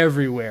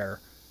everywhere.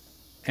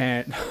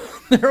 And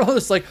they're all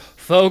just like,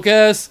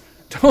 focus,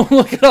 don't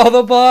look at all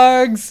the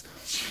bugs.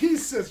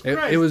 Jesus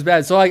Christ. It was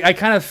bad. So I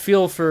kind of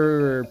feel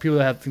for people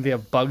that think they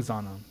have bugs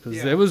on them,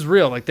 because it was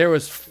real. Like they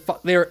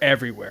were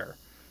everywhere.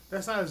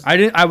 That's not as...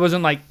 I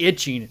wasn't like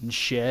itching and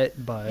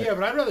shit, but yeah,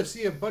 but I'd rather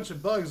see a bunch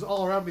of bugs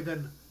all around me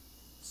than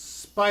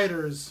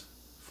spiders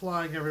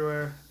flying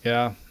everywhere.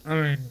 Yeah, I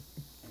mean,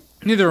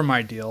 neither are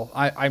my deal.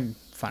 I'm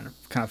kind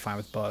of fine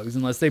with bugs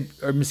unless they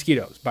are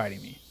mosquitoes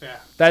biting me. Yeah,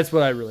 that's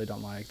what I really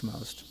don't like the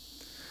most.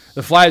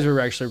 The flies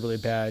were actually really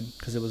bad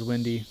because it was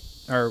windy,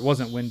 or it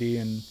wasn't windy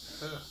and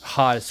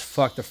hot as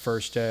fuck the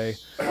first day.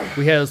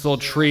 We had this little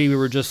tree we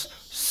were just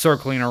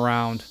circling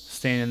around,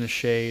 staying in the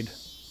shade,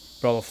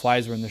 but all the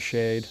flies were in the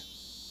shade.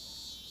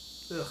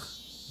 Ugh.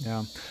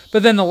 Yeah.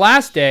 But then the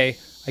last day,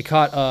 I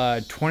caught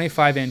a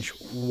 25-inch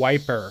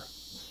wiper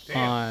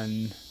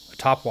on a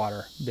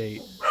topwater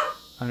bait.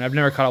 And I've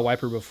never caught a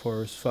wiper before.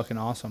 It was fucking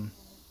awesome.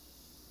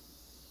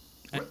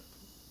 What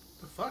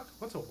the fuck?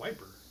 What's a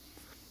wiper?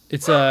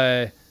 It's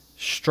a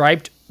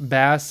striped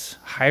bass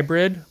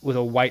hybrid with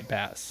a white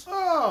bass.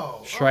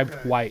 Oh,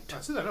 striped white. I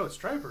know what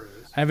striper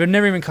is. I've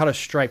never even caught a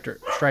stripe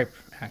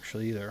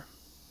actually either.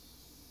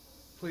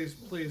 Please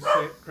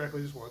say it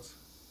correctly just once.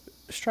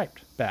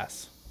 Striped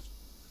bass.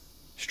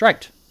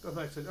 Striped. I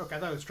thought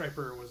it was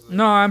striper was the...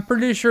 No, I'm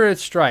pretty sure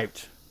it's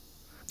striped.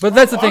 But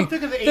that's the thing. I'm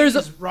thinking of the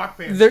 80s rock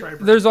band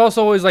striper. There's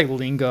also always like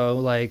lingo,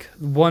 like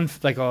one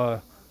like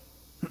a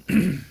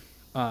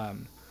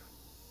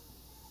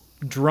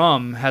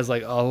drum has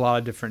like a lot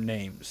of different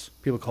names.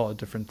 People call it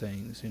different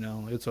things, you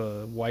know. It's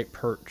a white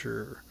perch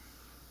or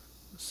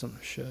some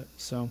shit.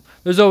 So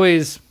there's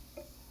always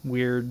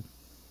weird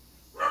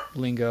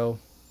lingo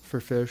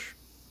for fish.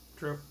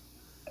 True.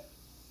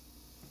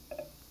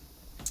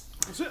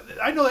 So,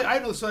 I know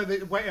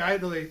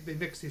they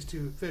mix these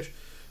two fish.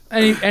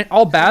 And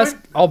all bass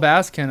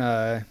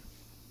can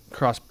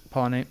cross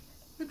pollinate.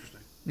 Interesting.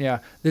 Yeah,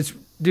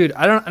 dude.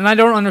 I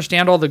don't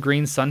understand all the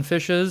green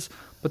sunfishes,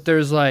 but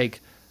there's like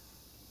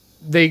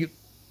they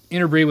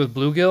interbreed with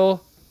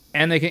bluegill,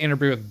 and they can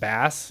interbreed with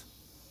bass.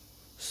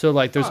 So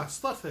like there's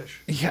slutfish.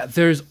 Yeah,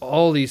 there's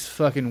all these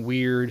fucking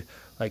weird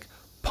like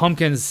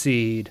pumpkin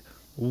seed,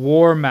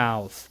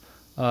 warmouth,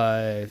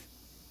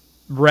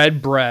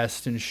 red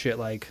breast, and shit.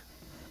 Like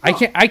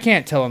I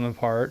can't tell them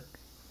apart.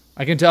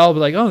 I can tell, but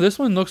like, oh, this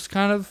one looks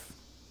kind of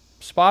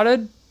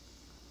spotted.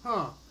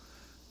 Huh.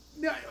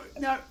 Now,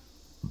 have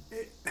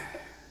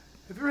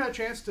you ever had a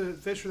chance to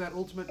fish for that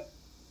ultimate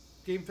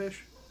game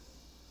fish?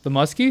 The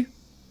muskie?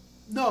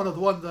 No, the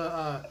one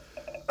the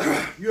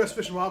U.S.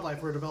 Fish and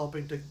Wildlife were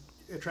developing to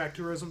attract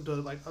tourism to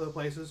like other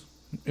places.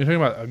 You're talking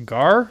about a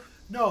gar?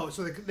 No,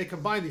 so they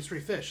combine these three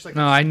fish. Like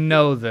no, I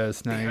know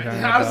this now.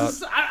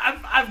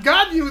 I've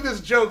gotten you with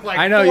this joke like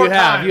I know 4 you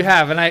times.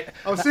 have, and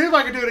I'll see if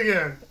I can do it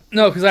again.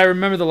 No, because I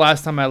remember the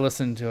last time I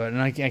listened to it,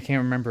 and I can't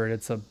remember it.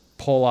 It's a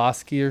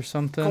Pulaski or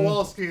something.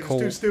 Kowalski. It's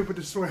too stupid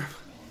to swear.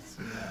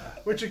 Yeah.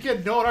 Which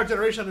again, no one in our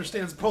generation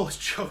understands Polish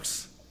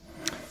jokes.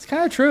 It's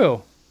kind of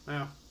true.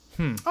 Yeah.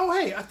 Oh,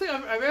 hey, I think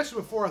I've asked you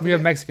before. We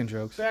have Mexican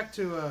jokes. Back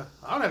to,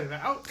 I don't have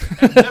any.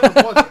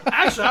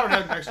 Actually, I don't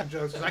have Mexican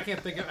jokes because I can't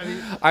think of any.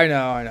 I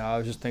know. I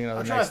was just thinking of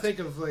I'm trying to think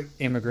of like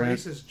immigrant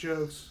racist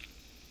jokes.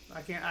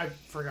 I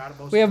forgot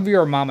most. We have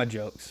your mama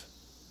jokes.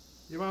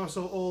 Your mom was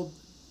so old,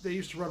 they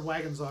used to run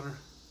wagons on her.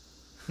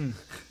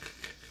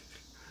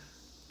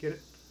 Get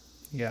it?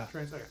 Yeah.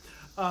 Okay.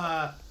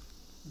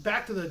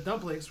 Back to the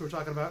dumplings we were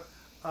talking about.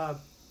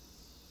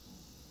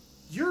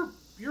 Your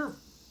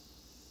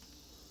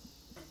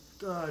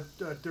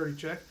dirty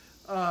check.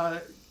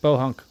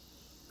 Bohunk.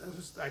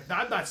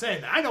 I'm not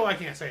saying that. I know I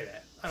can't say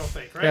that. I don't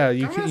think, right? Yeah,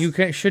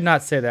 you should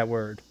not say that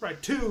word. Right,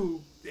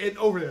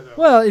 over there, though.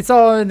 Well, it's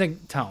all in the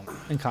tone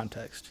and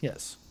context,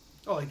 yes.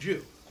 Oh, like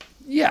Jew.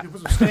 Yeah. You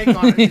put some stank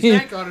on it.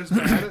 Stank on it is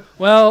bad.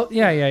 Well,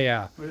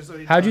 yeah.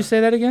 How'd you say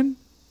that again?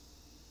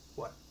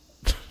 What?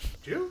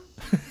 Jew?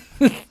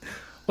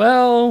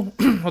 Well,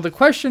 the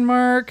question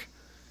mark,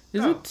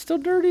 is it still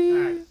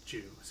dirty?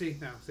 Jew. See,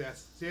 no. See,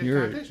 that's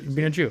You're connotations.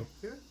 being a Jew.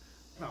 See that?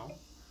 No.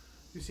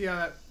 You see how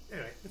that...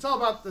 Anyway, it's all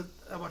about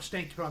how much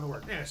stank you put on the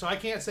word. Anyway, so I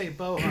can't say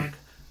bohunk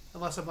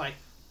unless I'm like,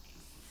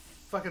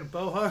 fucking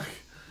bohunk.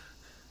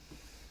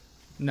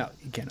 No,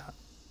 you cannot.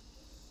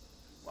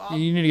 Well,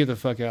 You need to get the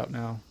fuck out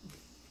now.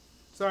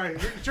 sorry,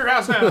 it's your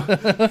house now.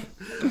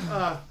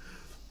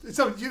 It's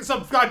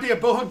some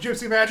goddamn bohunk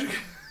gypsy magic.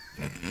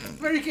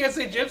 Maybe you can't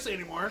say gypsy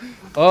anymore.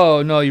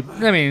 Oh, no.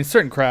 I mean,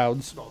 certain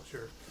crowds. Oh,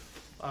 sure.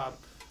 What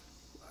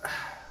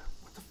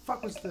the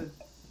fuck was the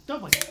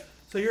dumpling?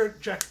 So you're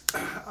Jack...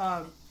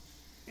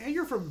 and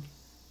you're from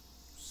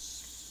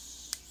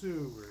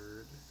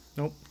Seward.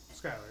 Nope.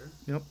 Schuyler.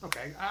 Yep.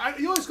 Okay.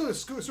 You always go to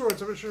Seward,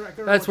 so I'm sure I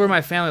can That's where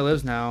my family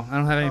lives now. I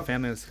don't have any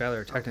family in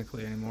Schuyler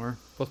technically anymore.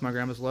 Both my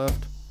grandmas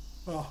left.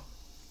 Oh.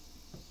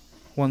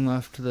 One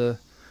left to the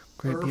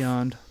great Earth.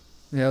 beyond.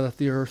 Yeah, left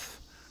the earth.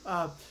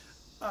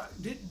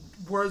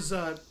 Was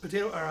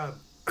potato...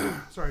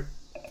 sorry.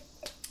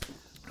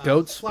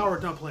 Goats?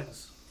 Flour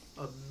dumplings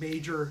a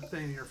major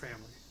thing in your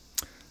family?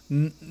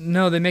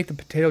 No, they make the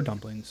potato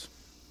dumplings.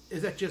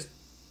 Is that just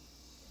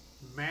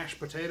mashed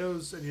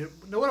potatoes? And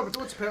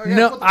what's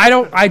No,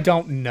 I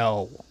don't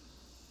know.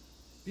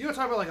 You want to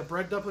talk about like a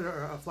bread dumpling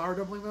or a flour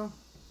dumpling though?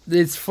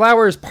 It's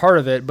flour is part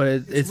of it, but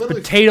it's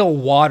literally potato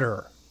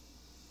water.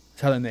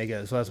 That's how they make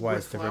it, so that's why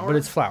With it's different. flour? But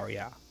it's flour,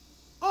 yeah.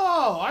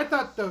 Oh, I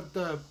thought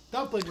the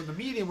dumpling with the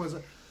medium was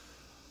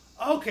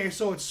okay.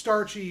 So it's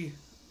starchy.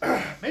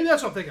 Maybe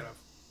that's what I'm thinking of.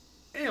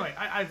 Anyway,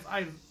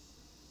 I've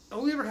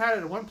only ever had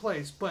it in one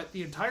place, but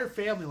the entire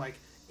family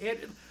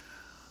it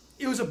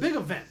was a big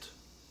event.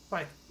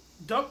 Like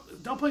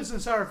dumplings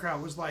and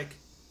sauerkraut was like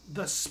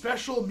the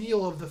special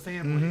meal of the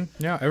family.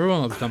 Mm-hmm. Yeah,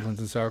 everyone loves dumplings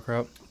and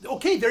sauerkraut.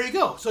 Okay, there you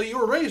go. So you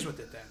were raised with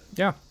it then.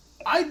 Yeah.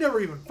 I'd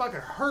never even fucking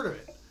heard of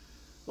it.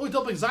 The only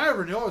dumplings I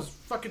ever knew was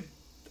fucking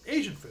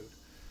Asian food.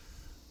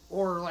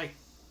 Or like,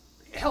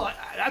 hell, at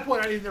that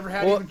point I never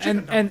had even chicken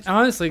dumplings. And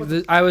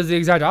honestly, I was the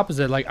exact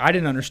opposite. Like, I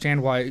didn't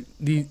understand why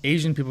the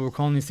Asian people were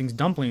calling these things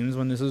dumplings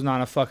when this is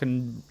not a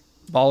fucking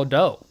ball of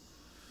dough.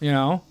 You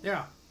know?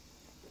 Yeah.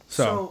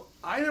 So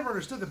I never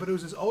understood that, but it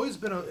was always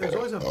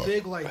a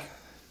big like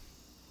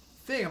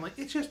thing. I'm like,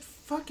 it's just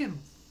fucking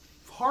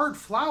hard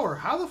flour.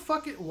 How the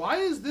fuck why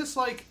is this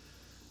like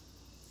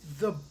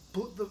the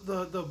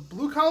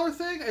blue collar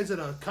thing? Is it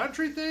a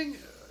country thing?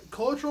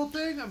 Cultural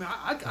thing? I mean,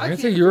 I can't it's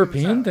a figure this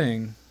European out.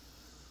 thing.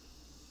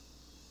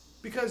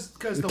 Because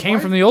It came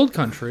from the old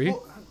country.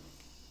 Well,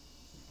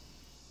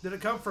 did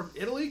it come from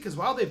Italy? Because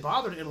while they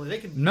bothered Italy, they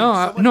can.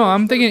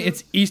 I'm thinking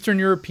it's Eastern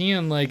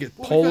European, like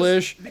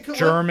Polish, because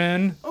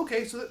German.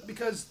 Okay, so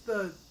because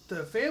the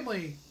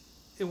family,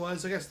 it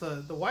was, I guess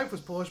the wife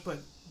was Polish, but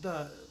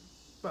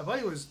my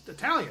buddy was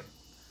Italian,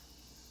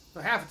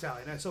 half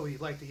Italian. That's so he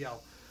liked to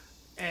yell,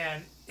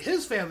 and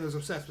his family was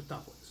obsessed with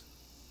dumplings.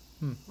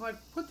 I'm like,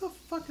 what the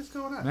fuck is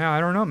going on? Yeah, I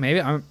don't know.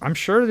 Maybe I'm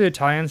sure the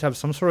Italians have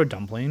some sort of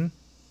dumpling.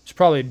 It's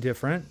probably a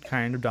different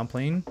kind of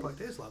dumpling. But it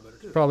tastes a lot better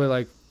too. Probably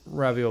like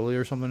ravioli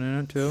or something in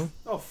it too.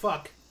 Oh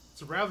fuck!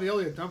 It's a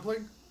ravioli a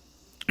dumpling?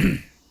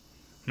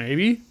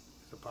 Maybe.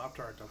 It's a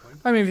Pop-Tart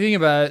dumpling. I mean, if you think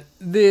about it,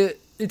 the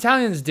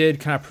Italians did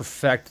kind of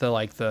perfect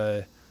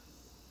the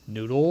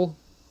noodle,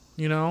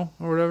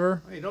 or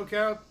whatever. Hey, don't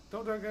count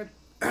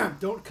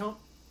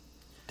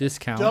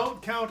Discount.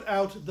 Don't count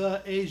out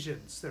the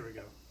Asians. There we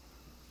go.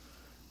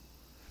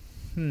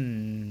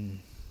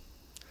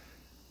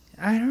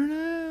 I don't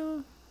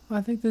know.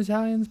 I think the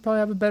Italians probably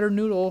have a better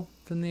noodle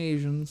than the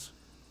Asians.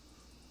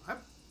 I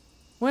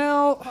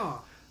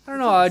don't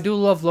know. I do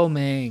love lo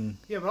mein.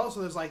 Yeah, but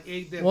also there's like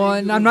egg. Well, egg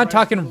and noodles, I'm not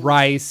talking noodles.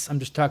 rice. I'm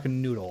just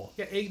talking noodle.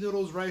 Yeah, egg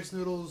noodles, rice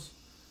noodles.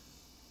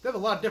 They have a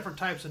lot of different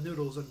types of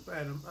noodles,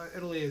 and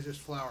Italy is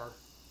just flour.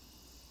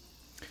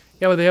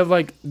 Yeah, but they have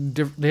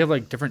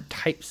different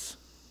types.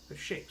 The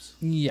shapes.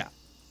 Yeah.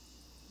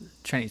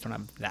 Chinese don't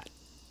have that.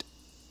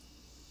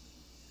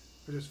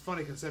 Which is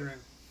funny considering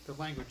the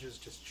language is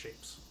just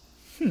shapes.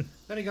 Then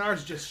again, ours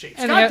is just shapes.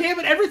 And God damn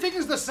it, everything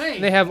is the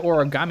same. They have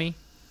origami.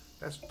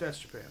 That's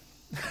Japan.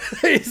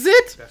 Is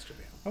it? That's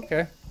Japan.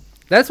 Okay.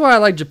 That's why I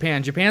like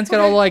Japan. Japan's got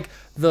all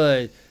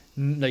the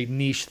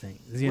niche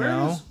things, you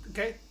know?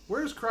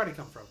 Where does karate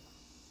come from?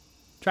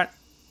 China.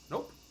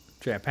 Nope.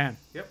 Japan.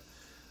 Yep.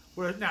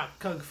 Now,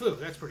 Kung Fu,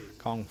 that's pretty easy.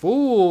 Kung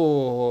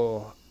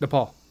Fu.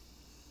 Nepal.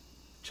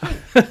 China.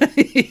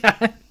 Yeah.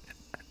 I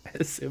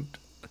assumed.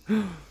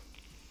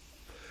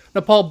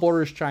 Nepal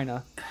borders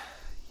China.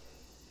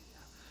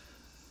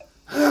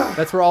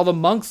 That's where all the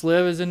monks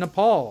live, is in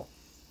Nepal.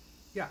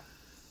 Yeah.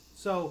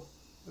 So,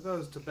 it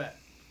goes to Tibet.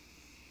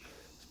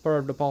 It's part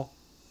of Nepal.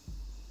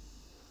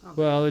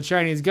 Well, the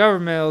Chinese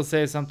government will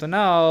say something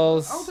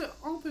else. I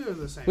don't think they're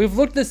the same. We've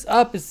looked this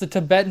up. It's the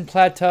Tibetan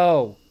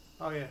Plateau.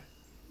 Oh, yeah.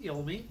 You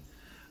know me.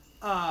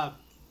 I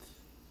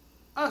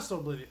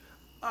still believe you.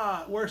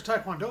 Where's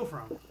Taekwondo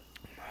from?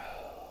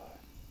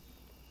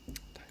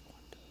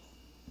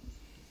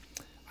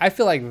 I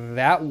feel like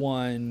that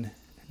one,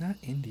 not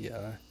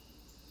India.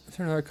 Is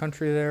there another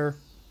country there?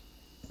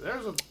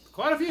 There's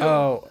quite a few.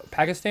 Oh,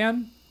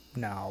 Pakistan?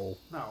 No.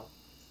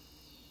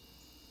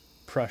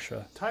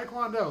 Prussia.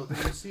 Taekwondo. Did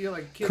you see it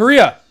like kids?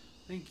 Korea.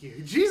 Thank you.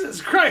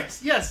 Jesus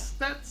Christ. Yes,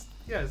 that's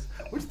yes.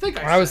 What do you think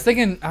I said? I was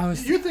thinking.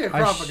 You're thinking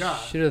Krav Maga.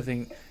 Should have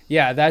think.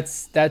 Yeah,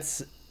 that's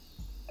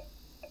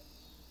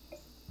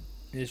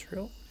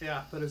Israel.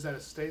 Yeah, but is that a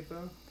state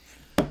though?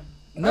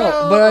 No,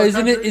 Well, but or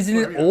isn't country, it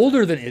whatever you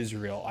older than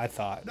Israel? I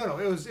thought. No,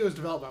 it was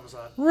developed by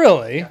Mossad.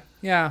 Really?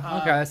 Yeah.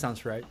 Okay, that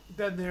sounds right.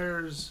 Then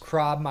there's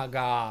Krav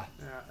Maga,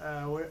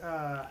 what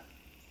else?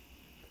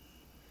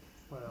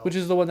 which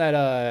is the one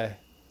that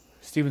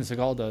Steven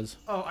Seagal does.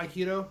 Oh,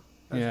 Aikido.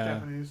 That's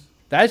Japanese.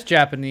 That's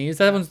Japanese.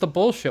 That one's the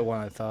bullshit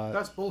one. I thought.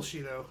 That's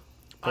bullshito.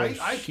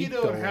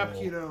 Aikido and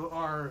Hapkido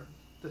are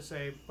the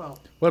same. Well,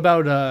 what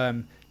about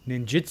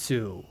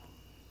ninjutsu?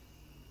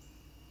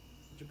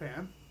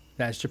 Japan.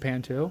 That's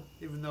Japan too.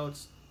 Even though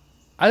it's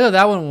I thought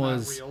that one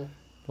was not real.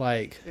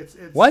 like It's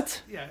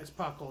what? Yeah, it's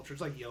pop culture.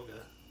 It's like yoga.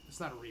 It's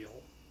not real.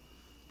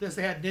 This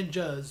they had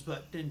ninjas,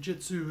 but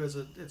ninjutsu as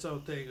its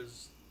own thing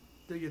is.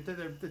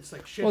 It's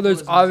like shit. Well,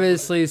 there's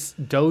obviously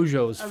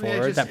dojos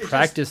for it that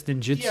practice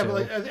ninjutsu. Yeah, but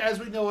like, as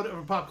we know,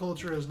 it pop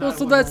culture is not. Well,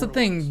 so that's the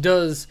thing.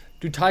 Do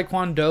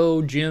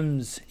Taekwondo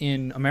gyms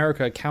in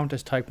America count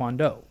as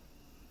Taekwondo?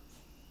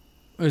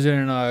 Is it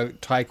in a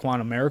Taekwondo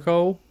America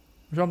or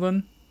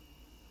something?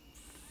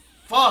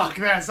 Fuck,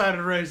 that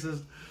sounded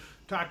racist.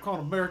 Taekwondo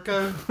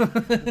America.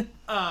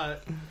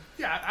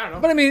 Yeah, I don't know.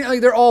 But I mean,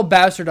 like they're all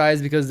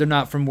bastardized because they're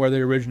not from where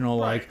the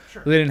original Right,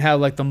 sure. They didn't have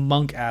like the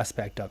monk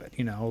aspect of it,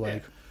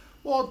 like. Yeah.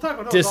 Well,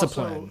 Taekwondo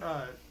discipline.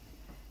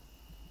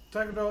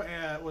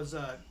 Taekwondo was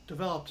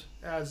developed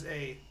as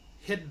a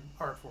hidden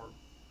art form,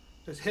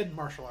 as hidden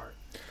martial art.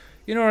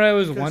 You know what I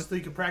was wondering? So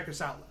you could practice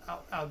out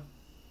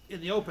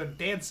in the open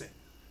dancing.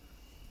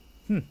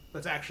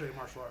 That's actually a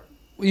martial art.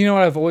 You know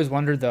what I've always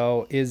wondered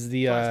though is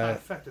the it's not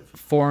effective.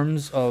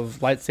 Forms of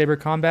lightsaber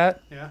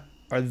combat. Yeah.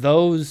 Are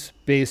those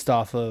based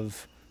off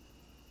of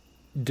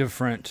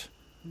different?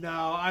 No,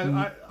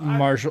 I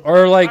martial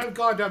or like I've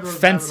gone down those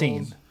fencing.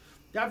 Rabbit holes.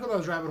 Yeah, I've gone down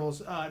those rabbit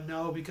holes.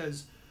 No,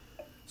 because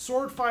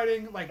sword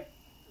fighting, like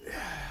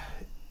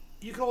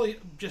you can only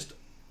just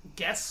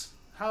guess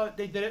how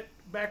they did it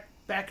back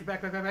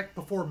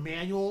before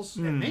manuals.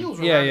 And manuals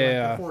were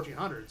around the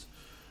 1400s.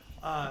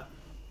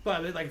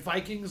 But like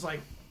Vikings,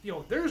 like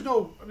there's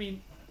no. I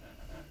mean,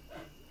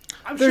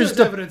 I'm sure there's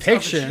evidence of the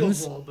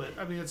shield wall, but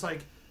I mean, it's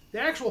like the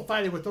actual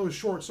fighting with those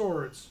short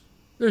swords.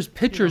 There's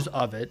pictures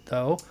of it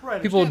though.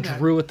 Right, people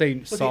drew what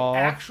they saw. The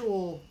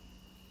actual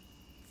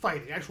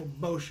fighting, actual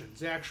motions,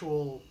 the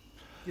actual,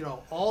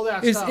 all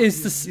that stuff.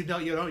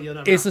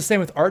 It's the same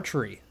with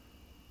archery.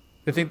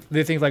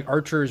 They think like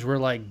archers were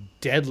like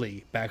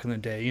deadly back in the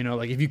day.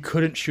 Like if you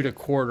couldn't shoot a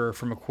quarter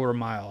from a quarter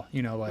mile,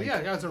 like. Well,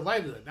 yeah, guys, their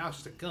livelihood. Now it's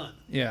just a gun.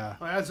 Yeah.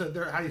 Well, how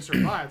do you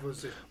survive?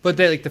 Was it? But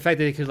the fact that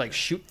they could like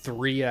shoot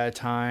 3 at a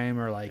time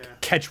or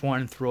like catch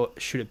one,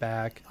 shoot it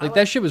back. Like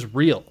that shit was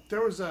real.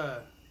 There was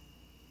I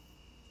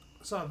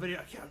saw a video.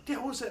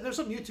 What was that? There's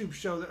some YouTube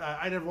show that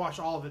I never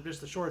watched all of it,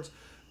 just the shorts.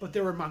 But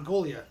they were in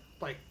Mongolia,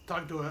 like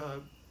talking to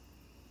an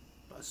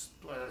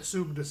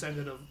assumed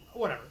descendant of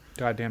whatever.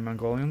 Goddamn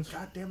Mongolians.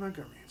 Goddamn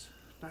Mongolians.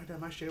 Goddamn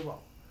my shit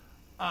well.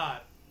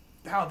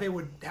 How they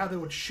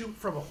would shoot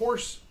from a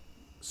horse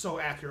so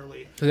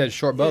accurately. Because they had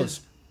short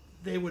bows.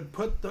 They would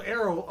put the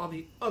arrow on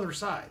the other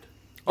side.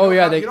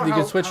 They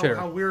could switch here.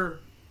 How we're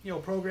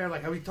programmed,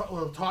 like how we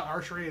taught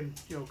archery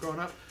and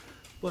growing up,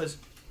 was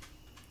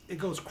it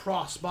goes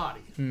cross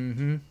body.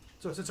 Mm-hmm.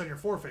 So it sits on your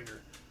forefinger.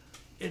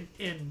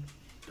 In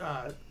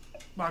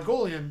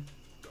Mongolian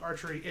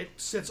archery, it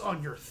sits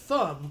on your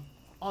thumb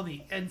on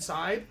the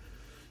inside.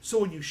 So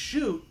when you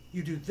shoot,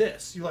 you do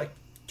this. You like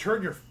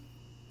turn your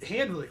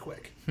hand really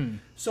quick.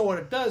 So what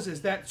it does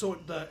is that so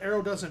the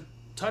arrow doesn't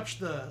touch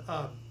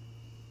the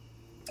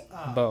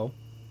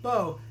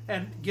bow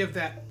and give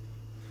that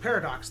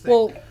paradox thing.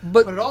 Well,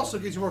 but it also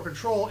gives you more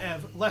control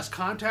and less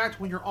contact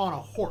when you're on a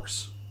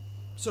horse.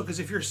 So because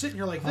if you're sitting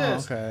here like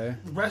this,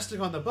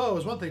 resting on the bow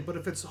is one thing, but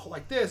if it's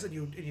like this and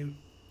you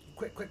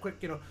quick,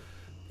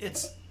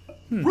 it's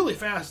really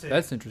fast.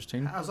 That's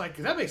interesting. I was like,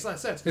 that makes a lot of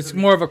sense. It's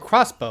more of a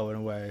crossbow in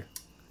a way.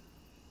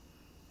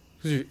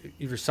 Because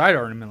your side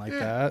ornament like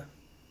that.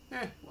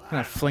 Kind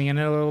of flinging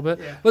it a little bit.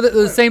 Yeah. But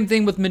the same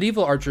thing with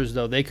medieval archers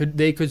though. They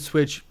could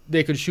switch.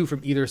 They could shoot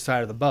from either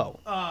side of the bow.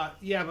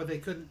 Yeah, but they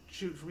couldn't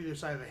shoot from either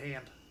side of the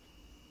hand.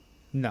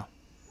 No.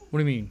 What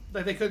do you mean?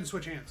 Like they couldn't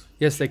switch hands.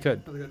 Yes, they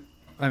could. No, they couldn't.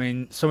 I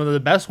mean, some of the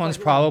best ones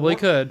probably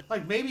could.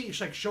 Like maybe it's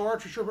like show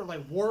archery, sure, but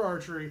like war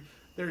archery,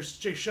 there's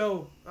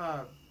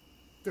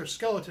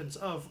skeletons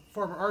of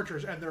former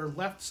archers, and their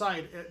left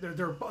side,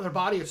 their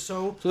body is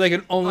so they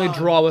can only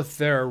draw with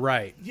their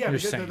right. Yeah,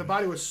 because the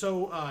body was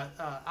so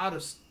out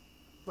of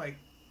like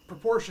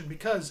proportion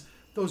because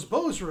those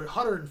bows were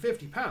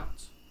 150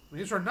 pounds. I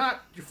mean, these are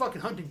not your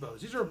fucking hunting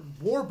bows. These are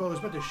war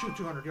bows meant to shoot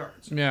 200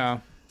 yards. Yeah.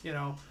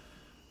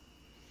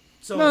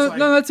 So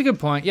no, that's a good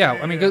point. Yeah,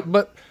 I mean,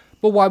 but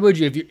why would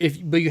you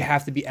but you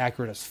have to be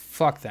accurate as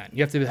fuck then.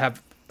 You have to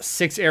have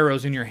 6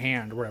 arrows in your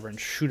hand or whatever and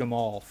shoot them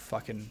all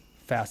fucking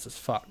fast as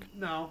fuck.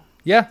 No.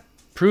 Yeah,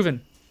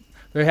 proven.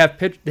 They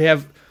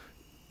have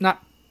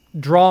not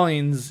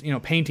drawings,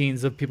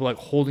 paintings of people like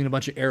holding a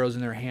bunch of arrows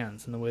in their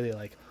hands and the way they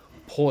like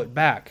pull it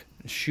back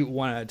and shoot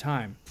one at a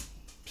time.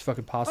 It's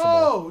fucking possible.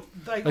 Oh,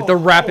 like the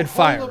rapid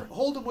fire.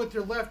 Hold them with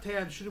your left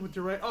hand, shoot them with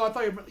your right. Oh, I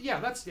thought I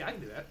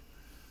can do that.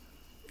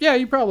 Yeah,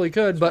 you probably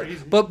could, but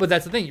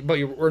that's the thing. But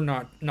we're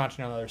not on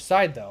the other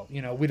side though.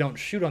 We don't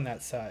shoot on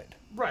that side.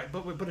 Right,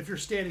 but if you're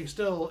standing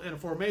still in a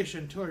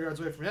formation 200 yards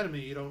away from an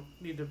enemy, you don't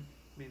need to.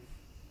 I mean,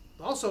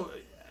 also,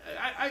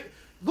 I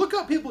look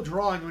up people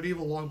drawing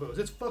medieval longbows.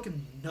 It's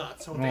fucking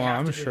nuts.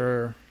 I'm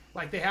sure.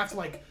 Like they have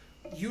to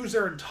use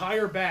their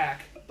entire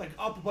back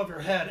up above your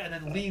head and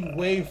then lean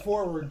way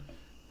forward.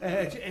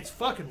 It's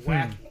fucking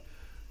wacky.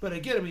 But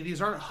again, I mean,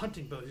 these aren't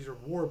hunting bows; these are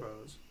war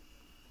bows.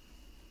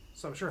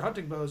 So I'm sure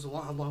hunting bows,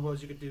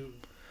 longbows, you could do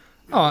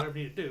whatever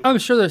you need to do. I'm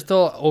sure they're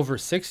still over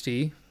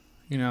 60.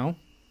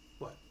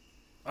 What?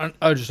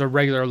 Just a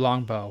regular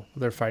longbow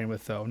they're fighting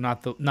with though,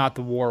 not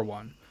the war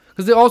one,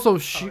 because they also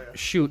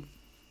shoot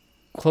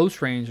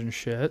close range and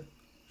shit.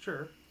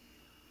 Sure.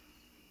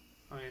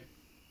 I mean,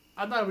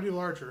 I'm not a medieval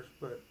archer,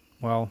 but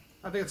I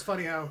think it's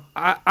funny how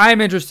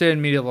I'm interested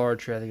in medieval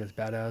archery. I think it's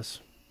badass.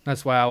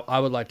 That's why I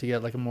would like to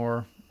get a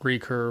more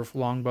recurve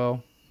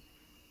longbow.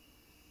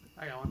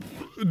 I got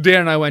one.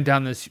 Dan and I went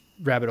down this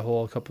rabbit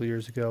hole a couple of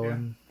years ago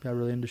and got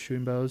really into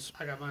shooting bows.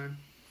 I got mine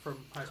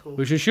from high school.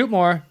 We should shoot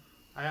more.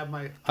 I have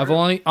my. I have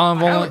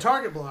a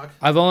target block.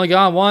 I've only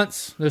gone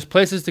once. There's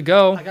places to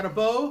go. I got a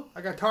bow.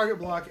 I got a target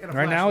block and a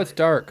flashlight. Right now it's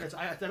dark.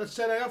 I got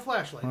a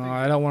flashlight.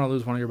 I don't want to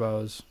lose one of your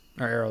bows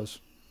or arrows.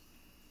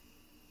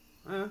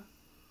 I'll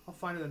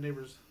find it in the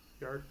neighbor's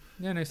yard.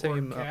 Yeah, next time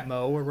you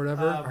mow or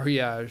whatever.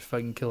 Just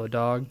fucking kill a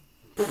dog.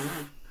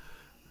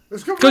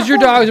 Because your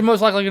dogs are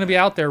most likely going to be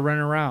out there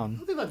running around. I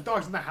don't think the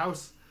dog's in the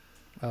house.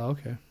 Oh,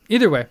 okay.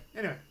 Either way.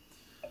 Anyway.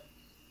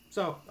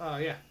 So,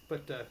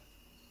 but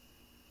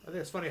I think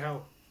it's funny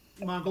how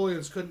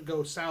Mongolians couldn't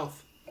go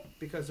south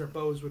because their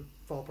bows would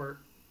fall apart.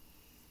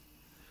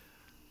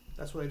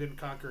 That's why they didn't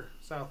conquer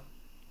South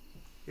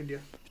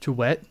India. Too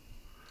wet?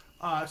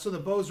 So the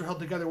bows are held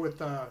together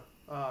with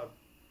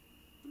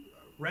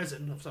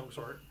resin of some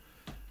sort.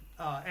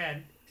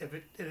 And if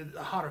in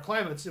hotter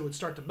climates, it would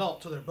start to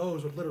melt, so their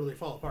bows would literally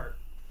fall apart.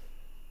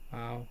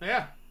 Wow.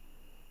 Yeah.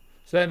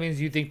 So that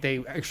means you think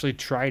they actually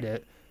tried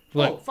it.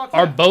 Look, fuck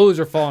our yeah. bows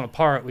are falling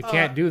apart. We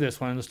can't do this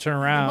one. Let's turn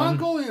around. The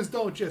Mongolians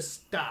don't just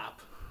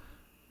stop.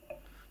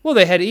 Well,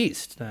 they head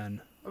east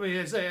then. I mean,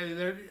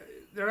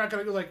 they're not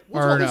going to go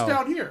what's all this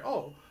down here?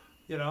 Oh,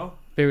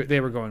 They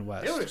were going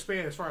west. They would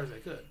expand as far as they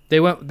could. They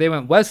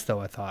went west though,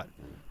 I thought.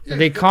 Yeah,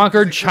 they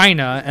conquered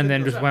China and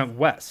then just went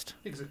west.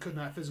 Because it could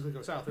not physically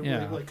go south. They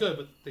really could,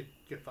 but they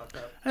get fucked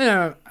up.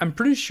 Yeah, I'm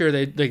pretty sure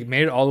they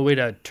made it all the way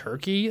to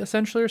Turkey,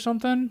 essentially, or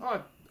something.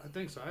 Oh, I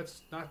think so.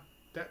 It's not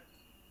that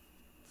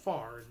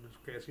far in the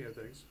grand scheme of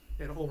things.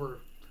 And over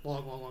a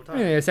long time.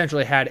 Yeah, they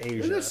essentially had Asia.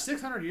 Isn't this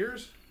 600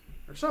 years?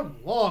 Or some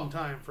long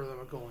time for the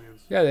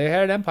Mongolians. Yeah, they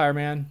had an empire,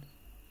 man.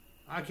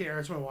 I can't remember.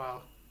 It's been a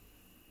while.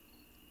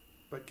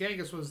 But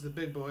Genghis was the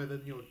big boy.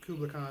 Then,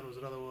 Kublai Khan was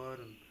another one.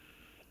 And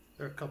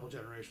there are a couple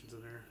generations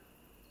in there.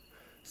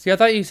 See, I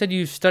thought you said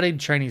you studied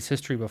Chinese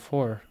history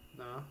before.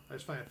 No, I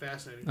just find it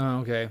fascinating. Oh,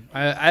 okay.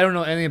 I don't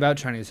know anything about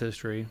Chinese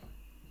history.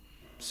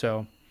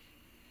 So.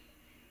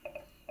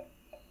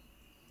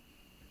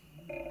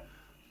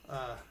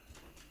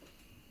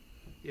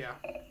 Yeah.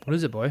 What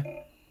is it,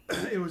 boy?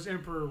 It was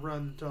emperor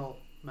run until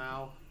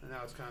Mao, and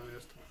now it's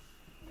communist.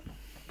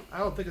 I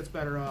don't think it's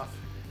better off.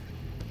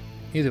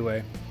 Either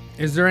way.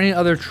 Is there any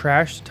other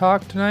trash to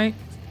talk tonight?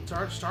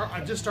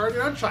 I just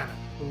started on China.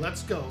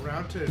 Let's go,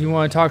 round 2. You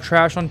want to talk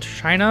trash on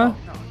China?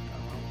 No.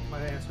 My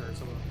ass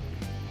hurts a little.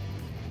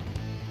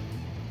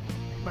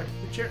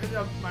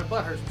 My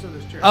butt hurts because of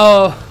this chair.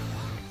 Oh.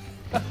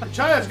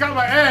 China's got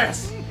my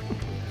ass.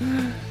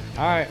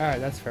 All right,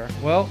 that's fair.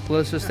 Well,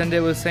 let's just end it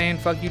with saying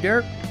 "fuck you,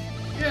 Derek."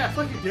 Yeah,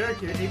 fuck you,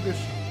 Derek. You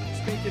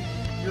English-speaking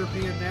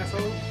European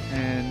asshole.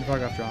 And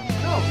fuck off, John.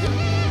 No,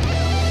 dude.